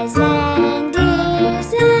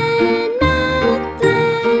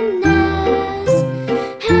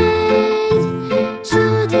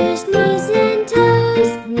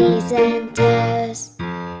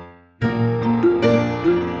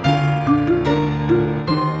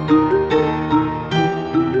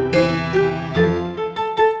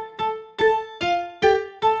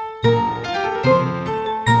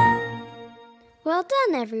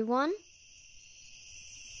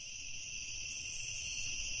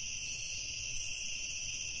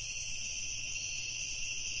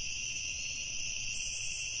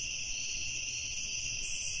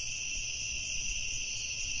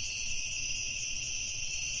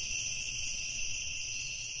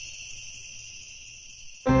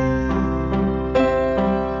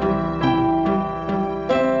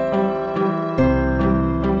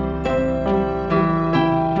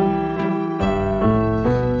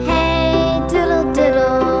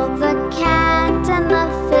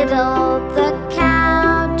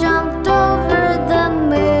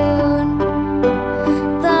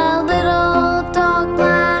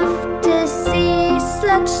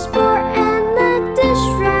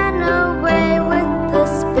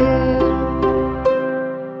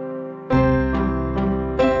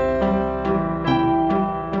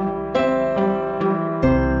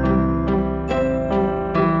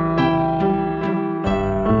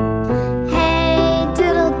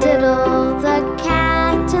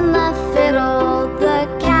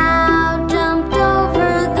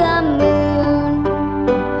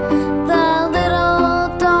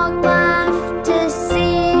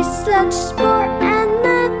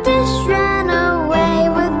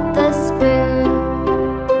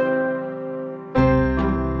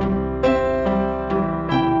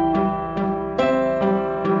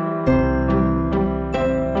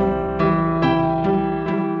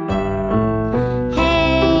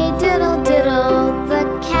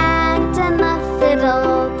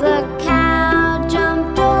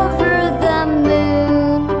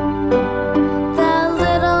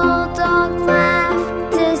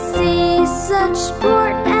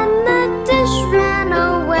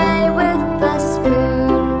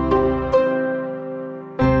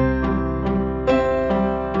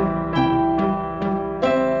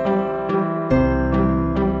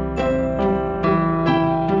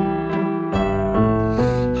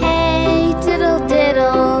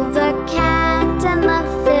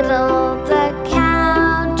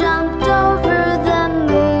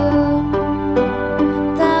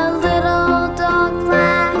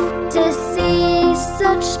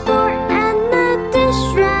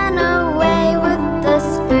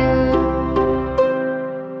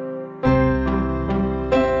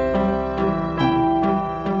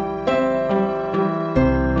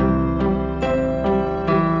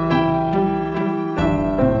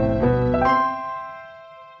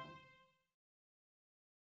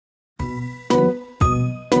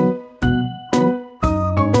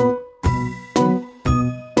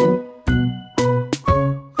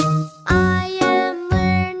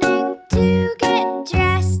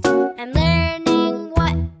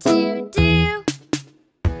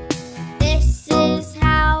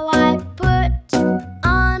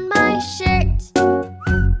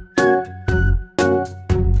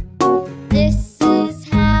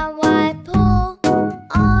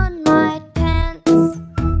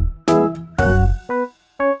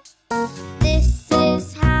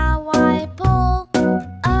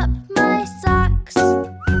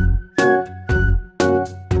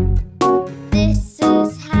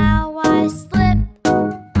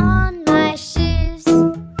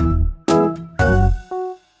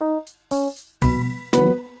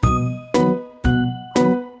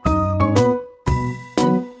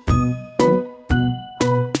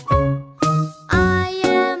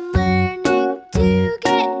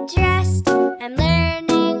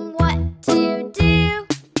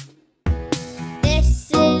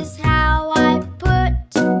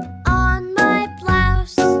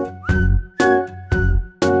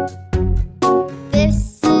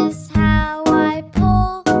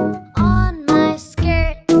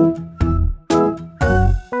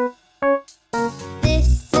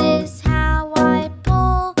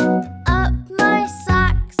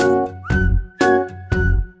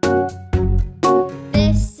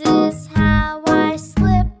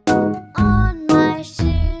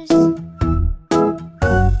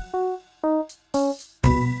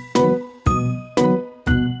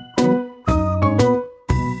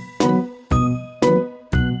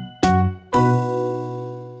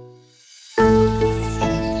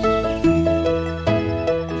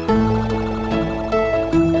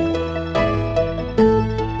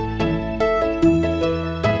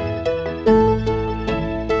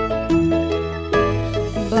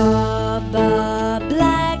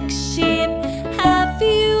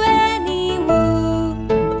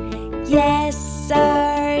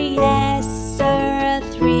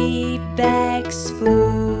 bags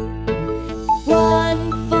full.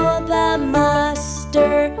 One for the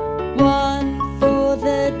master, one for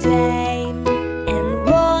the dame, and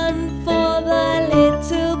one for the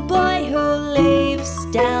little boy who lives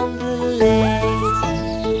down the lane.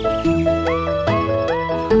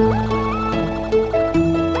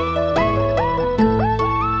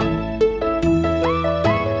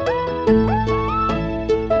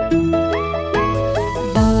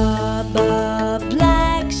 Baba,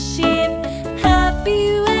 black sheep, have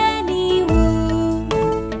you any wool?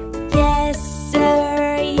 Yes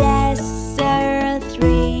sir,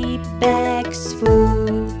 3 bags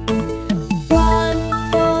full. One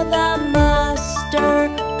for the master,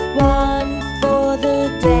 one for the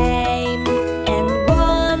dame, and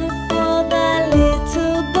one for the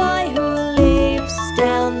little boy who lives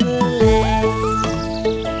down the lane.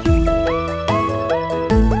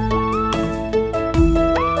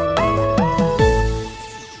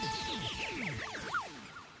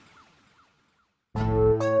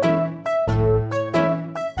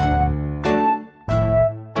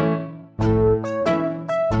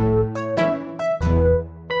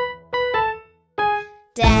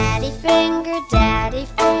 Daddy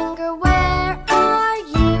Finger, where are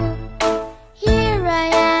you? Here I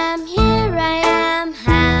am,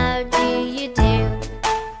 how do you do?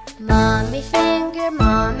 Mommy Finger,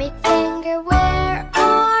 where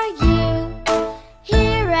are you?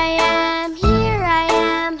 Here I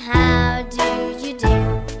am, how do you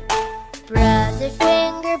do? Brother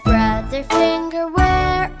Finger,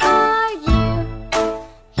 where are you?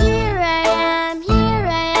 Here I am,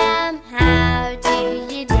 how do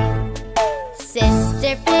you do?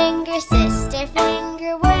 Sister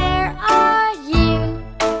Finger, where are you?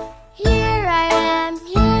 Here I am,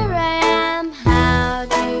 how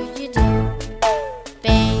do you do?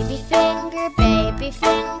 Baby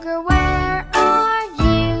Finger, where are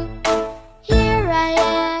you? Here I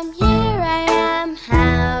am,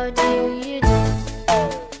 how do you do?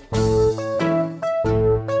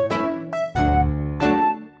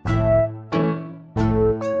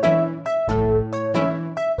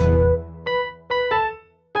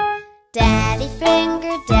 Daddy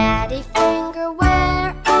Finger,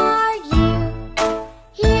 where are you?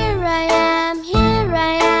 Here I am,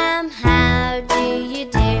 how do you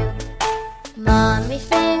do? Mommy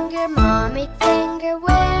Finger,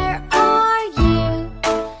 where are you?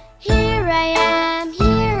 Here I am,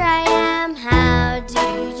 how do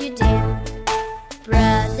you do?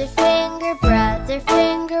 Brother Finger,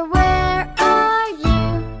 where are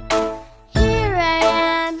you? Here I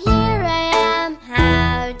am,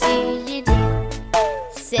 how do you do?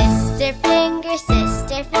 Sister Finger,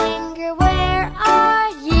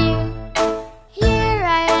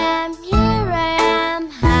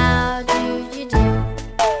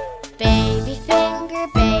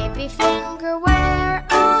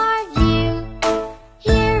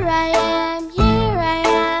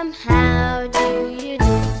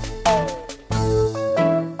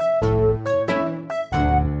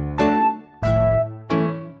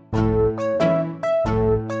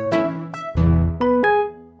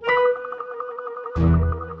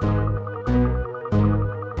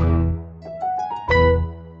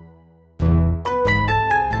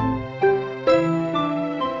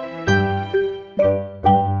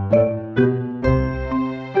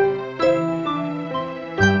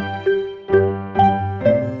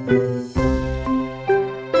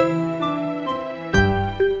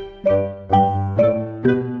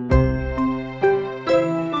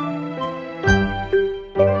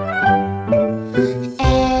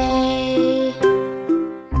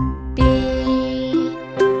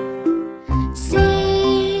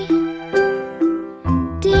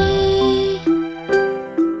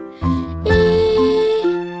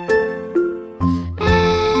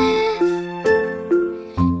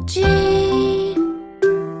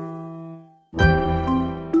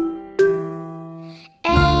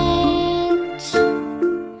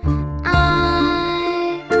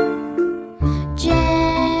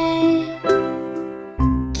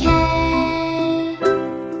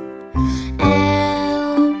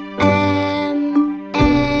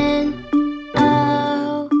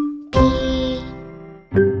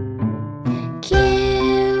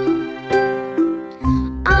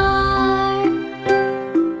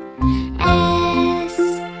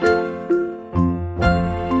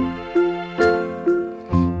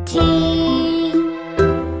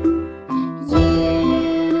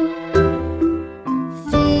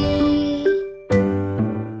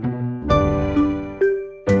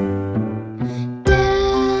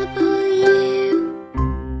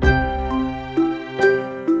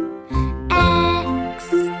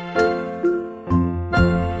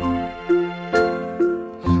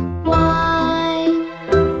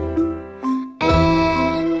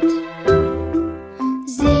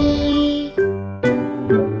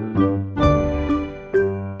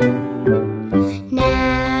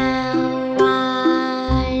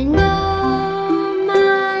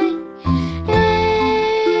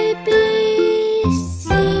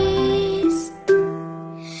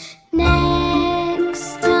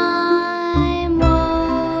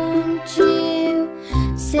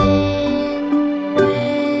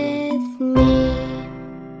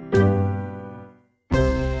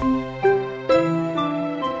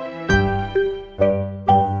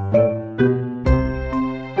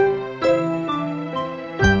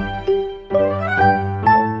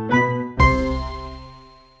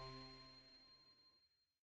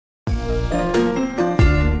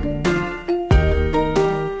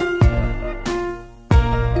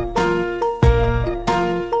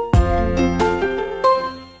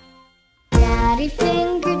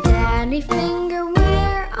 Daddy finger,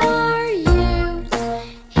 where are you?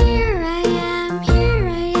 Here I am,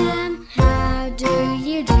 how do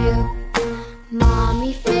you do?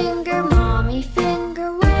 Mommy finger,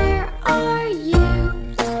 where are you?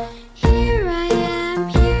 Here I am,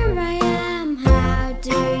 how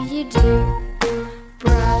do you do?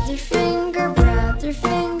 Brother finger,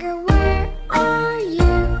 where are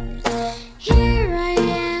you? Here I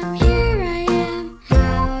am,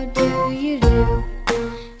 how do you do?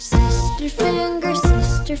 Sister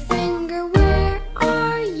finger, where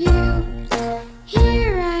are you?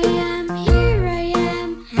 Here I am,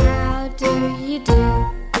 how do you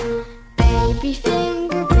do? Baby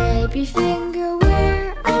finger,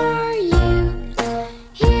 where are you?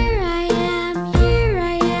 Here I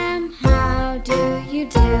am, how do you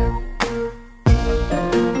do?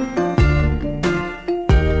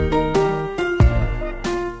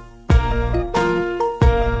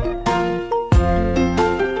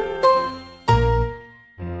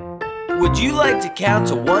 Would you like to count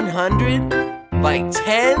to 100 by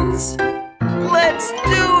tens? Let's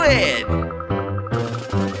do it!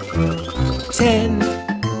 10,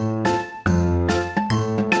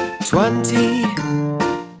 20,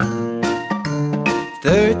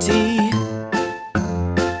 30,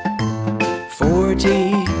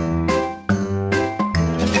 40,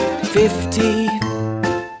 50,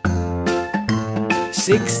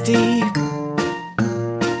 60,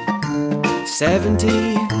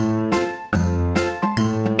 70,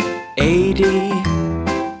 80,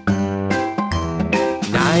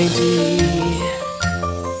 90,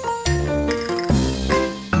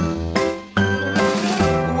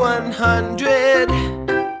 100.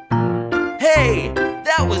 Hey,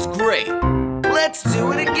 that was great. Let's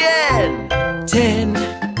do it again. 10,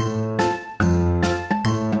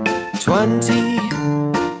 20,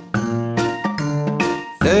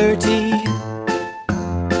 30,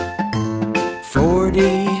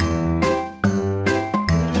 40,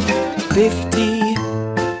 50,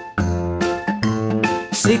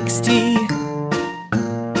 60,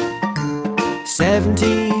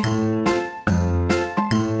 70,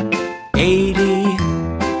 80,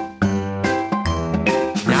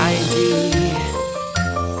 90.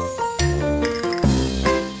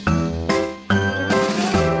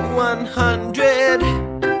 100.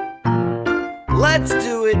 Let's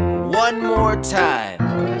do it one more time.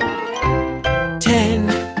 10,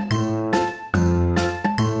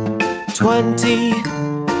 20,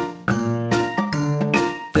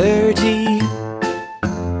 30,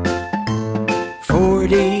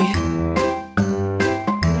 40,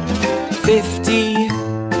 50,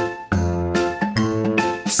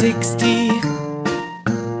 60,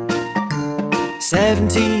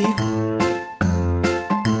 70,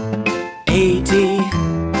 80,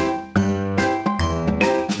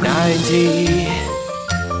 90.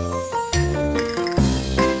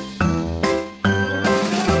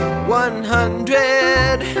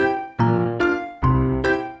 100.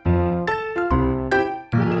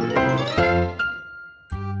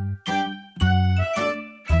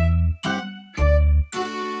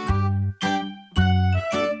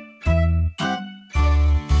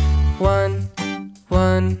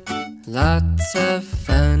 One, lots of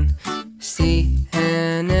fun. See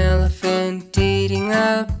an elephant eating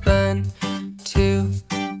a bun. Two,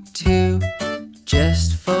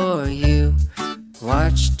 just for you.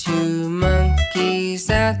 Watch two monkeys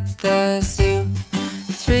at the zoo.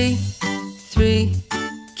 Three,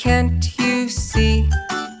 can't you see?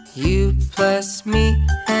 You plus me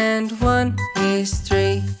and one is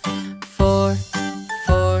three. Four,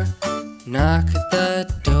 knock at the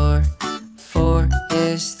door. 4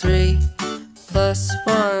 is 3 plus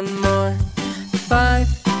 1 more. 5,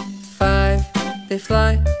 they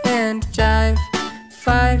fly and jive.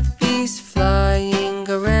 5 bees flying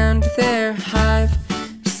around their hive.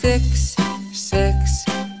 6,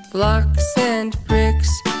 blocks and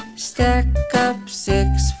bricks. Stack up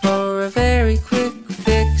 6 for a very quick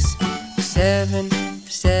fix. 7,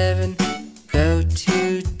 go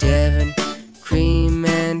to Devon. Cream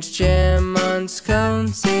and jam on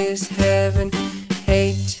scones is heaven.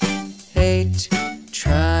 8,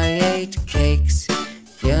 try 8 cakes.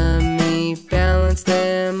 Yummy, balance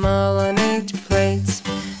them all on 8 plates.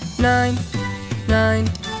 9,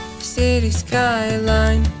 city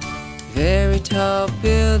skyline. Very tall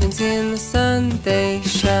buildings in the sun they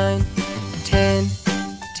shine.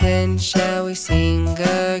 10, shall we sing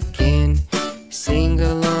again? Sing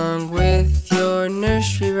along with your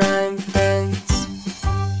nursery rhyme friends.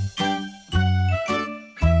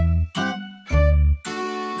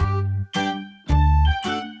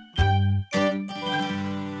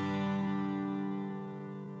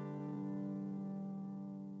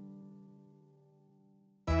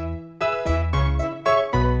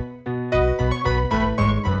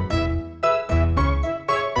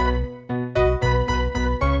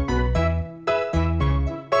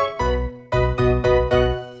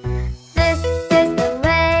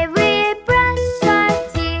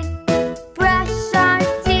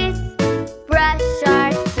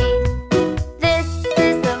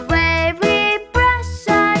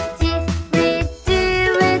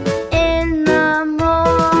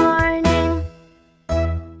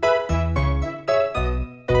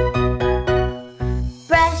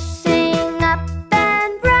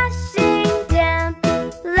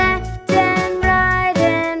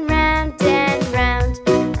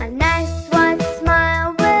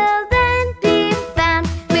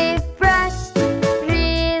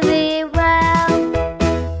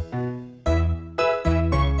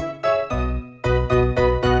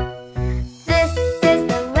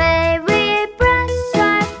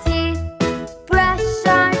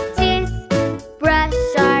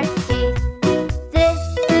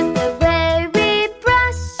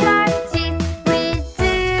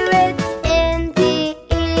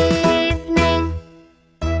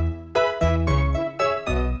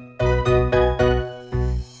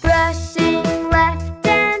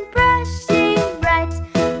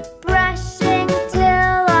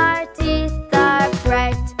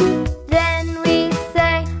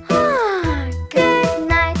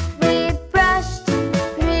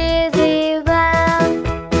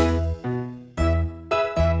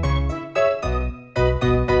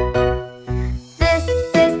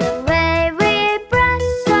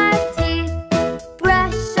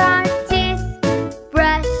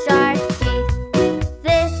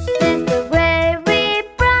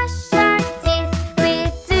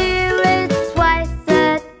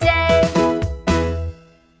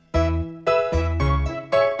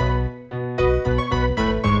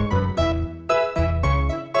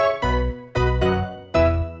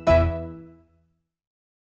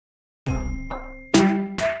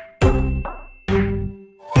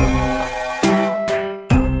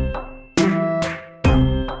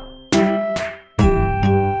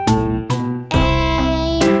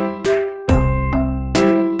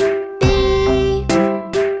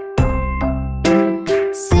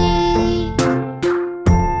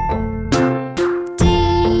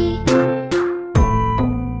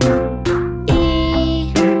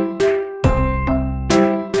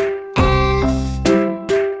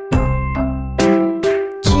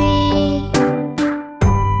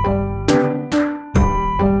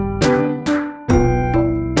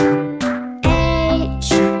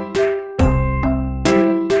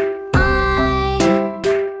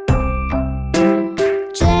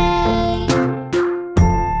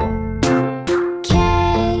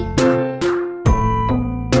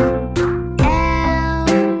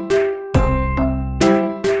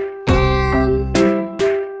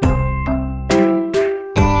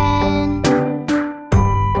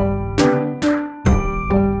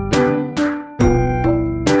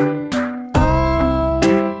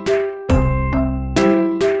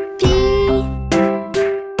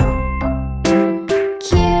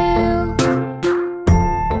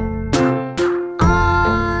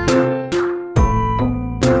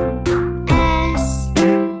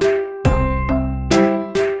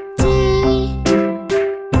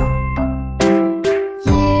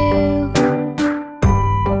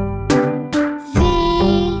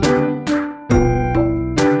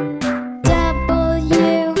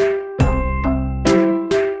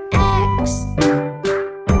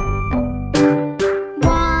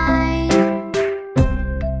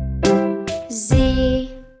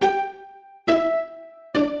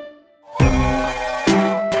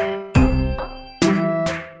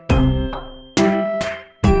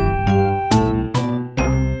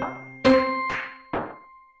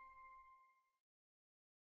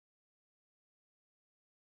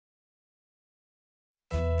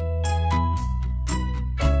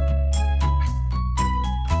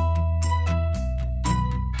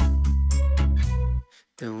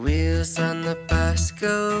 The wheels on the bus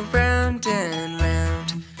go round and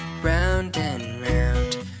round, round and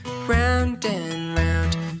round, round and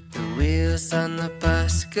round. The wheels on the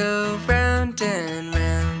bus go round and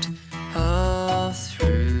round, all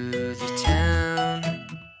through the town.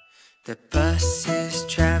 The bus is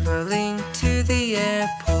traveling to the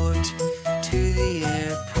airport, to the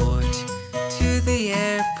airport, to the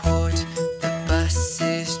airport. The bus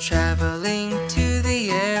is traveling to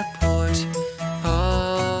the airport,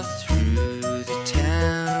 all through the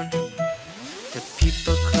town. The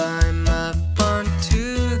people climb up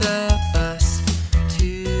onto the bus,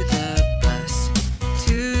 to the bus,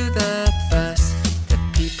 to the bus. The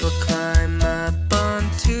people climb up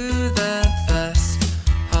onto the bus,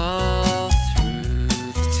 all through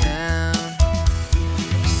the town.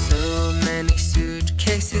 So many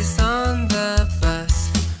suitcases on the bus,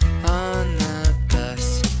 on the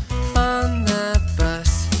bus, on the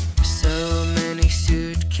bus. So many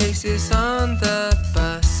suitcases on the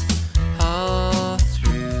bus, all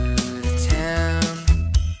through the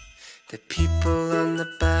town. The people on the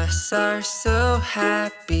bus are so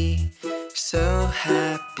happy, so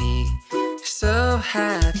happy, so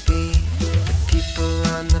happy. The people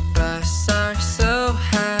on the bus are so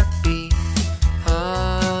happy,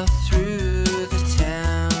 all through the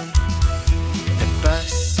town. The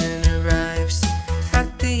bus soon arrives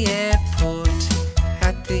at the airport,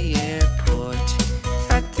 at the airport,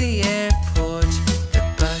 at the airport. The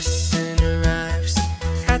bus soon arrives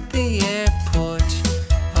at the airport,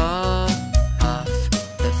 all off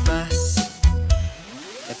the bus.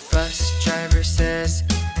 The bus driver says,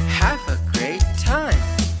 "Have a great time,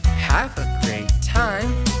 have a great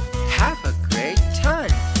time, have a great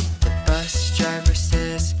time." The bus driver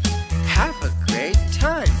says, "Have a great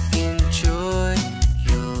time, enjoy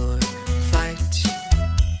your flight."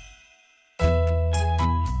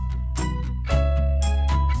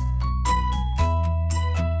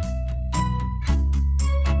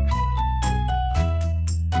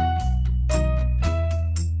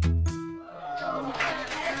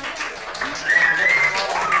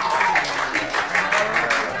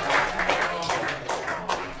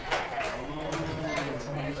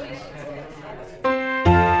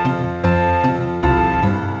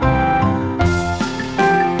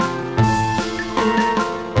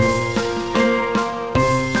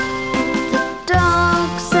 Dog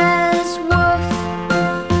says woof,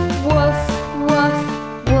 woof, woof,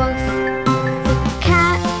 woof. The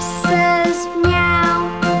cat says meow,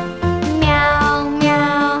 meow,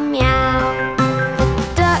 meow, meow. The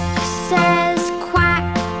duck says quack,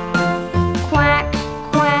 quack,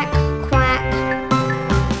 quack, quack.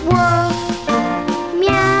 Woof,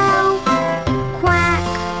 meow, quack.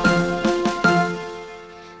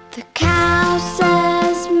 The cow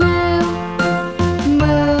says moo,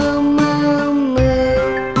 moo, moo, moo.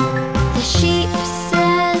 The sheep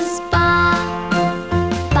says ba,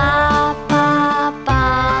 ba, ba, ba.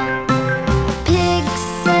 The pig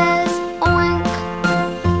says oink,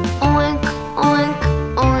 oink, oink,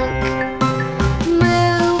 oink.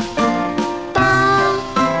 Moo, ba,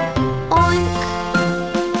 oink.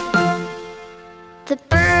 The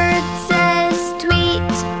bird says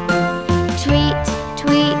tweet, tweet,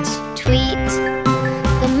 tweet, tweet.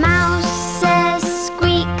 The mouse says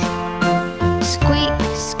squeak, squeak,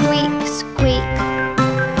 squeak, squeak.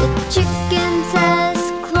 The chicken says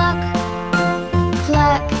cluck,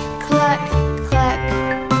 cluck, cluck, cluck.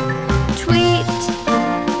 Tweet,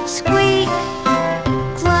 squeak,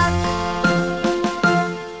 cluck.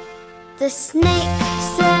 The snake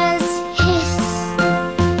says hiss,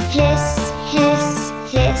 hiss, hiss,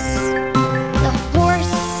 hiss. The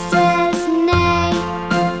horse says neigh,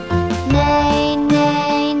 neigh,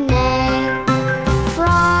 neigh, neigh. The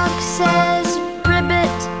frog says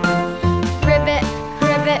ribbit, ribbit,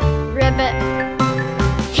 ribbit, ribbit.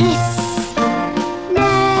 Hiss,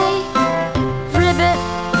 neigh, ribbit.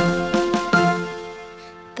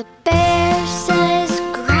 The bear says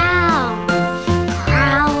growl,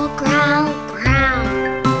 growl, growl, growl.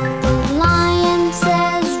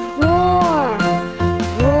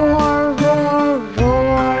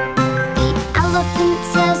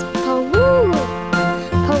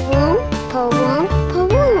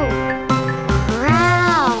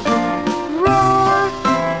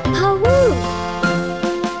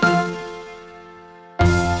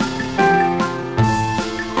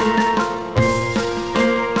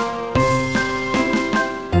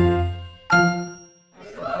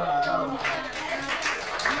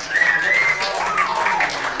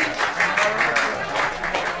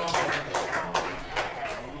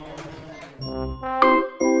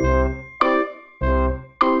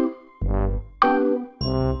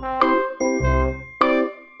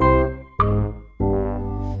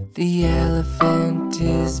 The elephant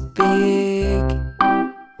is big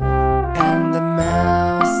and the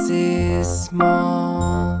mouse is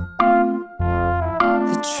small.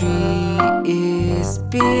 The tree is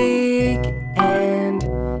big and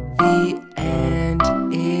the ant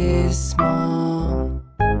is small.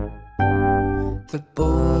 The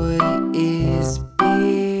boy is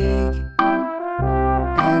big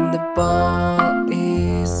and the ball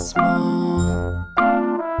is small.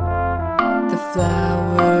 The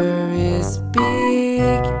flower is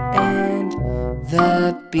big and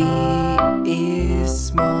the bee is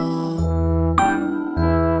small.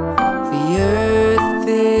 The earth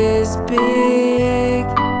is big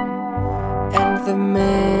and the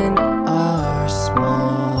men are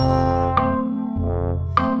small.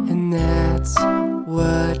 And that's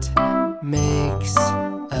what makes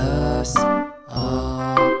us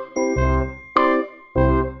all.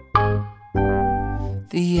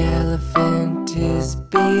 The elephant is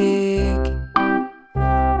big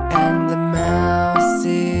and the mouse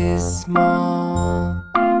is small.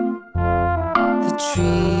 The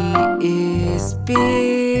tree is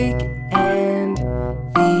big and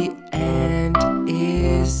the ant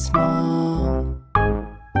is small.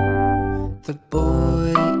 The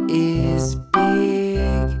boy is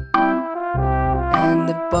big and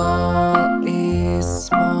the ball is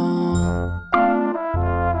small.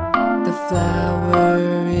 The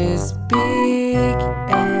flower is big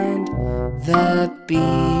and the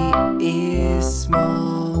bee is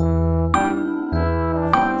small.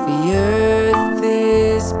 The earth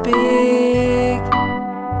is big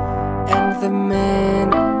and the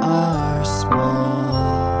men are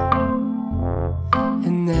small.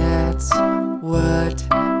 And that's what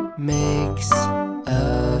makes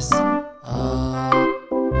us all.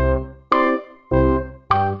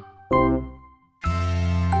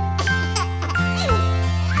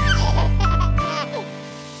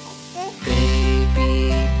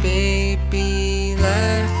 Baby, baby,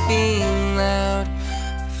 laughing loud,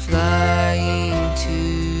 flying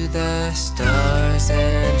to the stars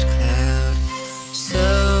and cloud.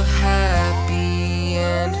 So happy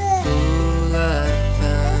and full of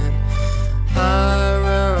fun, our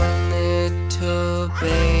own little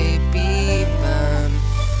baby bum.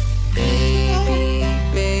 Baby,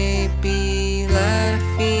 baby,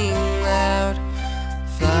 laughing loud,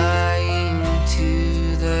 flying to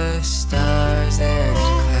the stars and cloud.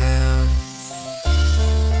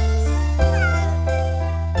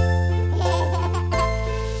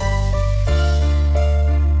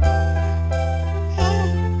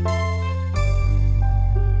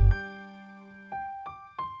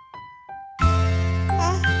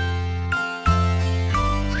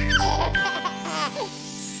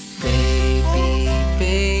 Baby,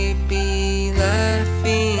 baby,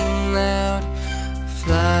 laughing loud,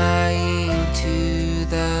 flying to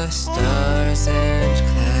the stars and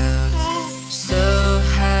clouds. So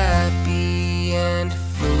happy and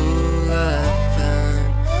full of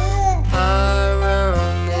fun, our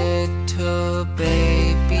own little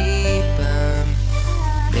baby bum.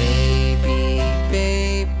 Baby,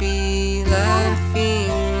 baby,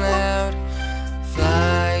 laughing loud,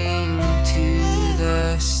 flying to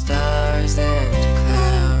the stars and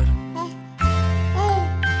cloud.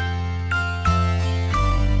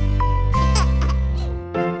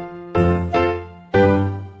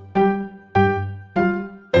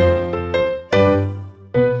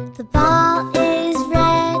 The ball is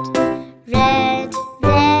red, red,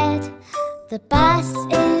 red. The bus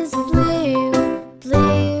is blue,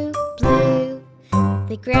 blue, blue.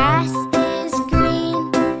 The grass is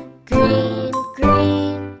green, green,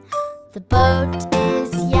 green. The boat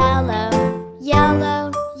is yellow,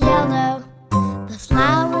 yellow, yellow. The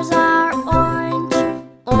flowers are orange,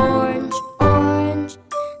 orange, orange.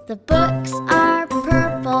 The books are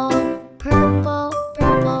purple, purple,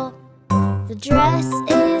 purple. The dress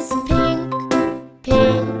is pink,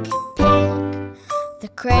 pink, pink. The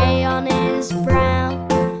crayon is brown,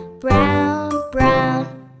 brown, brown.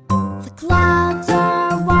 The clouds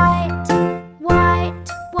are white, white,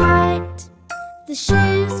 white. The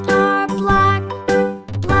shoes are black,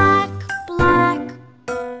 black, black.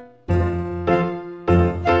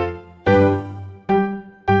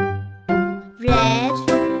 Red,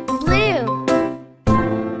 blue,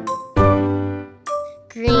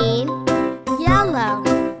 green, yellow,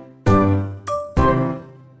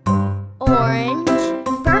 orange,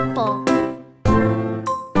 purple,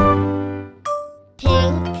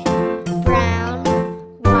 pink, brown,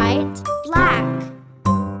 white, black.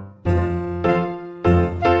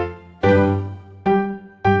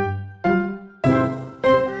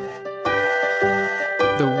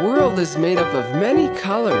 The world is made up of many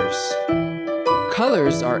colors.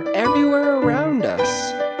 Colors are everywhere around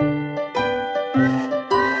us.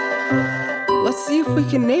 Let's see if we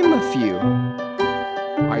can name a few.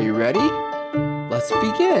 Are you ready? Let's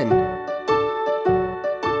begin.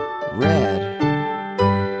 Red,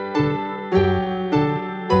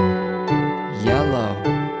 yellow,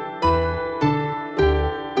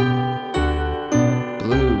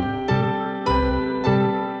 blue,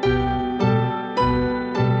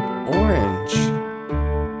 orange,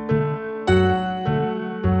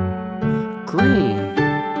 green,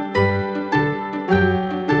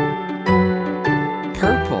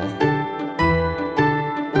 purple,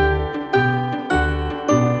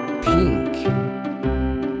 pink,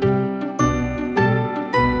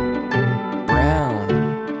 brown,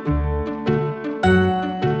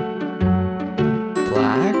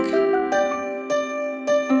 black,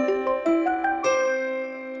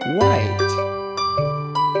 white.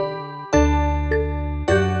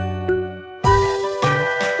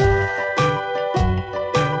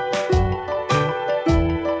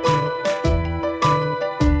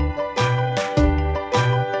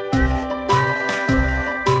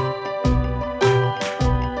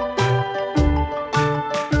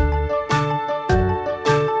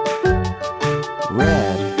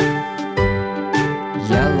 Red,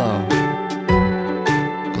 yellow,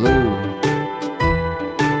 blue,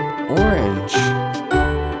 orange,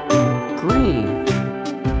 green,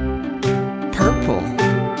 purple,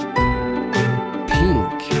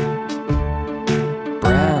 pink,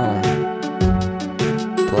 brown,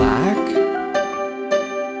 black,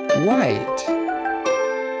 white.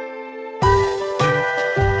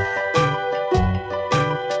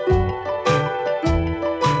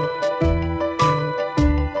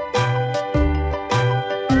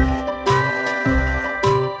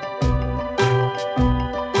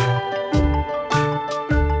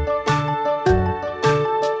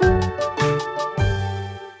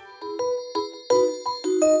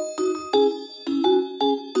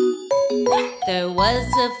 There was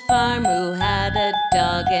a farmer who had a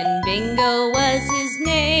dog, and Bingo was his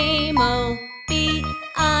name. Oh,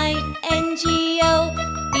 B-I-N-G-O,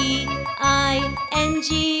 B-I-N-G-O,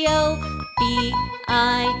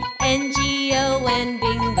 B-I-N-G-O, and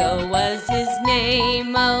Bingo was his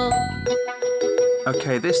name. Oh.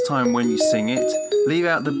 Okay, this time when you sing it, leave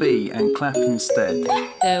out the B and clap instead.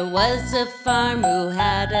 There was a farmer who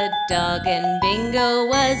had a dog, and Bingo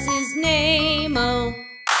was his name. Oh,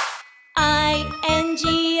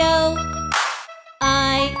 I-N-G-O,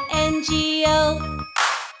 I-N-G-O,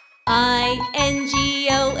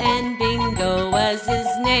 I-N-G-O, and Bingo was his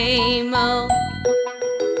name. Oh.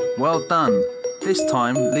 Well done. This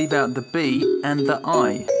time, leave out the B and the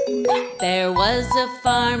I. There was a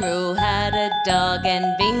farmer who had a dog,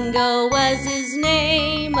 and Bingo was his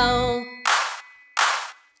name. Oh,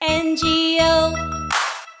 N-G-O,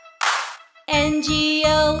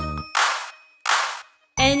 N-G-O,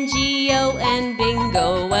 N-G-O, and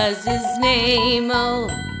Bingo was his name. Oh.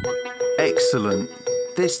 Excellent.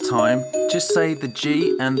 This time, just say the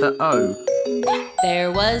G and the O.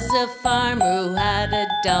 There was a farmer who had a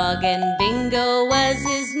dog, and Bingo was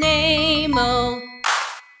his name. Oh,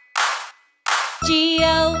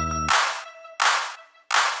 G-O,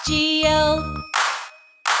 G-O,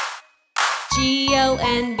 G-O,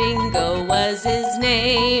 and Bingo was his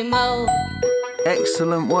name. Oh.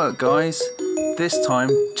 Excellent work, guys. This time,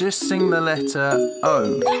 just sing the letter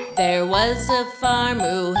O. There was a farmer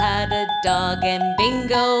who had a dog, and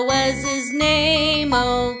Bingo was his name.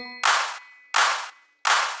 Oh,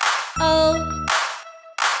 O,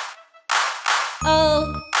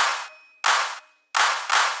 O,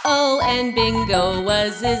 O, and Bingo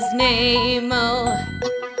was his name. Oh.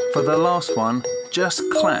 For the last one, just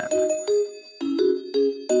clap.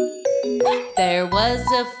 There was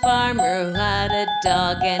a farmer who had a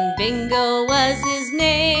dog, and Bingo was his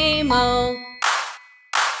name. Oh.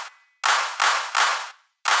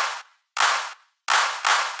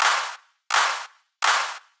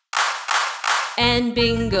 And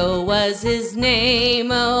Bingo was his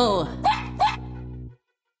name. Oh.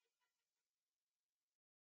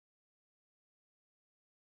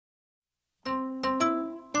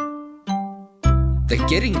 The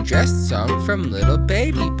Getting Dressed song from Little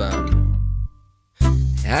Baby Bum.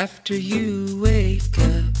 After you wake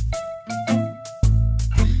up,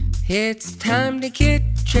 it's time to get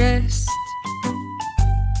dressed.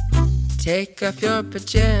 Take off your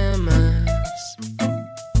pajamas.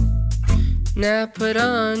 Now put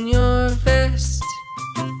on your vest.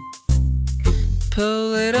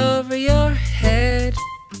 Pull it over your head,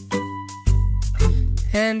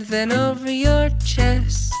 and then over your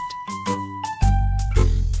chest.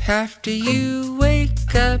 After you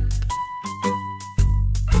wake up,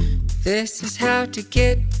 This is how to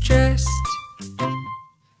get dressed.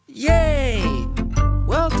 Yay!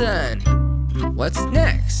 Well done. What's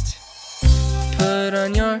next? Put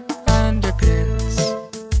on your underpants.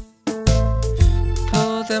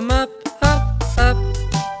 Pull them up, up, up.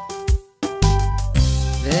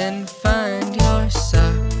 Then find your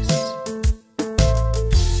socks.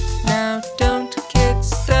 Now don't get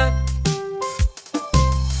stuck.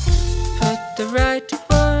 Put the right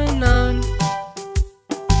one on,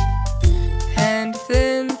 and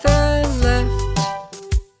then the left.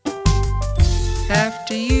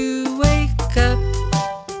 After you wake up,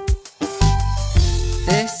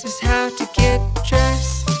 this is how to get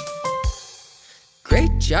dressed.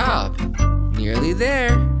 Great job! Nearly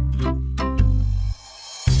there.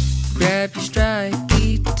 Grab your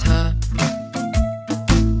stripy top,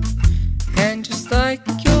 and just like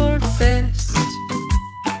your vest,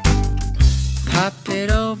 pop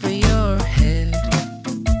it over your head,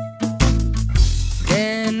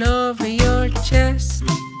 then over your chest.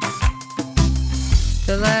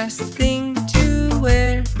 The last thing to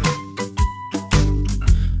wear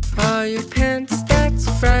are your pants, that's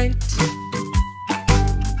right.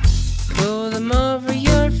 Pull them over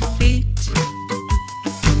your feet.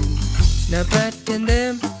 Now button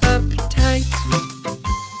them up tight.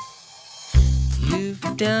 You've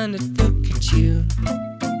done it, look at you.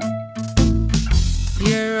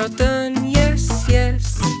 You're all done, yes,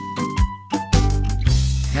 yes.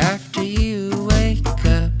 After you wake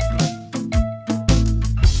up,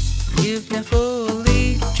 you've now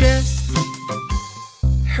fully dressed.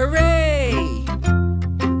 Hooray!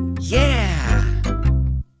 Yeah!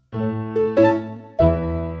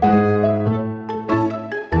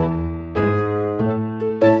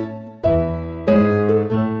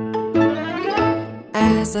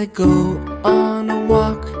 As I go on a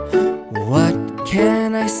walk, what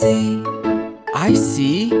can I see? I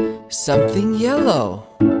see something yellow.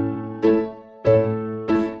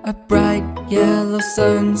 A bright yellow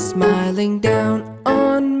sun smiling down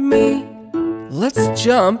on me. Let's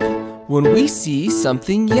jump when we see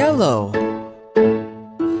something yellow.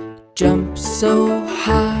 Jump so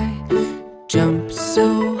high, jump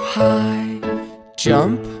so high.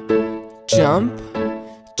 Jump, jump,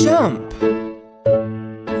 jump.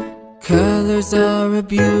 Colors are a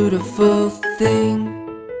beautiful thing.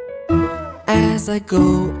 As I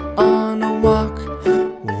go on a walk,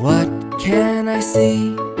 what can I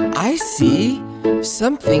see? I see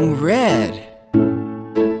something red.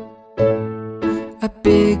 A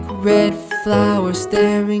big red flower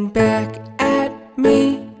staring back at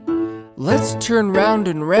me. Let's turn round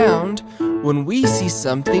and round when we see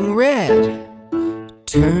something red.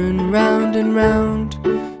 Turn round and round,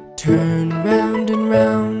 turn round and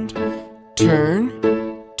round. Turn,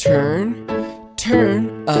 turn,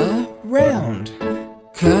 turn around.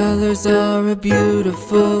 Colors are a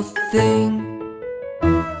beautiful thing.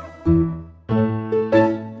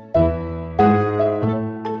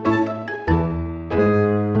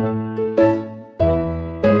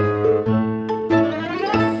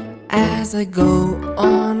 As I go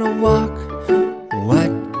on a walk,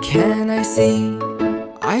 what can I see?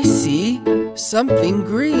 I see something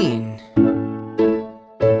green.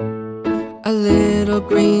 A little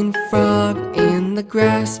green frog in the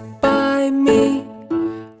grass by me.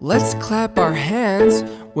 Let's clap our hands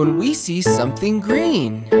when we see something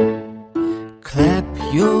green. Clap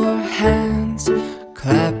your hands,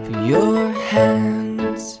 clap your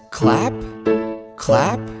hands. Clap,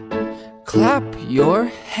 clap, clap your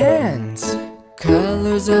hands.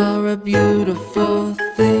 Colors are a beautiful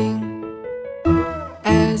thing.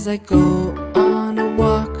 As I go on a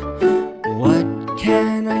walk, what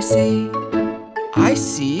can I see? I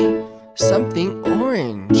see something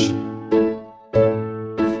orange.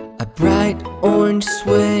 A bright orange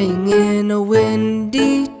swaying in a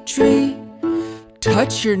windy tree.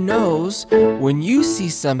 Touch your nose when you see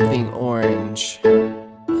something orange.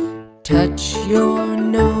 Touch your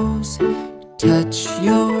nose, touch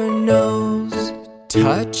your nose.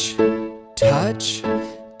 Touch, touch,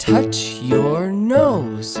 touch your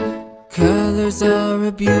nose. Colors are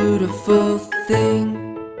a beautiful thing.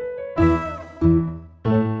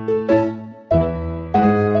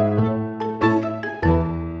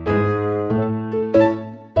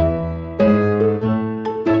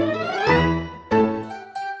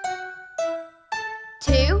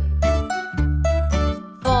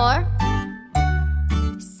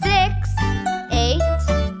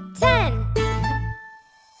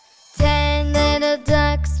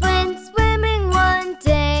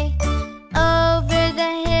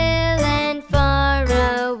 Far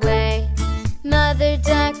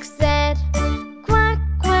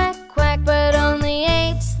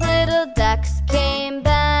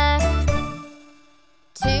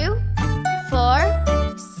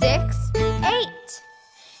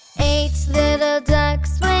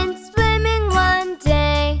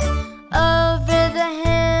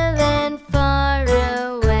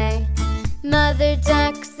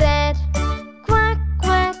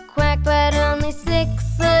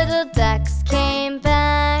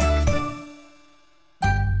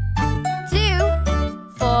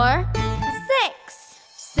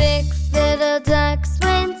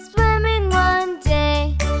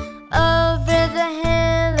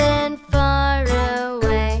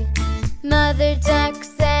Mother duck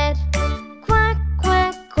said, quack,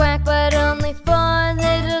 quack, quack, but only 4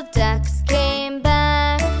 little ducks came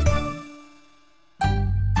back.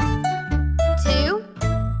 2,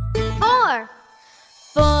 4.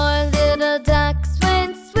 4 little ducks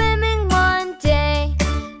went swimming one day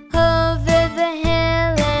over the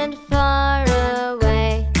hill and far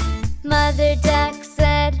away. Mother duck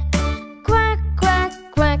said, quack, quack,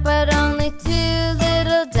 quack, but only 2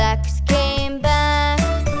 little ducks came back.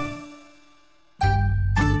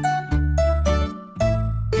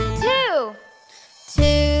 2. 2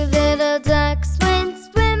 little ducks went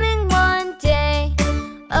swimming one day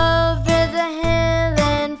over the hill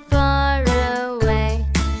and far away.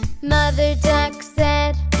 Mother duck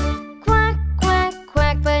said, quack, quack,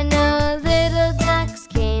 quack, but no little ducks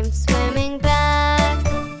came swimming back.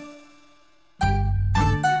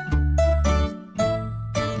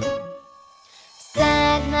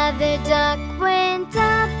 Sad Mother duck went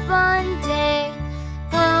up one day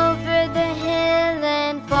over the hill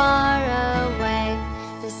and far away.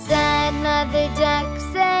 The sad Mother duck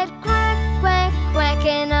said, quack, quack, quack,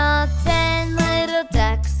 and all 10 little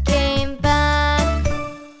ducks came back.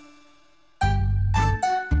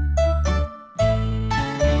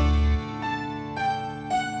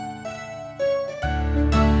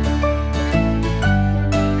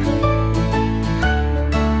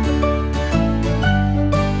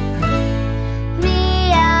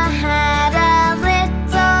 Mia had a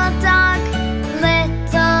little dog,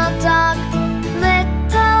 little dog,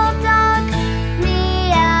 little dog.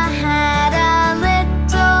 Mia had a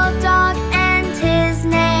little dog, and his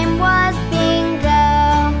name was Bingo.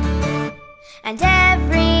 And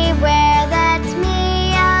everywhere that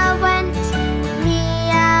Mia went,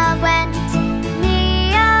 Mia went,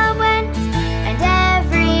 Mia went. And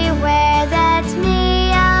everywhere that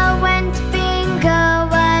Mia went, Bingo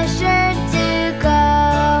was sure to go.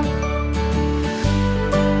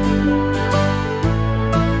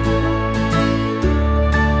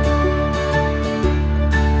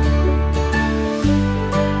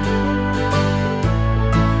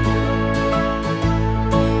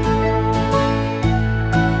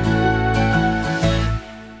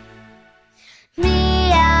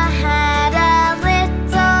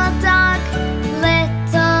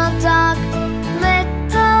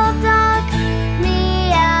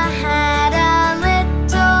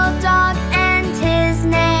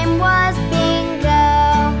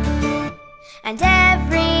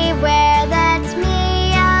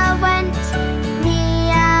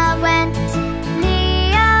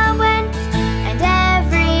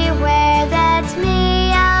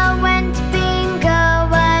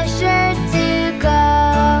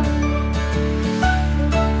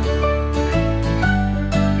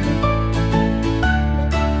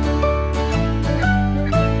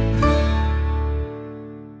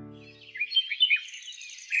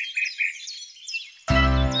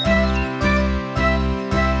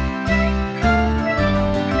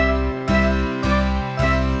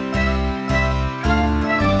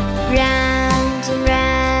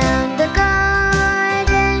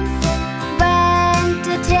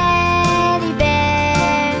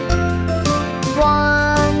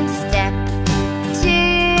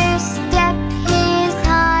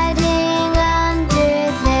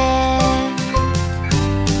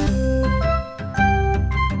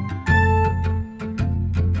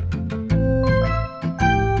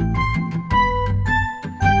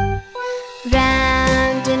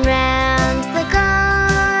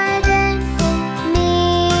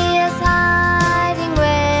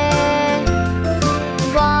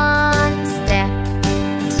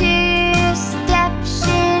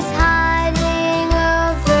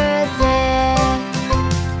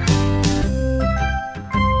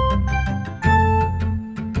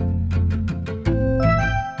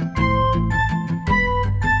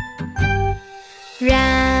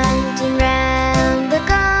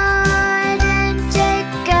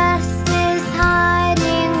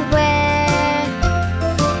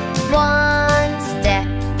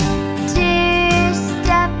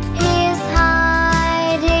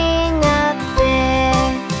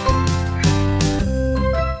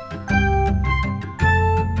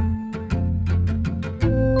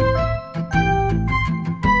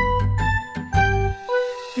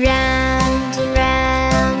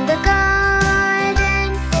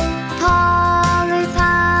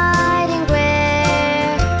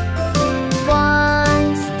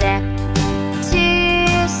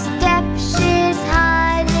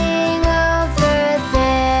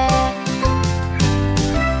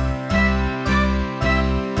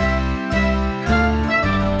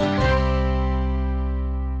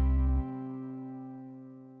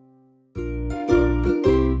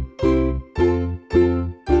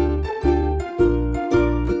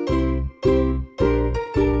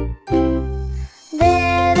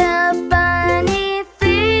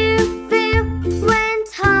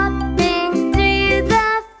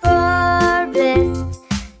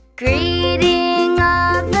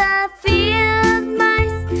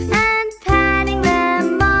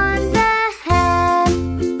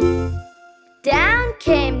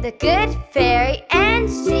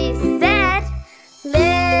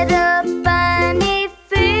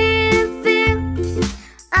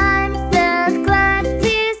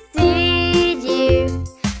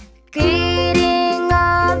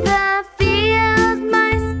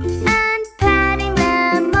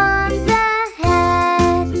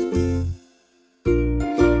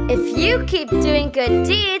 you keep doing good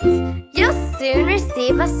deeds, you'll soon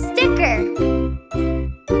receive a sticker.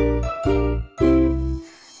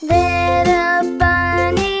 Little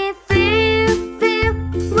bunny Foo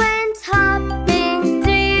Foo went hopping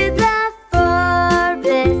through the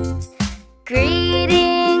forest,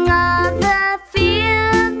 greeting all the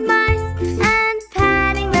field mice and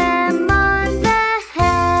patting them on the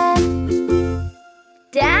head.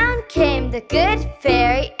 Down came the good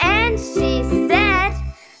fairy and she said,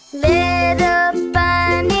 Little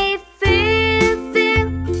bunny Foo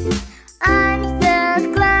Foo, I'm so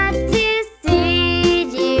glad to see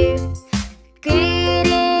you,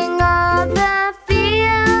 greeting all the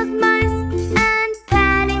field mice and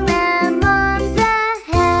patting them on the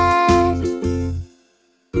head.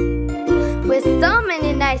 With so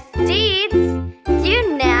many nice deeds, you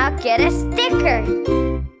now get a sticker.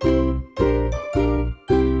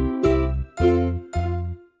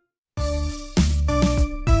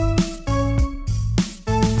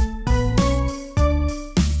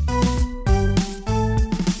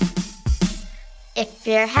 If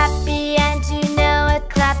you're happy and you know it,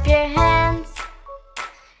 clap your hands.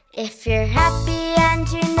 If you're happy and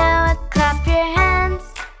you know it, clap your hands.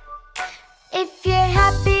 If you're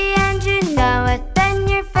happy and you know it, then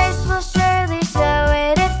your face will surely show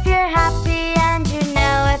it. If you're happy and you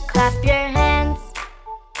know it, clap your hands.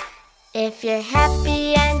 If you're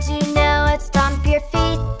happy and you know it, stomp your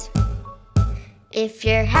feet. If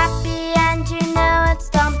you're happy and you know it,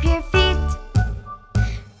 stomp your feet.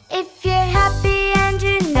 If you're happy and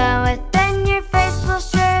you know it, then your face will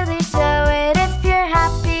surely show it. If you're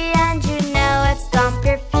happy and you know it, stomp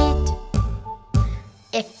your feet.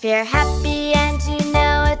 If you're happy and you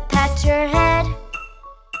know it, pat your head.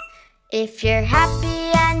 If you're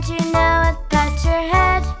happy and you know it, pat your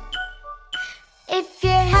head. If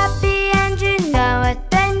you're happy and you know it,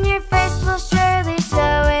 then your face will surely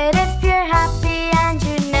show it. If you're happy and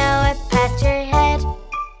you know it, pat your head.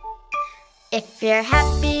 If you're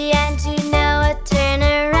happy and you know it, turn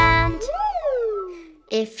around.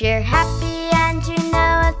 If you're happy and you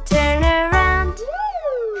know it, turn around.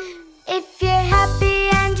 If you're happy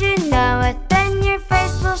and you know it, then your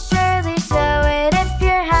face will surely show it. If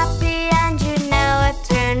you're happy and you know it,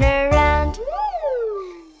 turn around.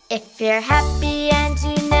 If you're happy and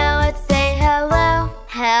you know it, say hello,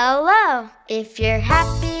 hello. If you're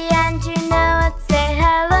happy and you know it, say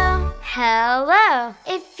hello, hello.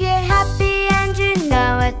 If you're happy and you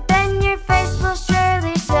know it, then your face will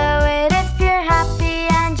surely show it. If you're happy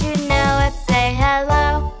and you know it, say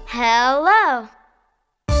hello, hello.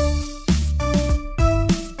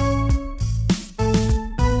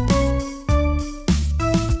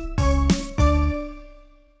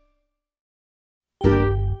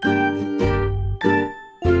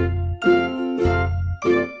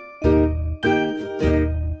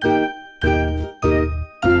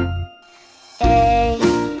 A,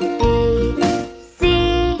 B,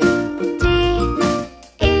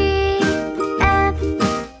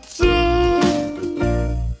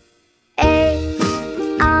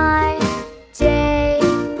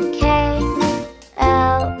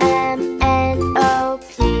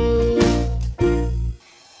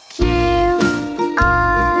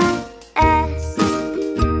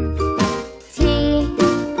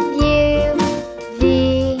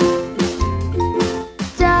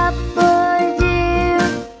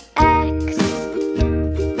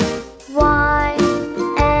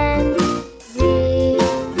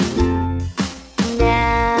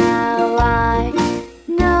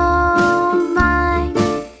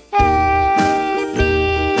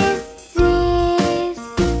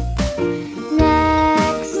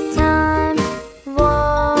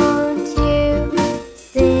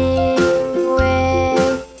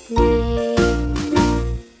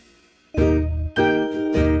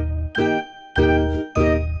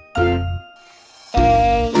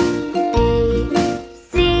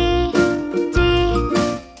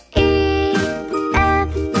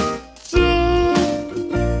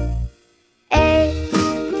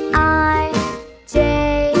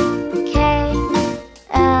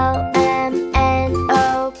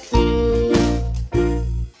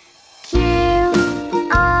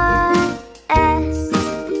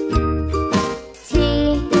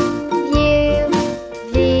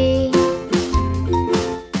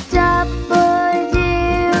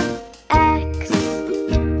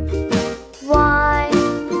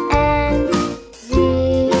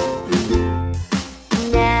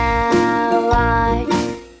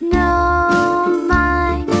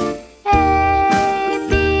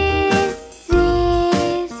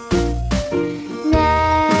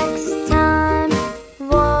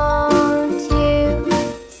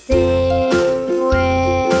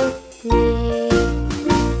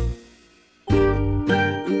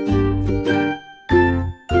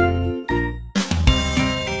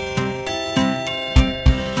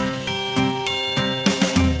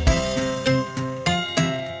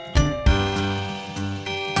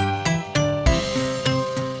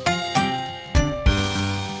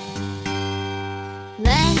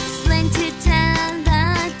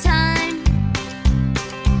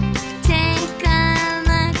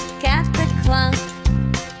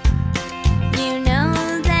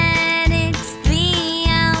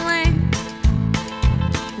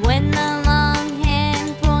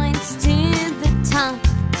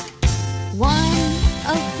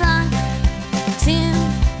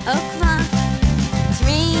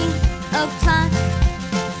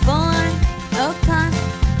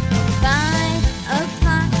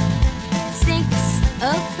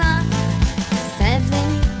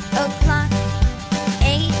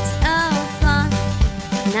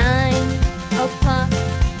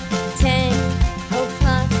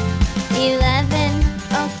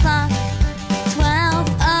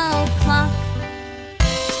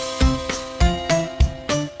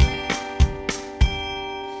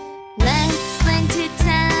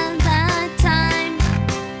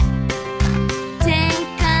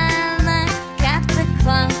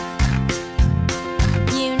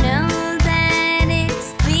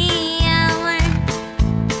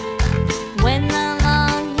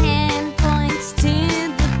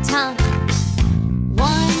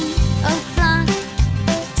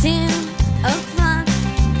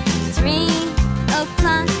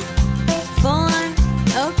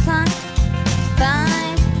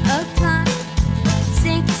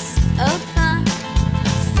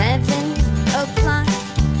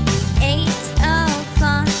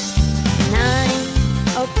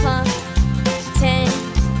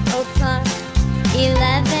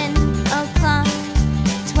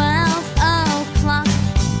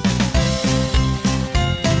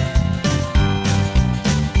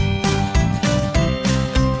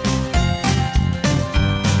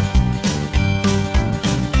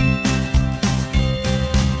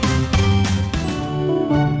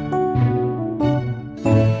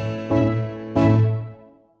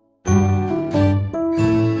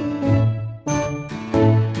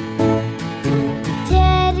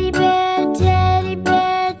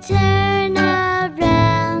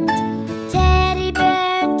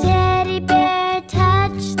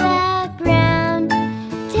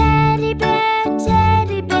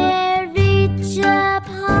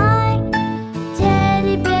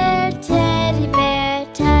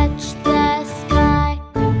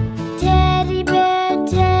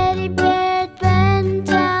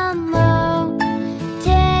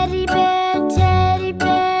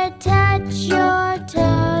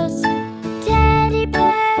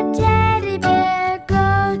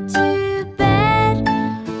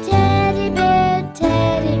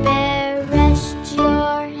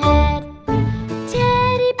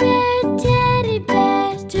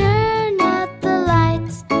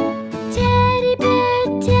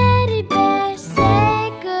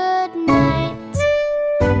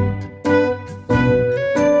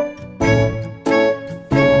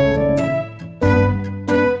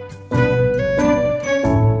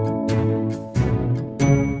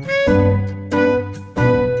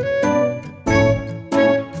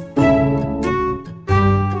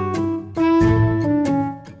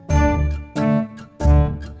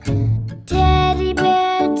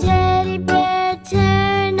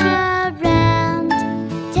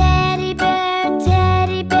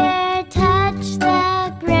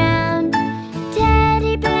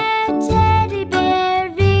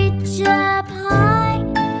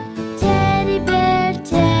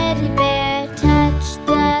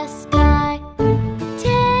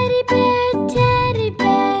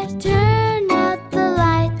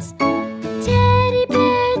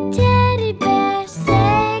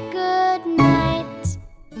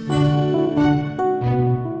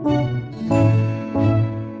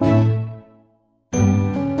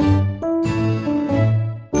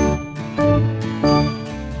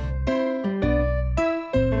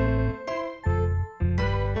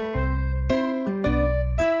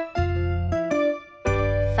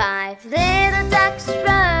 5 little ducks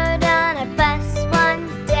rode on a bus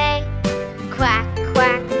one day. Quack,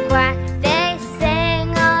 quack, quack, they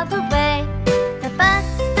sang all the way. The bus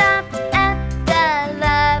stopped at the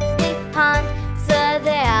lovely pond, so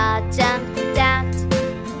they all jumped out,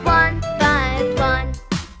 one by one.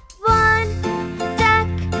 1 duck,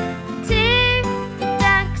 2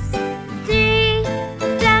 ducks, 3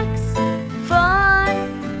 ducks, 4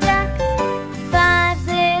 ducks, 5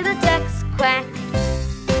 little ducks quack.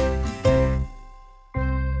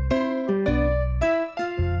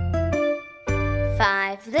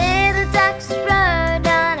 5 little ducks rode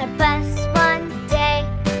on a bus one day.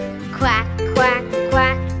 Quack, quack,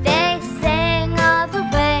 quack, they sang all the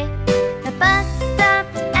way. The bus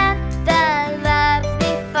stopped at the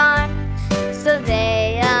lovely farm, so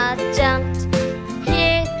they all jumped.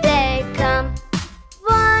 Here they come.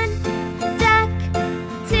 1 duck,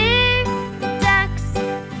 2 ducks,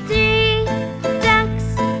 3 ducks,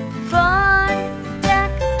 4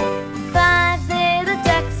 ducks, 5 little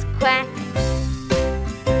ducks quack.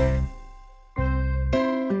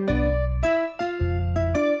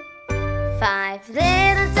 5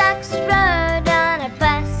 little ducks rode on a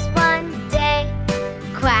bus one day.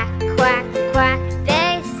 Quack, quack, quack,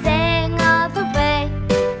 they sang all the way.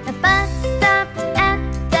 The bus stopped at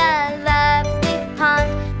the lovely pond,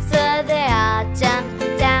 so they all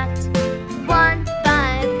jumped out, one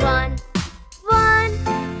by one. 1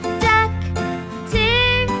 duck,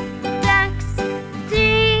 2 ducks,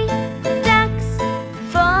 3 ducks,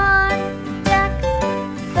 4 ducks,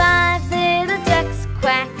 5 little ducks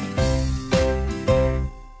quack. 1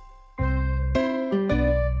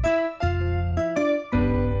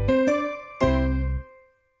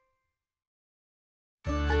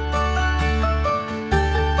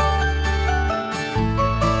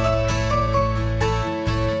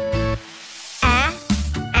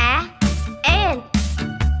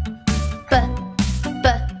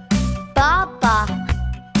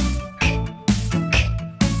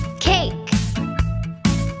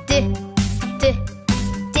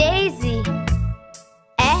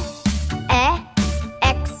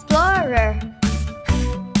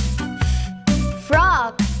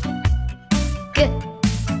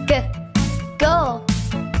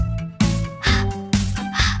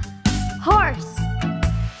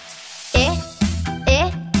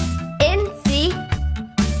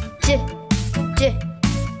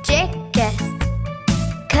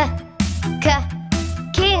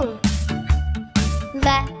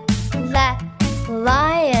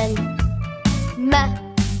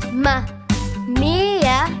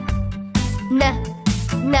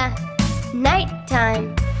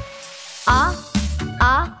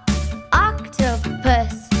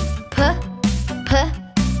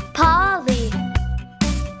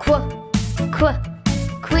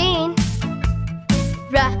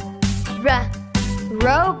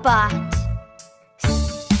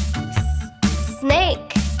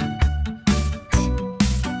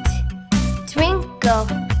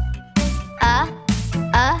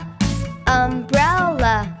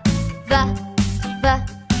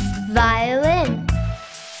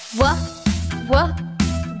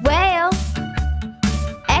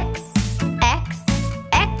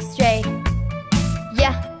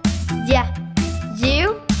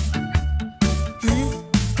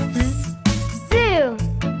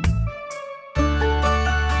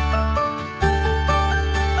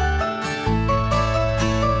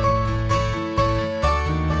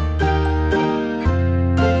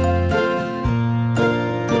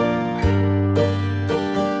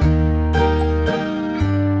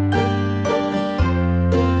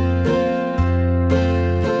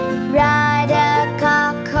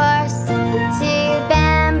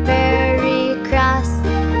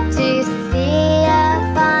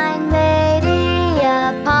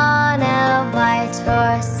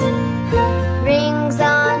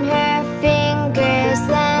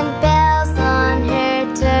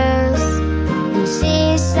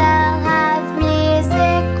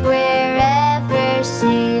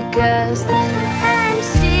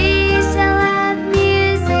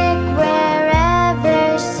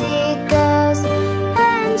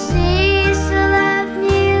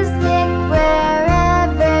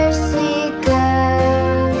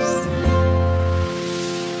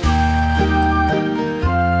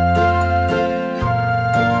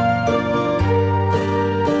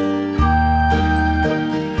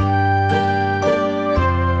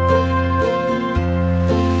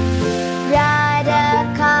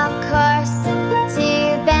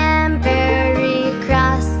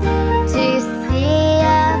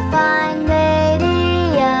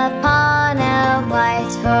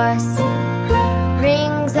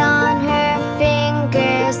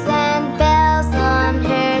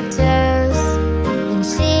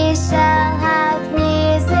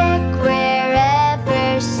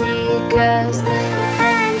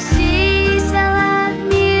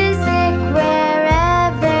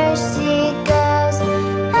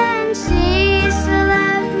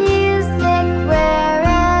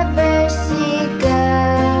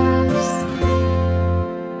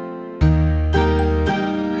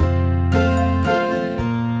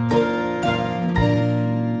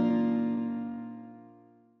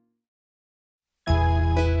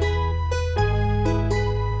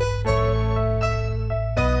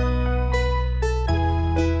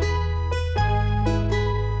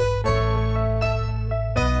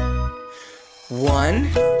 1,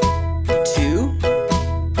 2,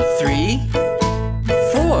 3,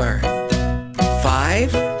 4,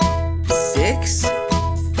 5, 6,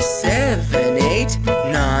 7, 8,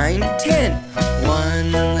 9, 10.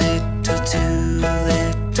 1 little, 2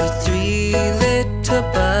 little, 3 little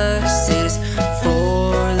buses.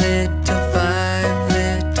 4 little, 5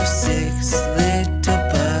 little, 6 little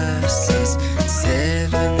buses.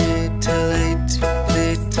 7 little, 8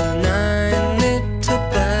 little, 9 little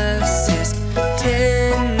buses.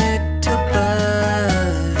 10 little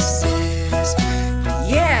buses.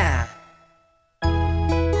 Yeah!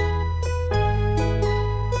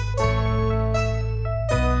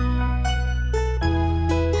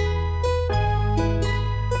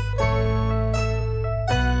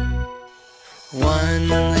 One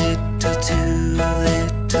little, 2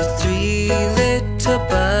 little, 3 little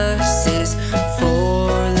buses.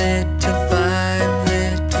 4 little, 5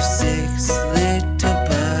 little, 6 little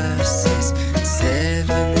buses.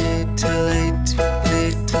 7 little, 8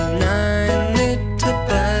 little, 9 little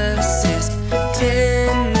buses.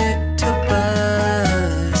 10 little buses.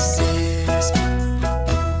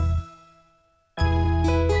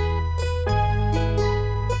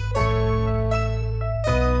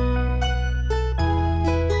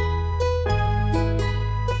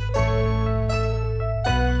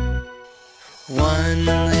 One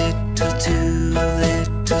little, 2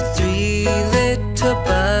 little, 3 little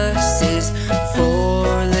buses.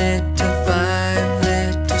 4 little, 5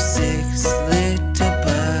 little, 6 little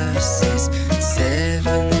buses.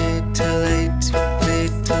 7 little, 8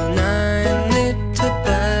 little, 9 little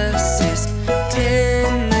buses.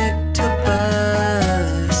 10 little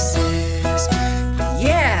buses.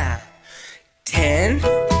 Yeah! 10,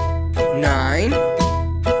 9,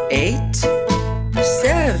 8,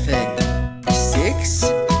 7, 6,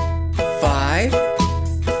 5,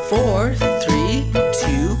 4, 3,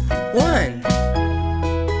 2, 1.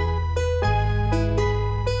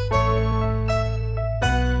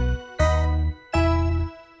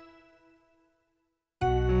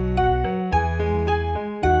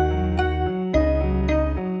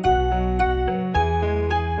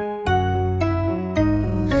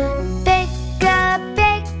 Bake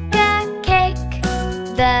a cake.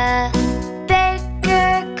 The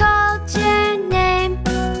baker called your name.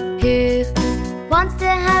 Who wants to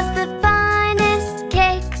have the finest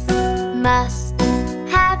cakes? Must